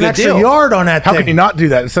 Wow. Getting an Good extra deal. yard on that How thing. can you not do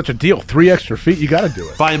that? It's such a deal. 3 extra feet. You got to do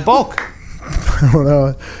it. Buy in bulk. I don't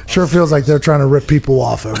know. Sure feels like they're trying to rip people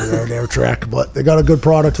off over there in their track, but they got a good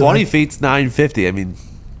product. 20 feet's 950. I mean,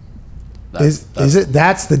 Is it?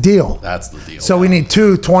 That's the deal. That's the deal. So we need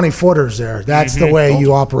 2 20-footers there. That's the way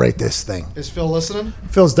you operate this thing. Is Phil listening?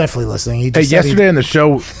 Phil's definitely listening. He Hey, just said yesterday in the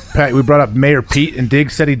show, Pat, we brought up Mayor Pete, and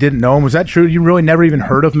Diggs said he didn't know him. Was that true? You really never even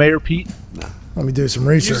heard of Mayor Pete? Let me do some You've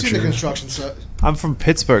research seen the here. construction set. I'm from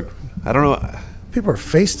Pittsburgh. I don't know. People are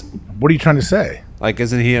faced. What are you trying to say? Like,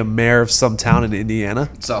 isn't he a mayor of some town in Indiana?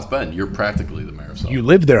 South Bend, you're practically the mayor of South You Bend.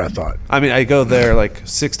 live there, I thought. I mean, I go there like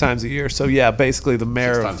 6 times a year. So, yeah, basically the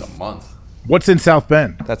mayor 6 of... times a month. What's in South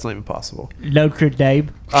Bend? That's not even possible. Notre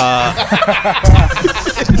Dame.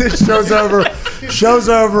 This show's over. Show's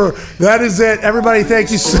over. That is it. Everybody,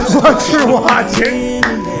 thank you so much for watching.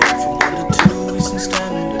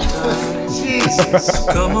 Jesus.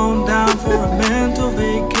 Come on down for a mental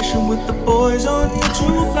vacation with the boys on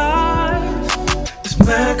YouTube Live. It's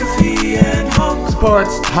McAfee and Hulk.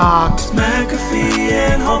 Sports talk. It's McAfee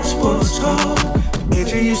and Hulk Sports Talk.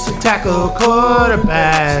 AJ used to Tackle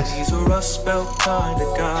quarterbacks. He's a Rust Belt kind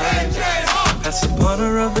of guy. That's the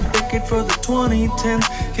punter of the decade for the 2010s,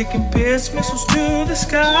 kicking Pierce missiles to the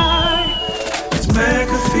sky. It's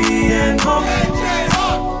McAfee and Hulk.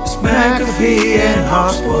 It's McAfee and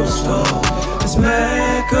Hulk Sports Talk. It's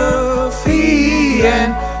McAfee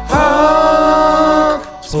and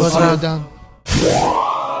Hulk. Sports Talk down.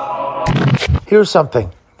 Here's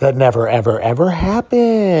something that never, ever, ever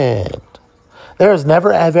happened. There has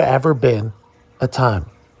never, ever been a time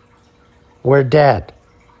where Dad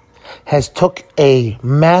has took a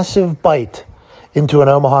massive bite into an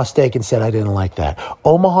Omaha steak and said, I didn't like that.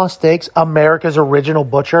 Omaha Steaks, America's original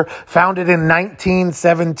butcher, founded in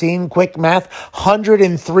 1917, quick math,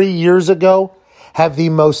 103 years ago, have the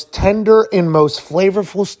most tender and most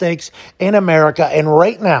flavorful steaks in America. And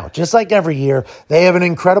right now, just like every year, they have an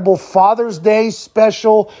incredible Father's Day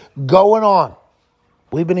special going on.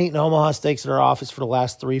 We've been eating Omaha Steaks at our office for the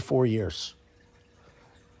last 3-4 years.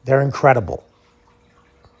 They're incredible.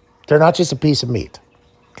 They're not just a piece of meat,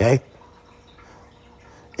 okay?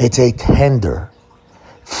 It's a tender,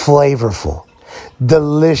 flavorful,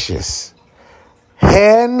 delicious,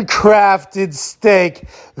 handcrafted steak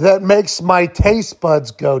that makes my taste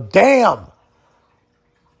buds go, damn.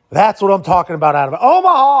 That's what I'm talking about out of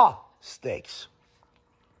Omaha Steaks.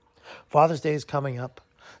 Father's Day is coming up.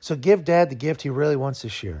 So give Dad the gift he really wants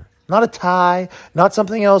this year. Not a tie, not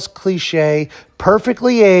something else cliche,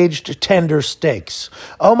 perfectly aged, tender steaks.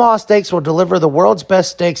 Omaha Steaks will deliver the world's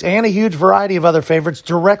best steaks and a huge variety of other favorites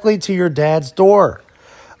directly to your dad's door.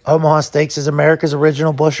 Omaha Steaks is America's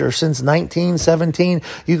original butcher since 1917.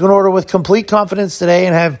 You can order with complete confidence today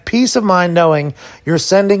and have peace of mind knowing you're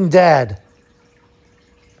sending Dad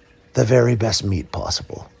the very best meat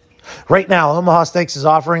possible. Right now, Omaha Steaks is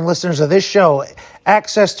offering listeners of this show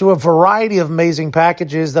access to a variety of amazing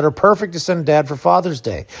packages that are perfect to send Dad for Father's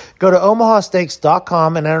Day. Go to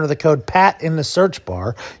omahasteaks.com and enter the code PAT in the search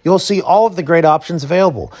bar. You'll see all of the great options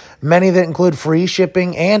available, many that include free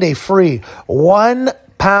shipping and a free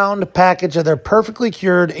 1-pound package of their perfectly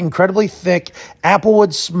cured, incredibly thick,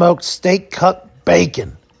 applewood smoked steak cut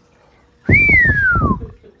bacon.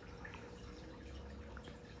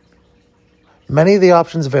 Many of the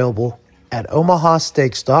options available at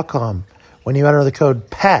omahasteaks.com when you enter the code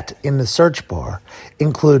PAT in the search bar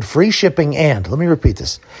include free shipping and, let me repeat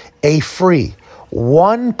this, a free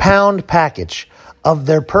 1-pound package of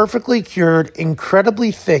their perfectly cured,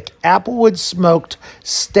 incredibly thick, applewood smoked,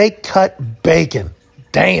 steak cut bacon.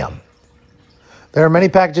 Damn. There are many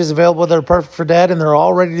packages available that are perfect for Dad, and they're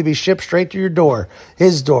all ready to be shipped straight to your door,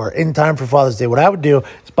 his door, in time for Father's Day. What I would do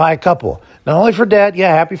is buy a couple. Not only for Dad, yeah,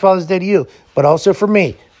 happy Father's Day to you, but also for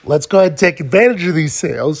me. Let's go ahead and take advantage of these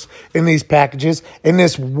sales in these packages in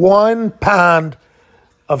this 1 pound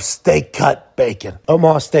of steak cut bacon.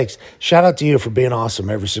 Omaha Steaks, shout out to you for being awesome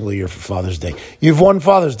every single year for Father's Day. You've won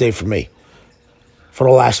Father's Day for me for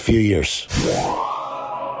the last few years.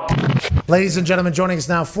 Ladies and gentlemen, joining us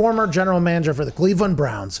now, former general manager for the Cleveland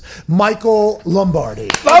Browns, Michael Lombardi.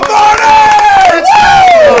 Lombardi!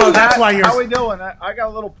 Oh, that's why you're. How we doing? I got a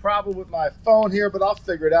little problem with my phone here, but I'll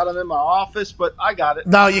figure it out. I'm in my office, but I got it.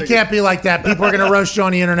 No, you can't be like that. People are going to roast you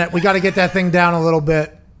on the internet. We got to get that thing down a little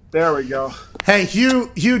bit. There we go. Hey,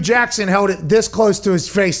 Hugh Jackson held it this close to his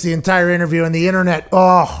face the entire interview, and the internet,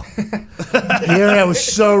 the internet was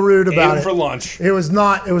so rude about it. For lunch. It was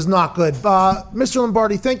not good. Mr.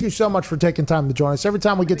 Lombardi, thank you so much for taking time to join us. Every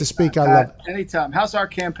time we get to speak, I love it. Anytime. How's our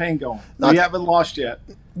campaign going? We haven't lost yet.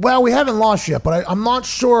 Well, we haven't lost yet, but I'm not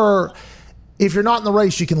sure if you're not in the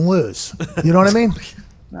race, you can lose. You know what I mean?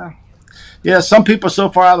 No. Yeah, some people so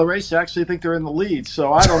far out of the race actually think they're in the lead,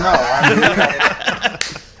 so I don't know.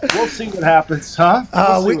 We'll see what happens, huh?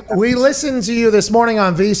 We listened to you this morning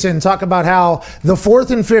on VSiN talk about how the 4th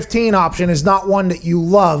and 15 option is not one that you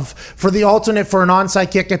love for the alternate for an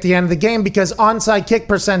onside kick at the end of the game because onside kick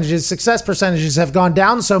percentages, success percentages have gone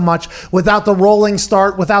down so much without the rolling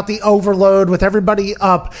start, without the overload, with everybody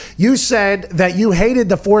up. You said that you hated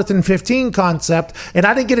the 4th and 15 concept, and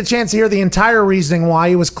I didn't get a chance to hear the entire reasoning why.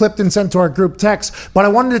 It was clipped and sent to our group text, but I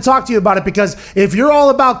wanted to talk to you about it because if you're all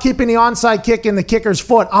about keeping the onside kick in the kicker's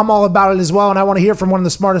foot, I'm all about it as well, and I want to hear from one of the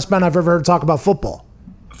smartest men I've ever heard talk about football.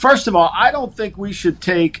 First of all, I don't think we should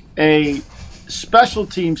take a special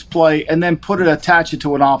teams play and then attach it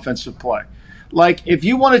to an offensive play. Like, if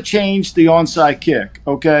you want to change the onside kick,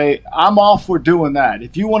 okay, I'm all for doing that.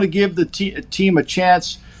 If you want to give the team a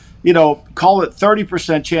chance, call it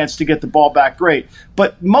 30% chance to get the ball back, great.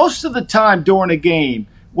 But most of the time during a game,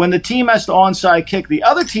 when the team has to onside kick, the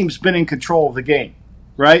other team's been in control of the game.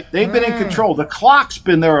 Right? They've been in control. The clock's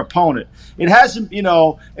been their opponent. It hasn't,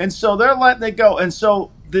 and so they're letting it go. And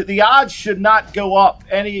so the odds should not go up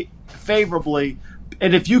any favorably.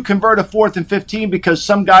 And if you convert a 4th and 15 because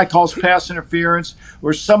some guy calls pass interference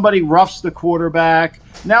or somebody roughs the quarterback,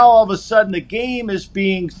 now all of a sudden the game is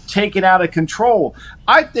being taken out of control.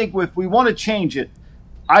 I think if we want to change it,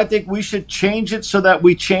 I think we should change it so that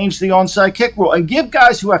we change the onside kick rule and give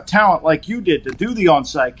guys who have talent like you did to do the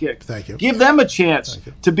onside kick. Thank you. Give them a chance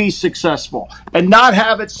to be successful and not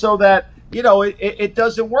have it so that, it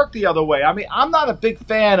doesn't work the other way. I mean, I'm not a big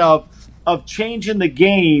fan of changing the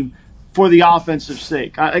game for the offensive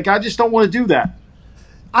sake. I just don't want to do that.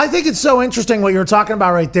 I think it's so interesting what you're talking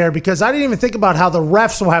about right there because I didn't even think about how the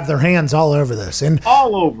refs will have their hands all over this. And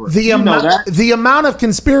all over. The amount of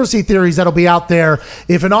conspiracy theories that'll be out there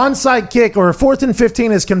if an onside kick or a 4th and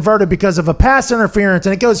 15 is converted because of a pass interference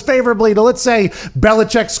and it goes favorably to, let's say,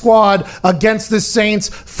 Belichick's squad against the Saints,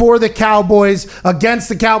 for the Cowboys, against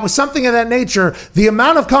the Cowboys, something of that nature, the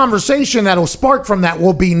amount of conversation that'll spark from that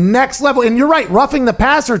will be next level. And you're right, roughing the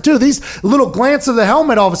passer too. These little glance of the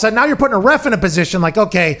helmet all of a sudden, now you're putting a ref in a position like,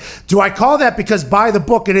 okay, do I call that because by the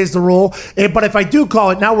book it is the rule? But if I do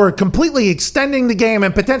call it, now we're completely extending the game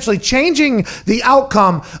and potentially changing the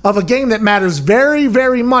outcome of a game that matters very,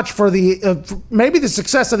 very much for the maybe the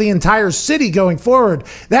success of the entire city going forward.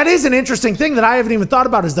 That is an interesting thing that I haven't even thought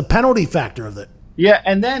about is the penalty factor of it. Yeah,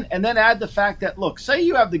 and then add the fact that, look, say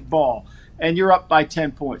you have the ball and you're up by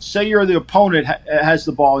 10 points. Say you're the opponent has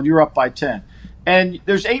the ball and you're up by 10. And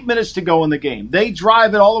there's 8 minutes to go in the game. They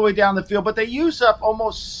drive it all the way down the field, but they use up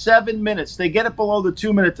almost 7 minutes. They get it below the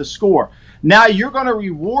 2 minute to score. Now you're going to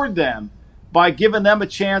reward them by giving them a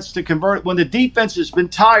chance to convert when the defense has been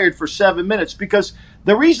tired for 7 minutes. Because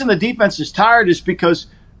the reason the defense is tired is because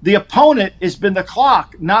the opponent has been the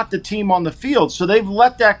clock, not the team on the field. So they've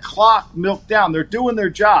let that clock milk down. They're doing their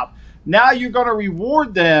job. Now you're going to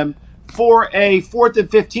reward them for a 4th and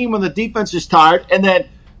 15 when the defense is tired, and then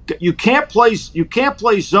you can't play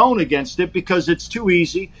zone against it because it's too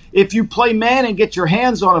easy. If you play man and get your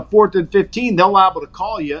hands on a 4th and 15, they'll be able to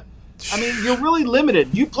call you. I mean, you're really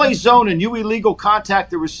limited. You play zone and you illegal contact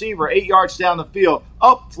the receiver 8 yards down the field.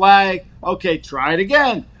 Oh, flag. Okay, try it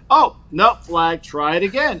again. Oh, no, flag. Try it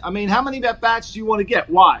again. I mean, how many at-bats do you want to get?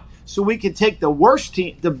 Why? So we can take the worst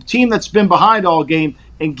team, the team that's been behind all game,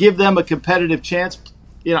 and give them a competitive chance.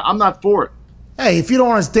 I'm not for it. Hey, if you don't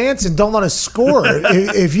want us dancing, don't let us score.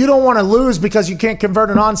 If you don't want to lose because you can't convert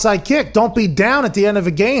an onside kick, don't be down at the end of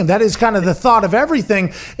a game. That is kind of the thought of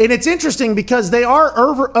everything. And it's interesting because they are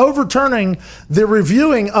overturning the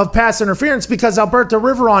reviewing of pass interference because Alberto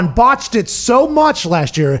Riveron botched it so much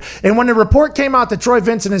last year. And when the report came out that Troy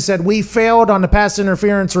Vincent has said, we failed on the pass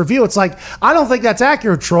interference review, it's like, I don't think that's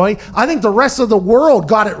accurate, Troy. I think the rest of the world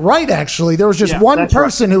got it right, actually. There was just one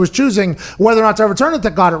person who was choosing whether or not to overturn it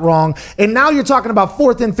that got it wrong. And now you're talking about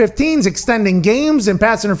 4th and 15s, extending games and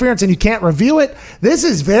pass interference, and you can't review it. This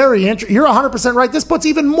is very interesting. You're 100% right. This puts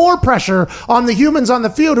even more pressure on the humans on the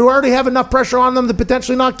field who already have enough pressure on them to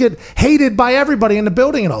potentially not get hated by everybody in the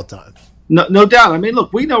building at all times. No doubt. I mean,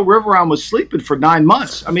 look, we know Riveron was sleeping for 9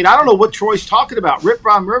 months. I mean, I don't know what Troy's talking about.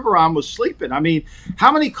 Riveron was sleeping. I mean,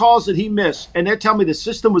 how many calls did he miss? And they're telling me the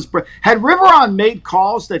system was had Riveron made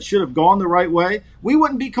calls that should have gone the right way, we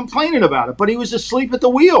wouldn't be complaining about it. But he was asleep at the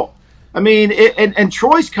wheel. I mean, and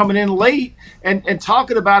Troy's coming in late and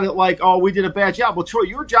talking about it like, oh, we did a bad job. Well, Troy,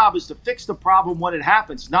 your job is to fix the problem when it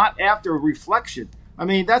happens, not after reflection. I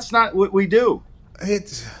mean, that's not what we do.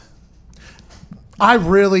 I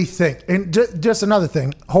really think, and just another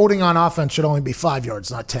thing, holding on offense should only be 5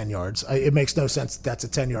 yards, not 10 yards. It makes no sense that's a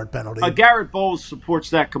 10-yard penalty. Garrett Bowles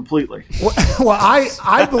supports that completely. Well,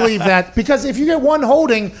 I believe that because if you get one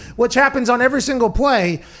holding, which happens on every single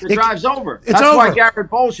play, the drive's over. That's over. why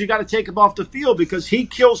Garrett Bowles, you got to take him off the field because he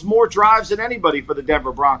kills more drives than anybody for the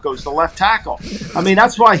Denver Broncos, the left tackle. I mean,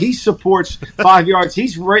 that's why he supports 5 yards.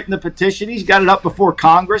 He's written the petition. He's got it up before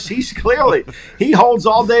Congress. He holds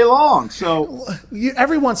all day long. So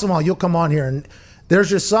every once in a while, you'll come on here and there's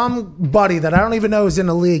just somebody that I don't even know is in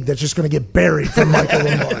the league that's just going to get buried from Michael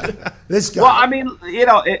Lombardi. This guy. Well, I mean,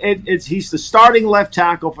 he's the starting left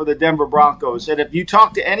tackle for the Denver Broncos, and if you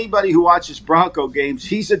talk to anybody who watches Bronco games,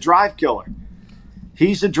 he's a drive killer.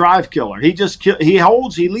 He's a drive killer. He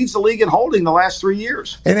leads the league in holding the last 3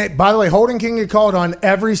 years. And by the way, holding can get called on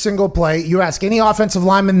every single play. You ask any offensive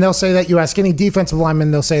lineman, they'll say that. You ask any defensive lineman,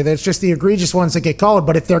 they'll say that. It's just the egregious ones that get called.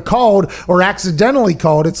 But if they're called or accidentally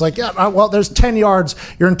called, it's like, yeah, well, there's 10 yards.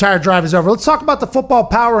 Your entire drive is over. Let's talk about the football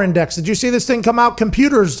power index. Did you see this thing come out?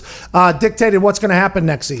 Computers dictated what's going to happen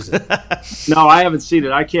next season. No, I haven't seen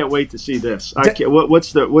it. I can't wait to see this. What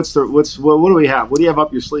do we have? What do you have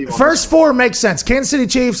up your sleeve? First four makes sense. Kansas City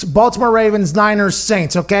Chiefs, Baltimore Ravens, Niners,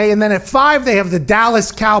 Saints, okay? And then at 5, they have the Dallas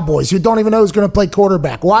Cowboys, who don't even know who's going to play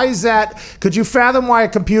quarterback. Why is that? Could you fathom why a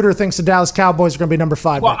computer thinks the Dallas Cowboys are going to be number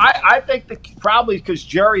 5? Well, I think probably because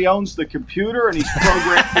Jerry owns the computer and he's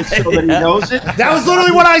programmed it so that he knows it. That was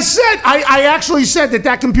literally what I said. I actually said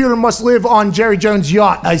that computer must live on Jerry Jones'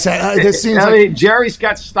 yacht. I said, this seems like... Jerry's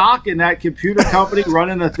got stock in that computer company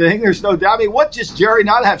running the thing. There's no doubt. I mean, what does Jerry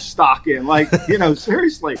not have stock in? Like,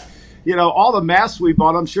 seriously. All the masks we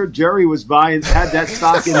bought, I'm sure Jerry was buying, had that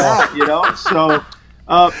stock in that, So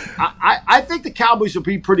I think the Cowboys will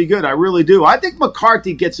be pretty good. I really do. I think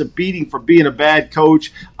McCarthy gets a beating for being a bad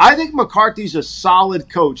coach. I think McCarthy's a solid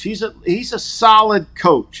coach. He's a solid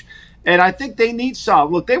coach. And I think they need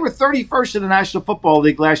solid. Look, they were 31st in the National Football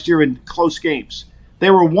League last year in close games. They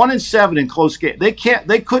were 1-7 in close games. They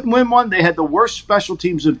couldn't win one. They had the worst special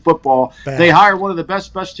teams in football. Bad. They hired one of the best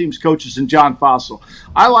special teams coaches in John Fossil.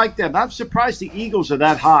 I like them. I'm surprised the Eagles are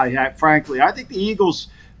that high, frankly. I think the Eagles,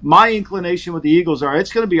 my inclination with the Eagles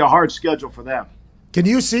it's going to be a hard schedule for them. Can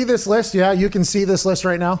you see this list? Yeah, you can see this list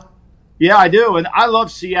right now? Yeah, I do, and I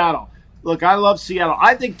love Seattle. Look, I love Seattle.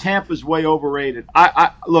 I think Tampa's way overrated.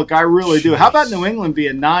 I really do. How about New England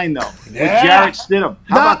being 9, though? Yeah. With Jarrett Stidham.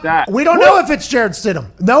 How about that? We don't know if it's Jarrett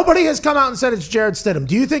Stidham. Nobody has come out and said it's Jarrett Stidham.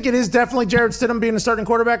 Do you think it is definitely Jarrett Stidham being the starting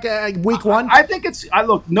quarterback week 1? I think it's –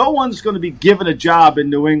 look, no one's going to be given a job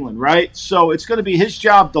in New England, right? So it's going to be his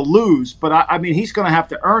job to lose, but, I mean, he's going to have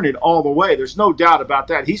to earn it all the way. There's no doubt about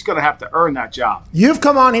that. He's going to have to earn that job. You've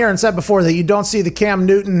come on here and said before that you don't see the Cam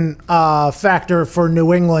Newton factor for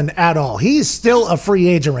New England at all. He's still a free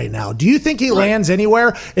agent right now. Do you think he lands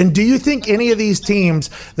anywhere? And do you think any of these teams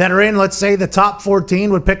that are in, let's say, the top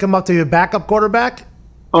 14 would pick him up to be a backup quarterback?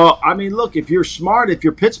 I mean, look, if you're smart, if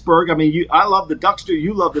you're Pittsburgh, I mean, I love the Duckster,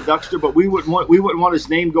 you love the Duckster, but we wouldn't want his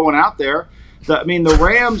name going out there. The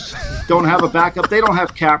Rams don't have a backup. They don't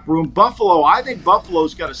have cap room. Buffalo, I think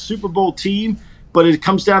Buffalo's got a Super Bowl team, but it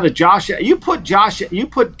comes down to Josh. You put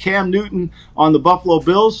Cam Newton on the Buffalo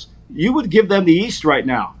Bills, you would give them the East right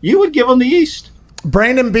now. You would give them the East.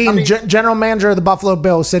 Brandon Beane, general manager of the Buffalo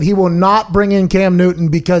Bills, said he will not bring in Cam Newton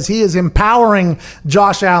because he is empowering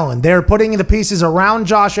Josh Allen. They're putting the pieces around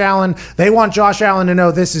Josh Allen. They want Josh Allen to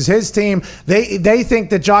know this is his team. They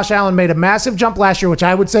think that Josh Allen made a massive jump last year, which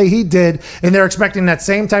I would say he did, and they're expecting that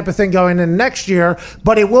same type of thing going in next year.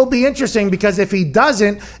 But it will be interesting because if he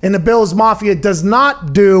doesn't and the Bills Mafia does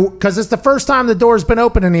not do, because it's the first time the door's been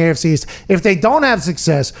open in the AFC East, if they don't have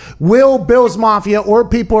success, will Bills Mafia or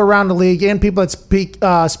people around the league and people that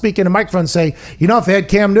speak in a microphone say, if they had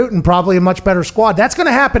Cam Newton, probably a much better squad. That's going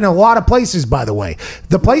to happen in a lot of places, by the way.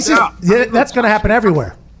 That's going to happen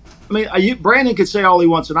everywhere. I mean, Brandon could say all he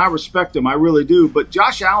wants, and I respect him. I really do. But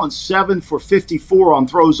Josh Allen's 7 for 54 on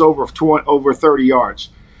throws over 30 yards.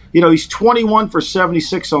 He's 21 for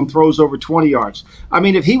 76 on throws over 20 yards. I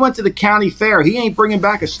mean, if he went to the county fair, he ain't bringing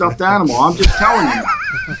back a stuffed animal. I'm just telling you.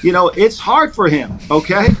 It's hard for him,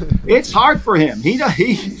 okay? It's hard for him. He's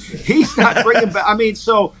not bringing back. I mean,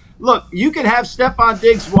 so, look, you can have Stephon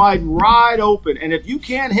Diggs wide open, and if you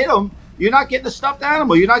can't hit him, you're not getting a stuffed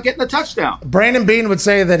animal. You're not getting a touchdown. Brandon Beane would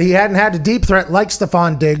say that he hadn't had a deep threat like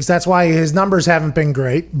Stephon Diggs. That's why his numbers haven't been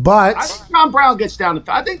great. But I think John Brown gets down the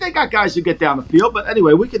field. I think they got guys who get down the field. But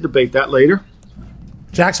anyway, we can debate that later.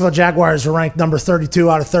 Jacksonville Jaguars are ranked number 32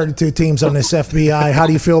 out of 32 teams on this FBI. How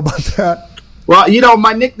do you feel about that? Well,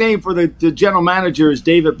 my nickname for the general manager is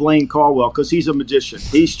David Blaine Caldwell because he's a magician.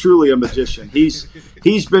 He's truly a magician. He's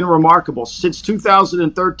been remarkable. Since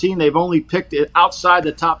 2013, they've only picked it outside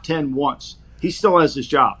the top 10 once. He still has his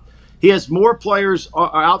job. He has more players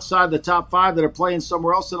outside the top 5 that are playing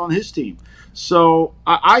somewhere else than on his team. So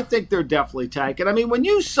I think they're definitely tanking. I mean, when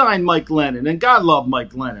you sign Mike Lennon, and God love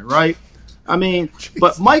Mike Lennon, right? I mean,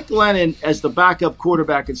 but Mike Lennon as the backup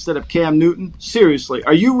quarterback instead of Cam Newton, seriously,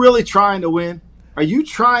 are you really trying to win? Are you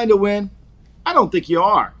trying to win? I don't think you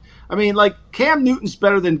are. I mean, like, Cam Newton's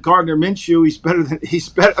better than Gardner Minshew. He's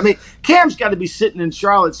better. I mean, Cam's got to be sitting in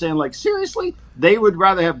Charlotte saying, like, seriously, they would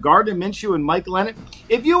rather have Gardner Minshew and Mike Lennon?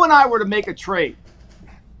 If you and I were to make a trade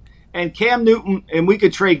and Cam Newton, and we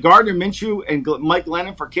could trade Gardner Minshew and Mike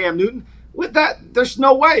Lennon for Cam Newton, with that, there's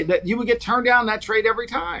no way that you would get turned down that trade every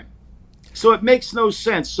time. So it makes no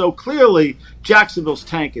sense. So clearly, Jacksonville's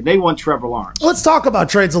tanking. They want Trevor Lawrence. Let's talk about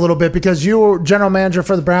trades a little bit because you were general manager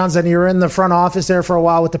for the Browns and you're in the front office there for a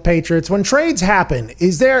while with the Patriots. When trades happen,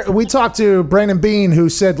 we talked to Brandon Beane, who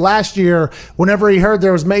said last year, whenever he heard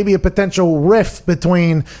there was maybe a potential rift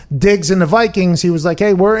between Diggs and the Vikings, he was like,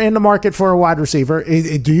 hey, we're in the market for a wide receiver.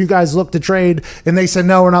 Do you guys look to trade? And they said,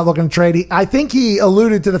 no, we're not looking to trade. I think he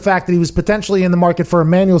alluded to the fact that he was potentially in the market for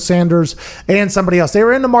Emmanuel Sanders and somebody else. They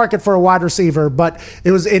were in the market for a wide receiver, but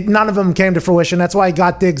none of them came to fruition. That's why he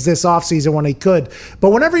got Diggs this offseason when he could.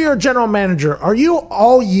 But whenever you're a general manager, are you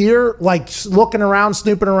all year like looking around,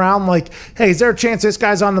 snooping around, like, hey, is there a chance this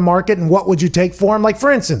guy's on the market and what would you take for him? Like,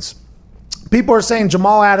 for instance, people are saying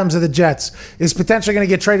Jamal Adams of the Jets is potentially going to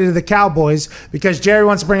get traded to the Cowboys because Jerry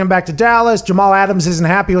wants to bring him back to Dallas. Jamal Adams isn't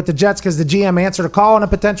happy with the Jets because the GM answered a call on a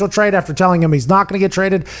potential trade after telling him he's not going to get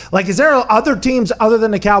traded. Like, is there other teams other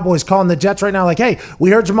than the Cowboys calling the Jets right now like, hey, we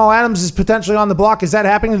heard Jamal Adams is potentially on the block. Is that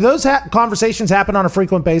happening? Do those conversations happen on a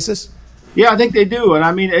frequent basis? Yeah, I think they do. And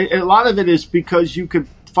I mean, a lot of it is because you could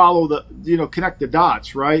follow connect the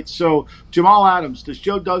dots, right? So Jamal Adams, does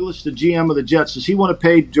Joe Douglas, the GM of the Jets, does he want to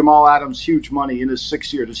pay Jamal Adams huge money in his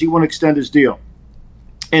 6th year? Does he want to extend his deal?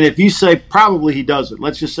 And if you say probably he doesn't,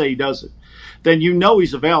 let's just say he doesn't, then you know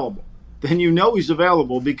he's available. Then you know he's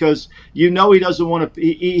available because you know he doesn't want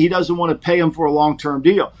to pay him for a long-term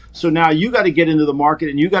deal. So now you got to get into the market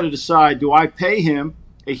and you got to decide, do I pay him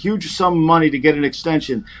a huge sum of money to get an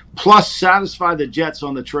extension plus satisfy the Jets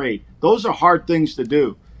on the trade? Those are hard things to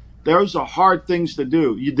do. Those are hard things to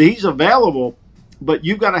do. He's available, but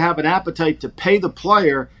you've got to have an appetite to pay the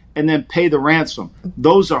player and then pay the ransom.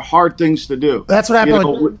 Those are hard things to do. That's what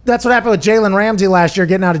happened. That's what happened with Jalen Ramsey last year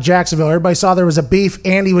getting out of Jacksonville. Everybody saw there was a beef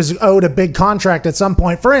and he was owed a big contract at some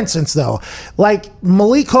point. For instance, though, like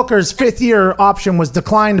Malik Hooker's 5th-year option was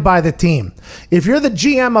declined by the team. If you're the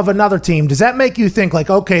GM of another team, does that make you think like,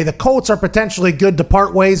 okay, the Colts are potentially good to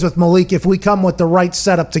part ways with Malik if we come with the right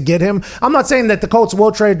setup to get him? I'm not saying that the Colts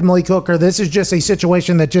will trade Malik Hooker. This is just a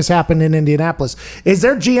situation that just happened in Indianapolis. Is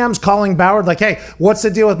there GMs calling Ballard like, hey, what's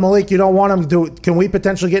the deal with Malik? You don't want him to do it. Can we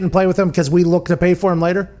potentially get in play with him because we look to pay for him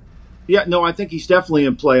later? Yeah, no, I think he's definitely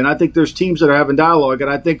in play. And I think there's teams that are having dialogue. And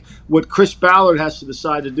I think what Chris Ballard has to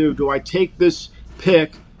decide to do I take this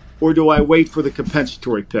pick or do I wait for the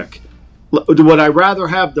compensatory pick? Would I rather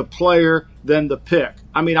have the player than the pick?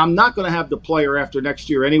 I mean, I'm not going to have the player after next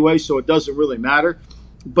year anyway, so it doesn't really matter.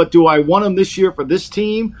 But do I want him this year for this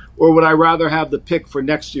team or would I rather have the pick for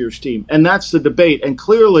next year's team? And that's the debate. And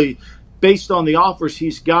clearly, based on the offers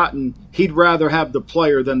he's gotten, he'd rather have the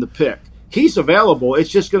player than the pick. He's available.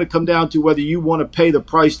 It's just going to come down to whether you want to pay the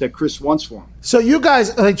price that Chris wants for him. So you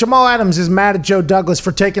guys, like Jamal Adams is mad at Joe Douglas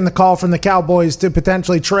for taking the call from the Cowboys to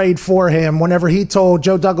potentially trade for him whenever Joe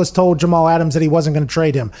Douglas told Jamal Adams that he wasn't going to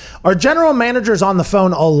trade him. Are general managers on the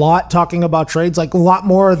phone a lot talking about trades, like a lot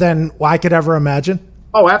more than I could ever imagine?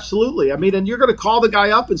 Oh, absolutely. I mean, and you're going to call the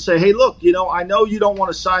guy up and say, hey, look, I know you don't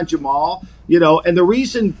want to sign Jamal, and the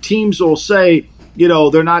reason teams will say,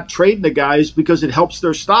 they're not trading the guys because it helps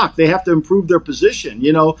their stock. They have to improve their position.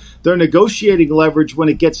 Their negotiating leverage when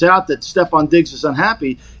it gets out that Stephon Diggs is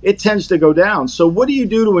unhappy, it tends to go down. So what do you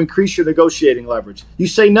do to increase your negotiating leverage? You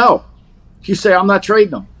say no. You say, I'm not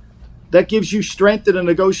trading them. That gives you strength in a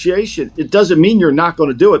negotiation. It doesn't mean you're not going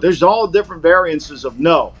to do it. There's all different variances of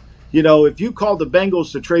no. If you called the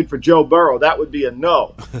Bengals to trade for Joe Burrow, that would be a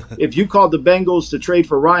no. If you called the Bengals to trade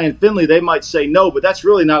for Ryan Finley, they might say no, but that's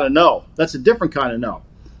really not a no. That's a different kind of no.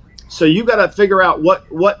 So you got to figure out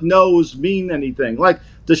what no's mean anything. Like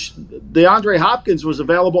DeAndre Hopkins was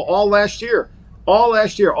available all last year.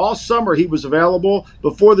 All summer he was available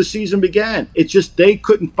before the season began. It's just they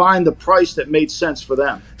couldn't find the price that made sense for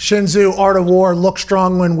them. Shinzu, Art of War, look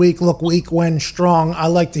strong when weak, look weak when strong. I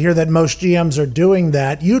like to hear that most GMs are doing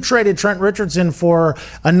that. You traded Trent Richardson for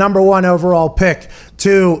a number 1 overall pick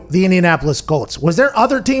to the Indianapolis Colts. Was there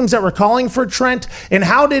other teams that were calling for Trent? And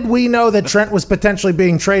how did we know that Trent was potentially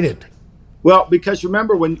being traded? Well, because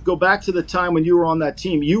remember, go back to the time when you were on that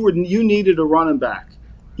team, you needed a running back.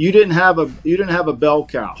 You didn't have a bell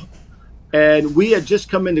cow. And we had just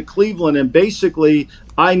come into Cleveland, and basically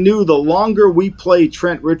I knew the longer we played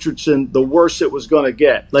Trent Richardson, the worse it was going to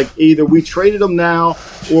get. Like either we traded him now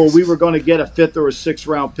or we were going to get a 5th or a 6th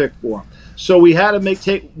round pick for him. So we had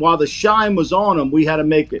to while the shine was on him, we had to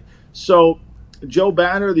make it. So Joe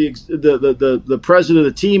Banner, the president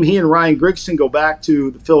of the team, he and Ryan Grigson go back to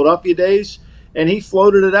the Philadelphia days, and he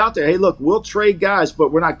floated it out there. Hey, look, we'll trade guys,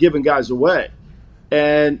 but we're not giving guys away.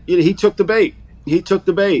 And he took the bait.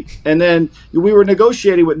 And then we were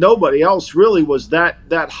negotiating with nobody else really was that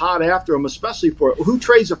hot after him, especially for who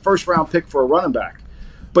trades a 1st-round pick for a running back.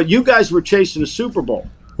 But you guys were chasing a Super Bowl.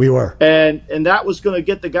 We were. And that was going to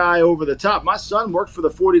get the guy over the top. My son worked for the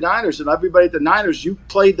 49ers, and everybody at the Niners, you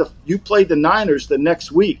played the Niners the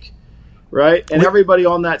next week, right? And everybody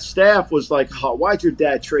on that staff was like, oh, why'd your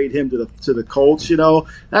dad trade him to the Colts? You know,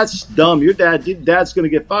 that's dumb. Your dad's going to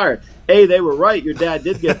get fired. They were right. Your dad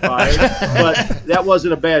did get fired, but that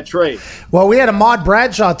wasn't a bad trade. Well, we had Ahmad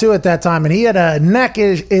Bradshaw, too, at that time, and he had a neck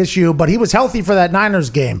issue, but he was healthy for that Niners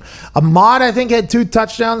game. Ahmad, I think, had 2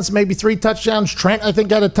 touchdowns, maybe 3 touchdowns. Trent, I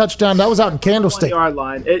think, had a touchdown. That was out in Candlestick. 1 yard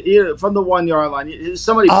line. From the 1 yard line.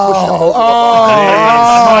 Somebody pushed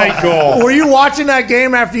Michael. Were you watching that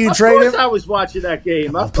game after you traded him? Of course I was watching that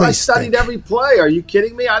game. I studied every play. Are you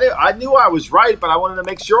kidding me? I knew I was right, but I wanted to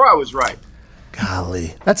make sure I was right.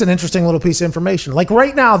 Golly, that's an interesting little piece of information. Like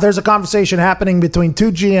right now, there's a conversation happening between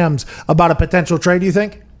 2 GMs about a potential trade, you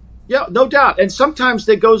think? Yeah, no doubt. And sometimes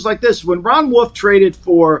it goes like this. When Ron Wolf traded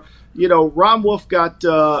for, Ron Wolf got,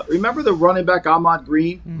 remember the running back Ahmad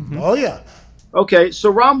Green? Mm-hmm. Oh, yeah. Okay, so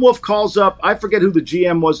Ron Wolf calls up, I forget who the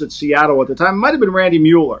GM was at Seattle at the time. It might have been Randy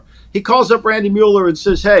Mueller. He calls up Randy Mueller and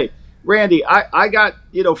says, hey, Randy, I got,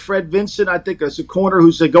 Fred Vincent, I think as a corner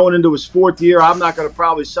who's going into his 4th year. I'm not going to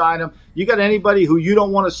probably sign him. You got anybody who you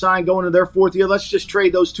don't want to sign going into their 4th year? Let's just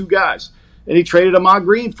trade those 2 guys. And he traded Ahmad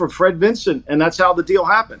Green for Fred Vincent, and that's how the deal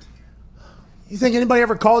happened. You think anybody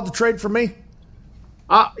ever called to trade for me?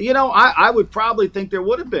 I would probably think there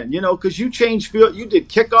would have been, because you changed field. You did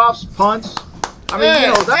kickoffs, punts. I mean,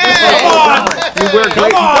 you wear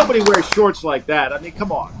great. Nobody wears shorts like that. I mean,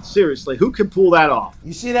 come on. Seriously, who can pull that off?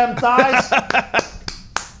 You see them thighs?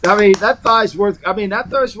 I mean, that thigh's worth a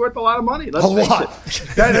lot of money. Let's face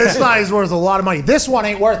it. This thigh is worth a lot of money. This one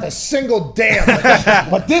ain't worth a single damn.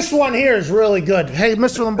 But this one here is really good. Hey,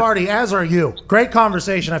 Mr. Lombardi, as are you. Great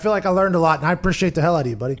conversation. I feel like I learned a lot, and I appreciate the hell out of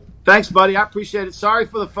you, buddy. Thanks, buddy. I appreciate it. Sorry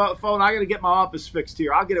for the phone. I got to get my office fixed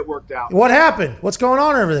here. I'll get it worked out. What happened? What's going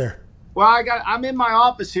on over there? Well, I'm in my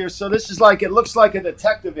office here, so this is it looks like a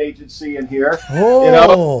detective agency in here.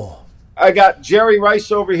 Oh. I got Jerry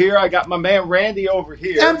Rice over here. I got my man Randy over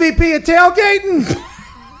here. MVP of tailgating.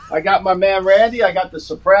 I got my man Randy. I got the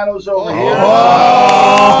Sopranos over here.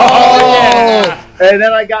 Yeah. And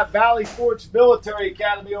then I got Valley Forge Military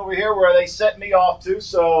Academy over here where they sent me off to.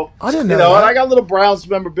 So I didn't know that. And I got a little Browns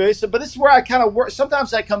memorabilia. But this is where I kind of work.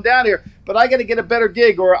 Sometimes I come down here, but I got to get a better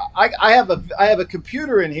gig, or I have a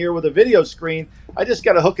computer in here with a video screen. I just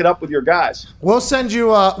got to hook it up with your guys. We'll send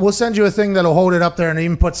you a thing that'll hold it up there and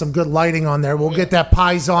even put some good lighting on there. We'll get that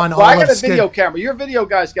Paisan. Well, I got a video camera. Your video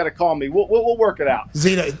guy's got to call me. We'll work it out.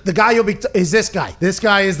 Zeta, the guy you'll be is this guy. This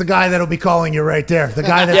guy is the guy that'll be calling you right there. The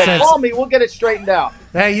guy that says, call me. We'll get it straightened out.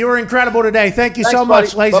 Hey, you were incredible today. Thank you so buddy.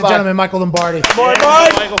 much, ladies and gentlemen. Michael Lombardi.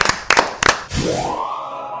 Michael.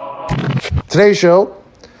 Today's show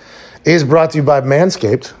is brought to you by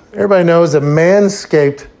Manscaped. Everybody knows that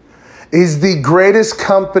Manscaped is the greatest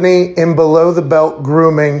company in below-the-belt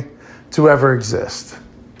grooming to ever exist.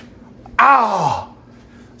 Oh,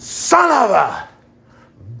 son of a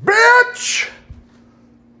bitch!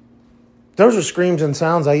 Those are screams and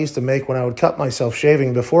sounds I used to make when I would cut myself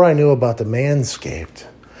shaving before I knew about the Manscaped.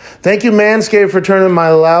 Thank you, Manscaped, for turning my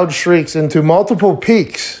loud shrieks into multiple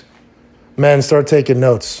peaks. Men, start taking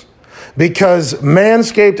notes. Because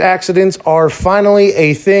Manscaped accidents are finally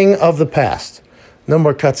a thing of the past. No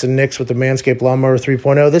more cuts and nicks with the Manscaped Lawnmower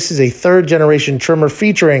 3.0. This is a third-generation trimmer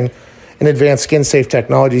featuring an advanced skin-safe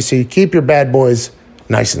technology so you keep your bad boys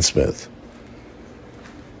nice and smooth.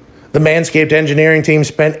 The Manscaped engineering team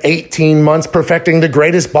spent 18 months perfecting the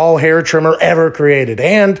greatest ball hair trimmer ever created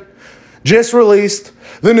and just released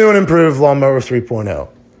the new and improved Lawnmower 3.0.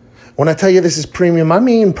 When I tell you this is premium, I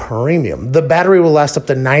mean premium. The battery will last up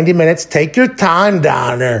to 90 minutes. Take your time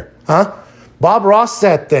down there. Huh? Bob Ross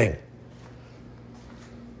that thing.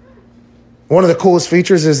 One of the coolest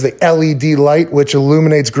features is the LED light, which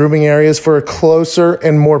illuminates grooming areas for a closer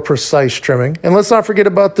and more precise trimming. And let's not forget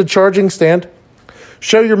about the charging stand.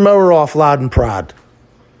 Show your mower off loud and proud.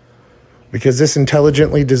 Because this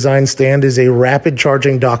intelligently designed stand is a rapid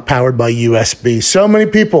charging dock powered by USB. So many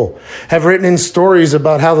people have written in stories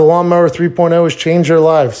about how the Lawnmower 3.0 has changed their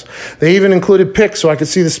lives. They even included pics so I could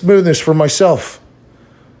see the smoothness for myself.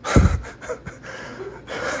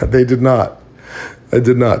 They did not. That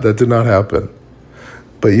did not happen.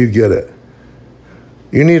 But you get it.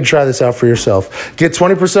 You need to try this out for yourself. Get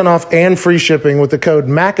 20% off and free shipping with the code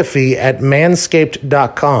McAfee at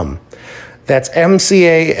manscaped.com. That's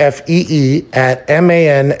MCAFEE at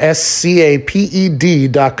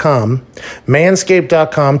MANSCAPED.com.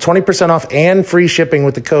 Manscaped.com. 20% off and free shipping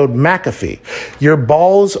with the code McAfee. Your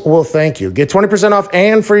balls will thank you. Get 20% off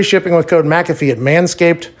and free shipping with code McAfee at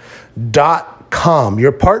manscaped.com.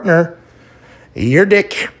 Your partner, your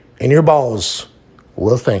dick, and your balls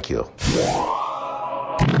will thank you.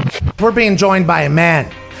 We're being joined by a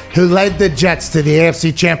man who led the Jets to the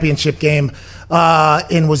AFC Championship game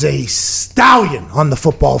and was a stallion on the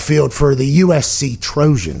football field for the USC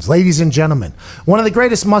Trojans. Ladies and gentlemen, one of the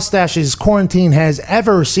greatest mustaches quarantine has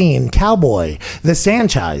ever seen, Cowboy, the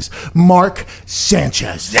Sanchize, Mark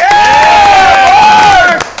Sanchez.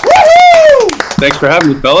 Yeah! Thanks for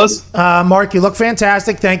having me, fellas. Mark, you look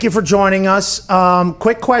fantastic. Thank you for joining us.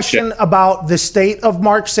 Quick question about the state of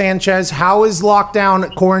Mark Sanchez. How is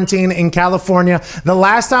lockdown quarantine in California? The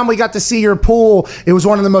last time we got to see your pool, it was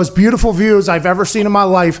one of the most beautiful views I've ever seen in my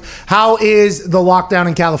life. How is the lockdown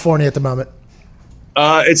in California at the moment?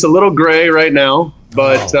 It's a little gray right now,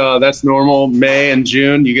 but that's normal. May and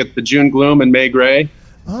June, you get the June gloom and May gray.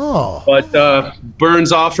 Oh. But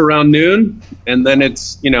burns off around noon, and then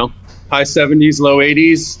it's, high 70s, low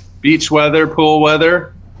 80s, beach weather, pool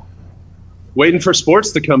weather. Waiting for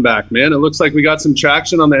sports to come back, man. It looks like we got some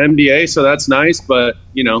traction on the NBA, so that's nice. But,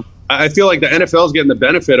 I feel like the NFL is getting the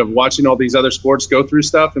benefit of watching all these other sports go through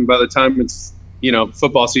stuff. And by the time it's,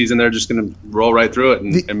 football season, they're just going to roll right through it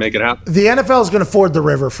and make it happen. The NFL is going to ford the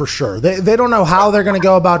river for sure. They don't know how they're going to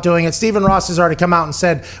go about doing it. Stephen Ross has already come out and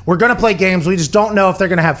said, we're going to play games. We just don't know if they're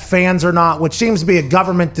going to have fans or not, which seems to be a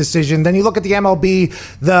government decision. Then you look at the MLB,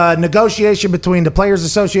 the negotiation between the Players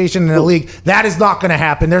Association and the league. That is not going to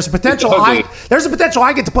happen. There's a potential I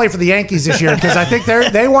get to play for the Yankees this year because I think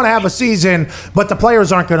they want to have a season, but the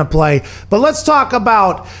players aren't going to play. But let's talk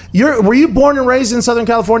about were you born and raised in Southern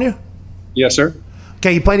California? Yes, sir.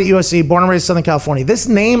 Okay, you played at USC, born and raised in Southern California. This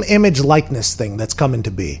name, image, likeness thing that's coming to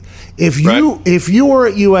be. If you were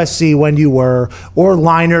at USC when you were, or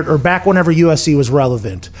Leinart, or back whenever USC was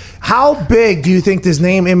relevant, how big do you think this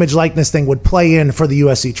name, image, likeness thing would play in for the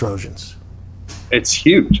USC Trojans? It's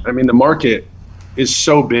huge. I mean, the market is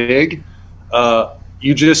so big.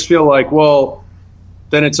 You just feel like, well,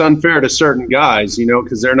 then it's unfair to certain guys,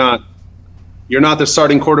 because you're not the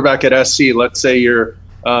starting quarterback at SC. Let's say you're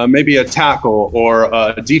maybe a tackle or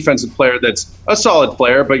a defensive player that's a solid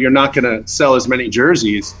player, but you're not going to sell as many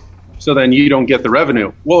jerseys, so then you don't get the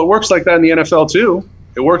revenue. Well, it works like that in the NFL too.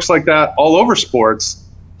 It works like that all over sports.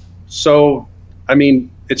 So, I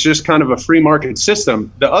mean, it's just kind of a free market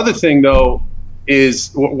system. The other thing, though,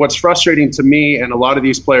 is what's frustrating to me and a lot of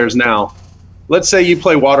these players now. Let's say you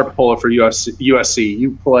play water polo for USC,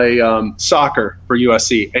 you play soccer for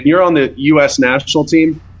USC, and you're on the U.S. national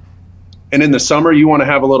team. And in the summer, you want to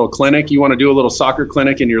have a little clinic. You want to do a little soccer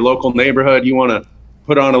clinic in your local neighborhood. You want to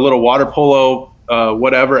put on a little water polo,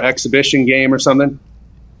 whatever, exhibition game or something.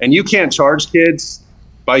 And you can't charge kids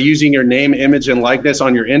by using your name, image, and likeness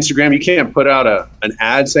on your Instagram. You can't put out an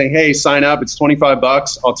ad saying, hey, sign up. It's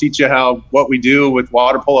 $25. I'll teach you what we do with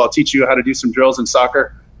water polo. I'll teach you how to do some drills in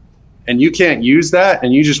soccer. And you can't use that,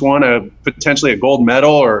 and you just want potentially a gold medal,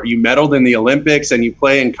 or you medaled in the Olympics and you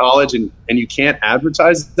play in college, and you can't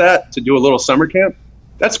advertise that to do a little summer camp.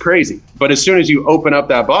 That's crazy. But as soon as you open up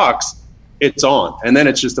that box, it's on. And then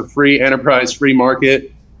it's just a free enterprise, free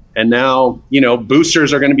market. And now,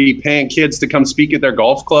 boosters are going to be paying kids to come speak at their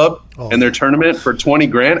golf club and their tournament for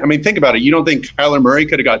 $20,000. I mean, think about it. You don't think Kyler Murray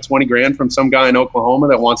could have got $20,000 from some guy in Oklahoma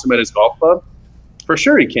that wants him at his golf club? For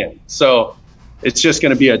sure he can. So it's just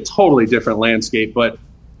going to be a totally different landscape. But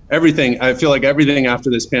I feel like everything after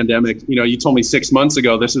this pandemic, you told me 6 months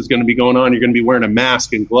ago this is going to be going on. You're going to be wearing a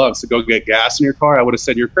mask and gloves to go get gas in your car. I would have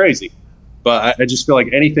said you're crazy. But I just feel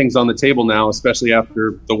like anything's on the table now, especially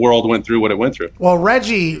after the world went through what it went through. Well,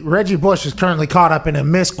 Reggie Bush is currently caught up in a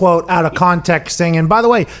misquote, out of context thing. And by the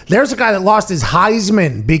way, there's a guy that lost his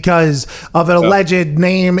Heisman because of an alleged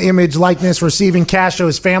name, image, likeness, receiving cash so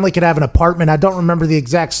his family could have an apartment. I don't remember the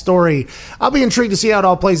exact story. I'll be intrigued to see how it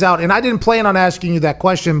all plays out. And I didn't plan on asking you that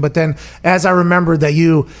question, but then as I remembered that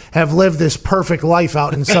you have lived this perfect life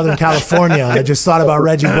out in Southern California, I just thought about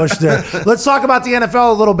Reggie Bush there. Let's talk about the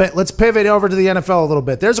NFL a little bit. Let's pivot over to the NFL a little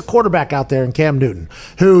bit. There's a quarterback out there in Cam Newton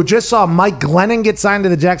who just saw Mike Glennon get signed to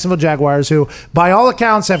the Jacksonville Jaguars, who by all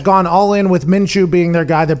accounts have gone all in with Minshew being their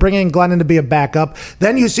guy. They're bringing in Glennon to be a backup.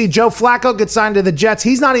 Then you see Joe Flacco get signed to the Jets.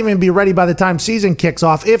 He's not even going to be ready by the time season kicks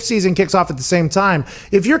off, if season kicks off at the same time.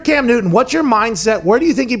 If you're Cam Newton, what's your mindset? Where do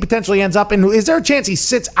you think he potentially ends up? And is there a chance he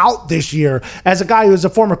sits out this year as a guy who is a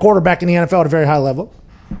former quarterback in the NFL at a very high level?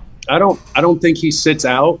 I don't think he sits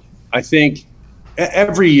out. I think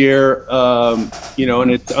every year, and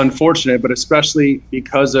it's unfortunate, but especially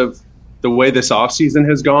because of the way this offseason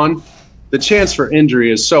has gone, the chance for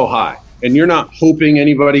injury is so high. And you're not hoping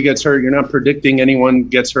anybody gets hurt. You're not predicting anyone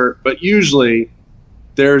gets hurt. But usually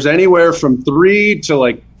there's anywhere from 3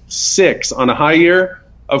 to 6 on a high year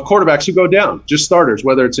of quarterbacks who go down, just starters,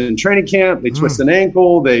 whether it's in training camp, they twist an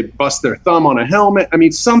ankle, they bust their thumb on a helmet. I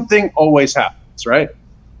mean, something always happens, right?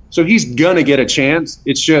 So he's going to get a chance.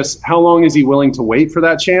 It's just how long is he willing to wait for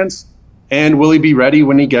that chance? And will he be ready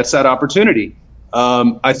when he gets that opportunity?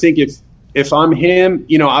 I think if I'm him,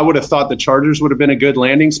 I would have thought the Chargers would have been a good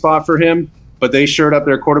landing spot for him, but they shored up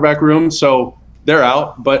their quarterback room, so they're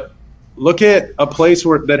out. But look at a place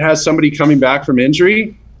that has somebody coming back from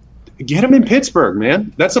injury. Get him in Pittsburgh,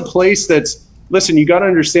 man. That's a place that's – listen, you got to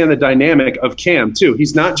understand the dynamic of Cam, too.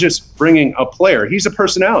 He's not just bringing a player. He's a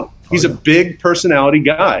personality. He's a big personality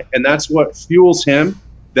guy, and that's what fuels him.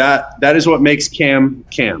 That is what makes Cam,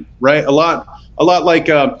 right? A lot like,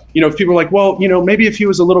 if people are like, well, maybe if he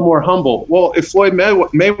was a little more humble. Well, if Floyd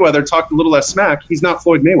Mayweather talked a little less smack, he's not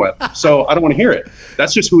Floyd Mayweather. So I don't want to hear it.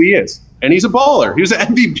 That's just who he is. And he's a baller. He was an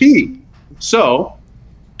MVP. So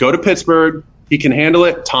go to Pittsburgh. He can handle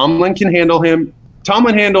it. Tomlin can handle him.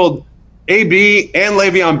 Tomlin handled AB and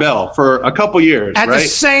Le'Veon Bell for a couple years. At the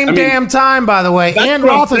same damn time, by the way, and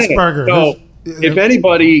Roethlisberger. So if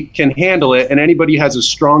anybody can handle it and anybody has a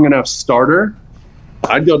strong enough starter,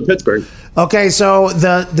 I'd go to Pittsburgh. Okay, so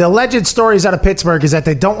the alleged stories out of Pittsburgh is that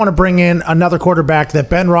they don't want to bring in another quarterback that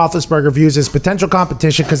Ben Roethlisberger views as potential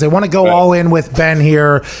competition because they want to go all in with Ben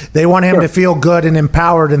here. They want him to feel good and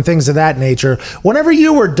empowered and things of that nature. Whenever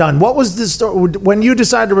you were done, what was the story when you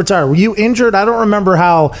decided to retire? Were you injured? I don't remember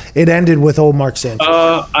how it ended with old Mark Sanchez.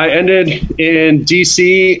 I ended in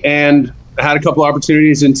D.C. and had a couple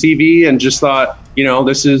opportunities in TV and just thought,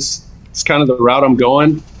 it's kind of the route I'm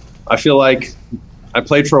going. I feel like I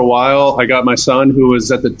played for a while. I got my son, who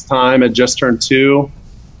was at the time had just turned 2.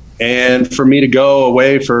 And for me to go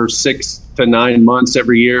away for 6 to 9 months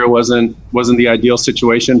every year wasn't the ideal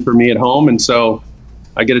situation for me at home. And so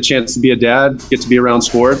I get a chance to be a dad, get to be around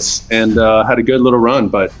sports, and had a good little run.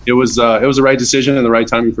 But it was the right decision and the right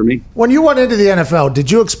timing for me. When you went into the NFL,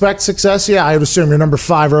 did you expect success? Yeah, I would assume you're number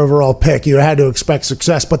 5 overall pick. You had to expect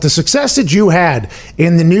success. But the success that you had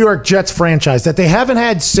in the New York Jets franchise that they haven't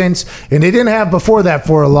had since, and they didn't have before that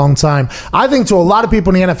for a long time, I think to a lot of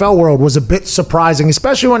people in the NFL world was a bit surprising,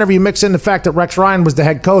 especially whenever you mix in the fact that Rex Ryan was the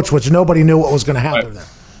head coach, which nobody knew what was going to happen there.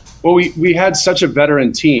 Well, we had such a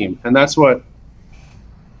veteran team, and that's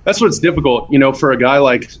what's difficult, for a guy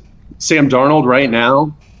like Sam Darnold right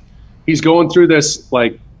now. He's going through this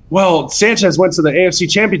Sanchez went to the AFC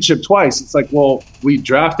Championship twice. It's like, well, we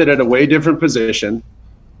drafted at a way different position.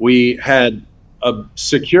 We had a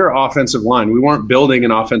secure offensive line. We weren't building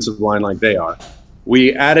an offensive line like they are.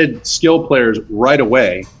 We added skill players right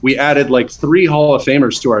away. We added 3 Hall of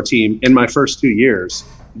Famers to our team in my first 2 years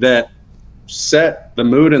that set the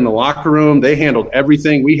mood in the locker room. They handled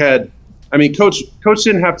everything. Coach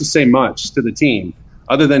didn't have to say much to the team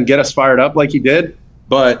other than get us fired up like he did,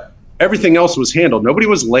 but everything else was handled. Nobody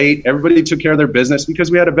was late. Everybody took care of their business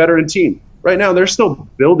because we had a veteran team. Right now, they're still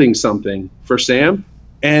building something for Sam.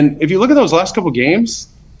 And if you look at those last couple games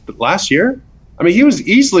last year, he was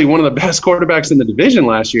easily one of the best quarterbacks in the division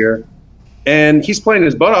last year, and he's playing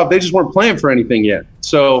his butt off. They just weren't playing for anything yet.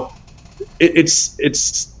 So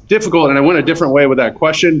it's difficult, and I went a different way with that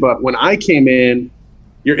question. But when I came in,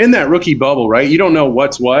 you're in that rookie bubble, right? You don't know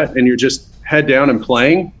what's what, and you're just head down and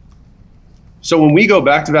playing. So when we go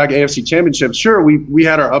back-to-back AFC championships, sure, we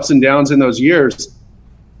had our ups and downs in those years,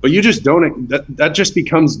 but you just don't – that just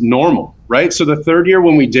becomes normal, right? So the third year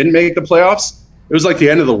when we didn't make the playoffs, it was like the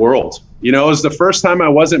end of the world. It was the first time I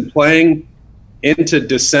wasn't playing into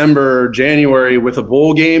December, January with a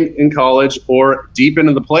bowl game in college or deep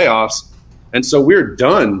into the playoffs. And so we're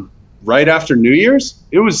done right after New Year's.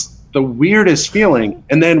 It was the weirdest feeling.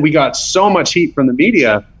 And then we got so much heat from the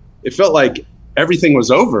media. It felt like everything was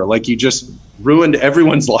over. Like you just ruined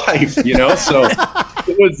everyone's life, So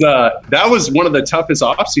it was, that was one of the toughest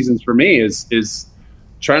off seasons for me is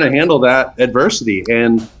trying to handle that adversity.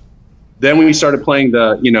 And then we started playing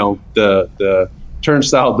the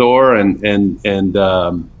turnstile door and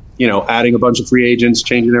adding a bunch of free agents,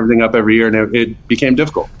 changing everything up every year, and it became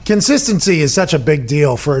difficult. Consistency is such a big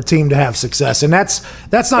deal for a team to have success, and that's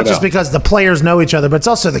not just because the players know each other, but it's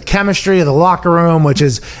also the chemistry of the locker room, which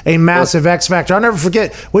is a massive X factor. I'll never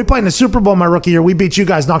forget, we played in the Super Bowl my rookie year. We beat you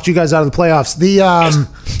guys, knocked you guys out of the playoffs.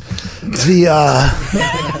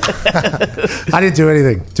 I didn't do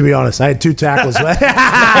anything, to be honest. I had 2 tackles.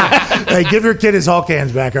 Hey, give your kid his Hulk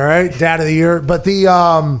hands back, all right? Dad of the year. But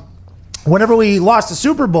whenever we lost the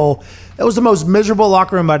Super Bowl, it was the most miserable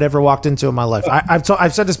locker room I'd ever walked into in my life.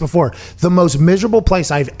 I've said this before. The most miserable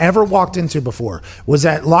place I've ever walked into before was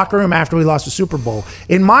that locker room after we lost the Super Bowl.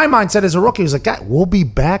 In my mindset as a rookie, I was like, God, we'll be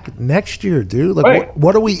back next year, dude. Like, right.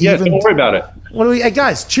 what do we even? Don't worry about it. Hey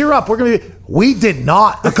guys, cheer up. We did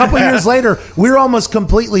not. A couple years later, we were almost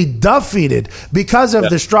completely defeated because of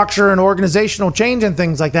the structure and organizational change and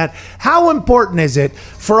things like that. How important is it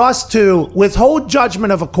for us to withhold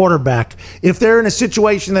judgment of a quarterback if they're in a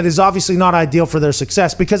situation that is obviously not ideal for their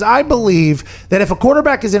success? Because I believe that if a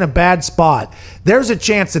quarterback is in a bad spot, there's a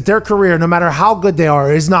chance that their career, no matter how good they are,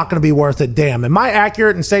 is not going to be worth a damn. Am I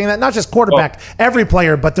accurate in saying that? Not just quarterback, every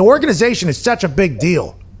player, but the organization is such a big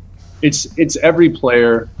deal. It's every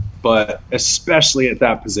player, but especially at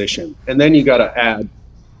that position. And then you got to add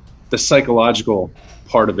the psychological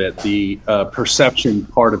part of it, the perception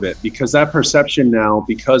part of it, because that perception now,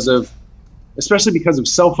 especially because of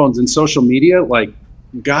cell phones and social media, like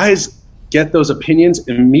guys get those opinions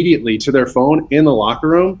immediately to their phone in the locker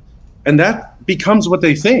room, and that becomes what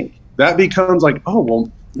they think. That becomes like, oh,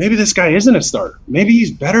 well, maybe this guy isn't a starter. Maybe he's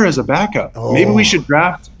better as a backup. Maybe we should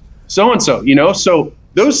draft so-and-so, So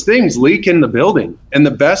those things leak in the building, and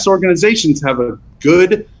the best organizations have a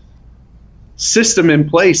good system in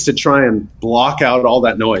place to try and block out all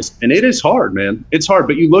that noise. And it is hard, man. It's hard.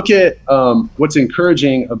 But you look at what's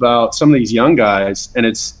encouraging about some of these young guys, and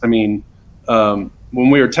when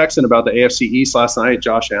we were texting about the AFC East last night,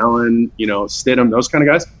 Josh Allen, Stidham, those kind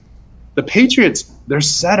of guys, the Patriots, they're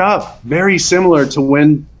set up very similar to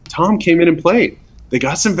when Tom came in and played. They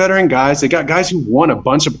got some veteran guys. They got guys who won a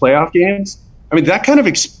bunch of playoff games. I mean, that kind of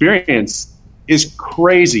experience is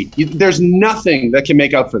crazy. There's nothing that can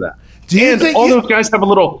make up for that. Those guys have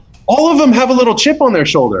all of them have a little chip on their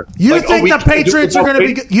shoulder. You think the Patriots are going to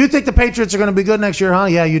be good? You think the Patriots are going to be good next year, huh?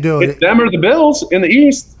 Yeah, you do. It's them or the Bills in the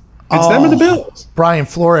East. It's them or the Bills. Brian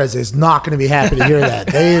Flores is not going to be happy to hear that.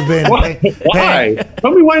 They've been why?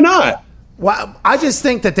 Tell me why not. Well, I just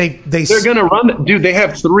think that they're going to run. Dude, they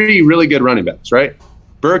have 3 really good running backs, right?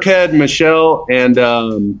 Burkhead, Michelle, and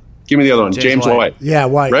give me the other one, James White. Yeah,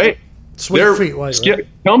 White. Right? Sweet feet, White. Right?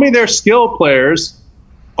 Tell me their skill players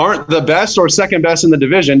aren't the best or second best in the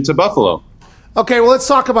division to Buffalo. Okay, well, let's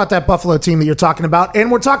talk about that Buffalo team that you're talking about. And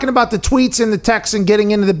we're talking about the tweets and the texts and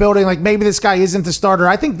getting into the building like maybe this guy isn't the starter.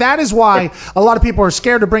 I think that is why a lot of people are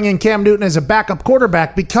scared to bring in Cam Newton as a backup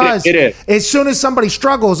quarterback, because as soon as somebody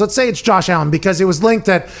struggles, let's say it's Josh Allen, because it was linked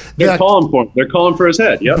that they're calling for him. They're calling for his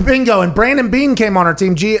head. Yep. Bingo. And Brandon Beane came on our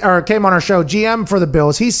team, came on our show, GM for the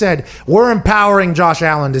Bills. He said, we're empowering Josh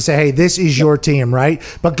Allen to say, hey, this is your team, right?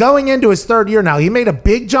 But going into his 3rd year now, he made a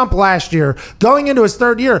big jump last year. Going into his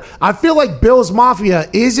 3rd year, I feel like Bills Mafia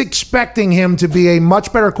is expecting him to be a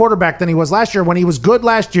much better quarterback than he was last year. When he was good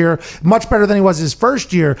last year, much better than he was his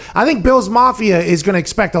first year. I think Bills Mafia is going to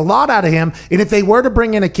expect a lot out of him. And if they were to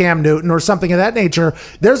bring in a Cam Newton or something of that nature,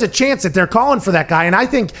 there's a chance that they're calling for that guy. And I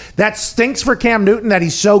think that stinks for Cam Newton that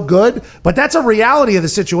he's so good, but that's a reality of the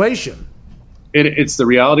situation. It's the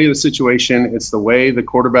reality of the situation. It's the way the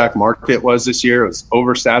quarterback market was this year. It was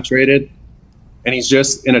oversaturated. And he's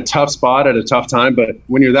just in a tough spot at a tough time. But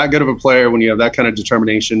when you're that good of a player, when you have that kind of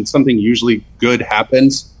determination, something usually good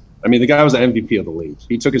happens. I mean, the guy was the MVP of the league.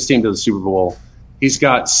 He took his team to the Super Bowl. He's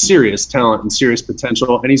got serious talent and serious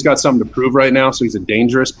potential, and he's got something to prove right now. So he's a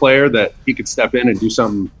dangerous player that he could step in and do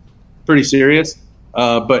something pretty serious.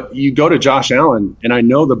 But you go to Josh Allen, and I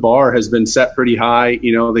know the bar has been set pretty high.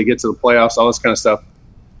 They get to the playoffs, all this kind of stuff.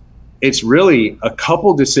 It's really a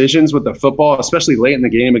couple decisions with the football, especially late in the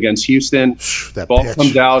game against Houston. That ball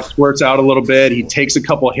comes out, squirts out a little bit. He takes a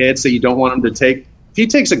couple hits that you don't want him to take. If he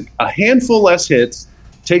takes a handful less hits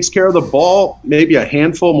takes care of the ball maybe a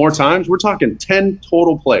handful more times. We're talking 10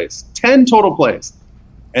 total plays. 10 total plays.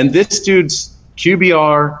 And this dude's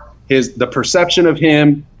QBR, the perception of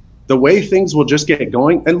him, the way things will just get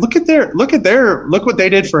going. And look what they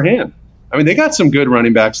did for him. I mean, they got some good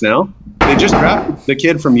running backs now. They just drafted the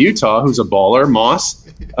kid from Utah who's a baller, Moss.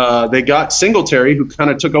 They got Singletary, who kind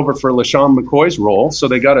of took over for LaShawn McCoy's role. So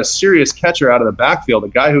they got a serious catcher out of the backfield, a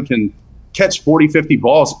guy who can catch 40, 50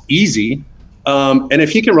 balls easy. And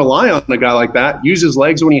if he can rely on a guy like that, use his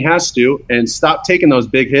legs when he has to, and stop taking those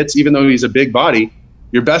big hits, even though he's a big body,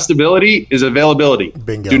 your best ability is availability.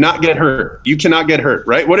 Bingo. Do not get hurt. You cannot get hurt,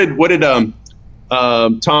 right? What did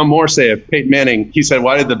Tom Moore say of Peyton Manning? He said,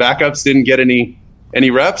 why did the backups didn't get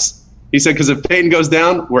any reps? He said, because if Peyton goes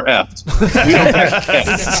down, we're effed. We don't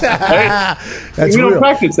practice that. Right? We don't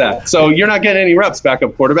practice that. So you're not getting any reps,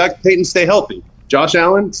 backup quarterback. Peyton, stay healthy. Josh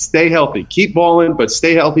Allen, stay healthy. Keep balling, but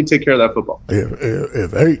stay healthy. Take care of that football.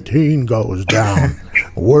 If 18 goes down,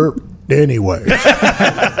 we're anyway.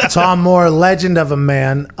 Tom Moore, legend of a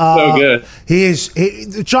man. So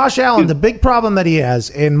good. Josh Allen, the big problem that he has,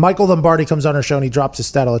 and Michael Lombardi comes on our show and he drops his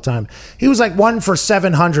stat all the time. He was like 1 for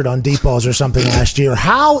 700 on deep balls or something last year.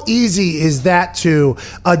 How easy is that to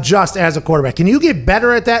adjust as a quarterback? Can you get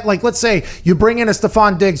better at that? Like, let's say you bring in a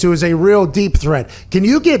Stephon Diggs who is a real deep threat. Can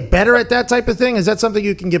you get better at that type of thing? Is that something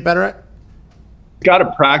you can get better at? Got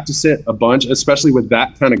to practice it a bunch, especially with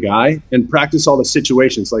that kind of guy, and practice all the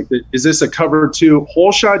situations. Like, is this a cover 2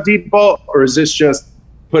 whole shot deep ball, or is this just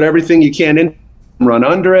put everything you can in and run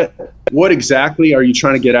under it? What exactly are you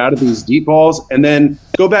trying to get out of these deep balls? And then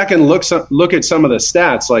go back and look at some of the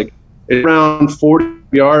stats. Like, around 40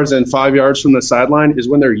 yards and 5 yards from the sideline is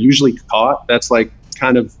when they're usually caught. That's like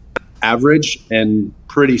kind of average and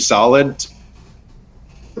pretty solid.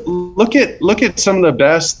 Look at some of the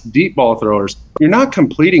best deep ball throwers. You're not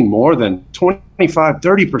completing more than 25,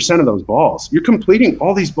 30% of those balls. You're completing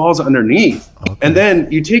all these balls underneath. Okay. And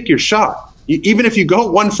then you take your shot. Even if you go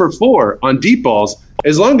 1 for 4 on deep balls,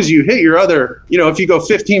 as long as you hit your other, if you go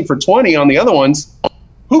 15 for 20 on the other ones,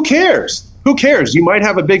 who cares? Who cares? You might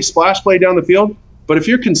have a big splash play down the field, but if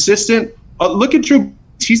you're consistent, look at Drew.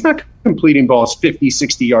 He's not completing balls 50,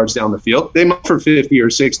 60 yards down the field. They might for 50 or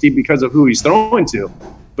 60 because of who he's throwing to.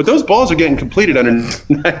 But those balls are getting completed under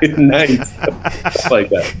nice like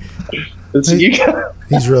that.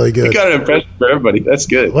 He's really good. You got an impression for everybody. That's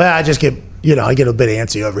good. Well, I just get, I get a bit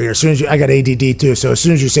antsy over here. As soon as I got ADD too, so as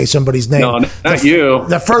soon as you say somebody's name, no, not you.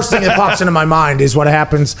 The first thing that pops into my mind is what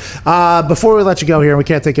happens. Before we let you go here, and we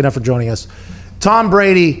can't thank you enough for joining us. Tom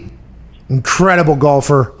Brady, incredible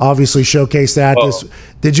golfer, obviously showcased that.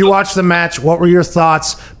 Did you watch the match? What were your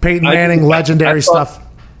thoughts? Peyton Manning, legendary stuff.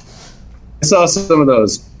 I saw some of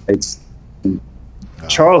those.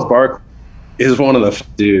 Charles Barkley is one of the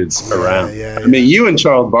dudes around. Yeah. I mean, you and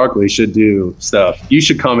Charles Barkley should do stuff. You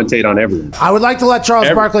should commentate on everything. I would like to let Charles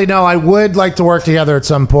Barkley know I would like to work together at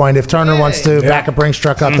some point if Turner wants to back a Brinks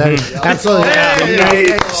truck up. Absolutely.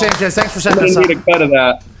 Sanchez, thanks for setting us up. I'm going to need a cut of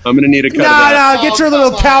that. I'm going to need a cut of that. No, get your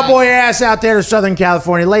little cowboy ass out there to Southern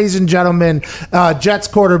California. Ladies and gentlemen, Jets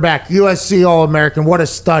quarterback, USC All-American. What a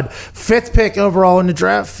stud. 5th pick overall in the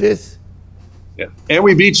draft. 5th. Yeah. And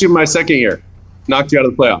we beat you in my second year. Knocked you out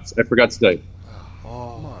of the playoffs. I forgot to tell you.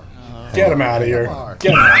 Get him out of here.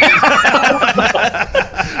 Get him out.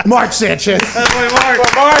 Mark Sanchez.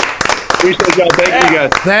 Mark. Appreciate y'all. Thank you,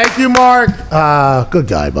 guys. Thank you, Mark. Good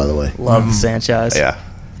guy, by the way. Love Sanchize. Yeah.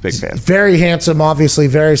 Big fan. Very handsome, obviously,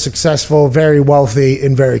 very successful, very wealthy,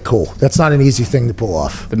 and very cool. That's not an easy thing to pull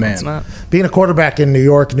off. The man. Being a quarterback in New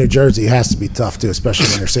York and New Jersey has to be tough, too, especially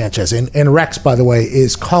when you're Sanchez. And Rex, by the way,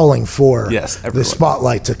 is calling for the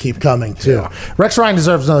spotlight to keep coming, too. Yeah. Rex Ryan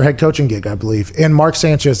deserves another head coaching gig, I believe. And Mark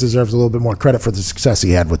Sanchez deserves a little bit more credit for the success he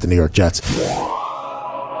had with the New York Jets.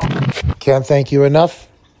 Can't thank you enough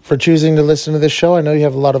for choosing to listen to this show. I know you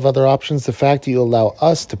have a lot of other options. The fact that you allow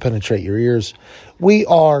us to penetrate your ears, we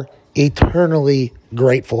are eternally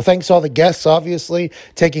grateful. Thanks to all the guests, obviously,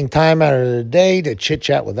 taking time out of their day to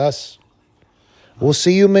chit-chat with us. We'll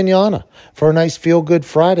see you mañana for a nice feel-good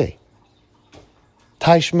Friday.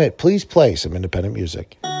 Ty Schmidt, please play some independent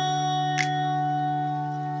music.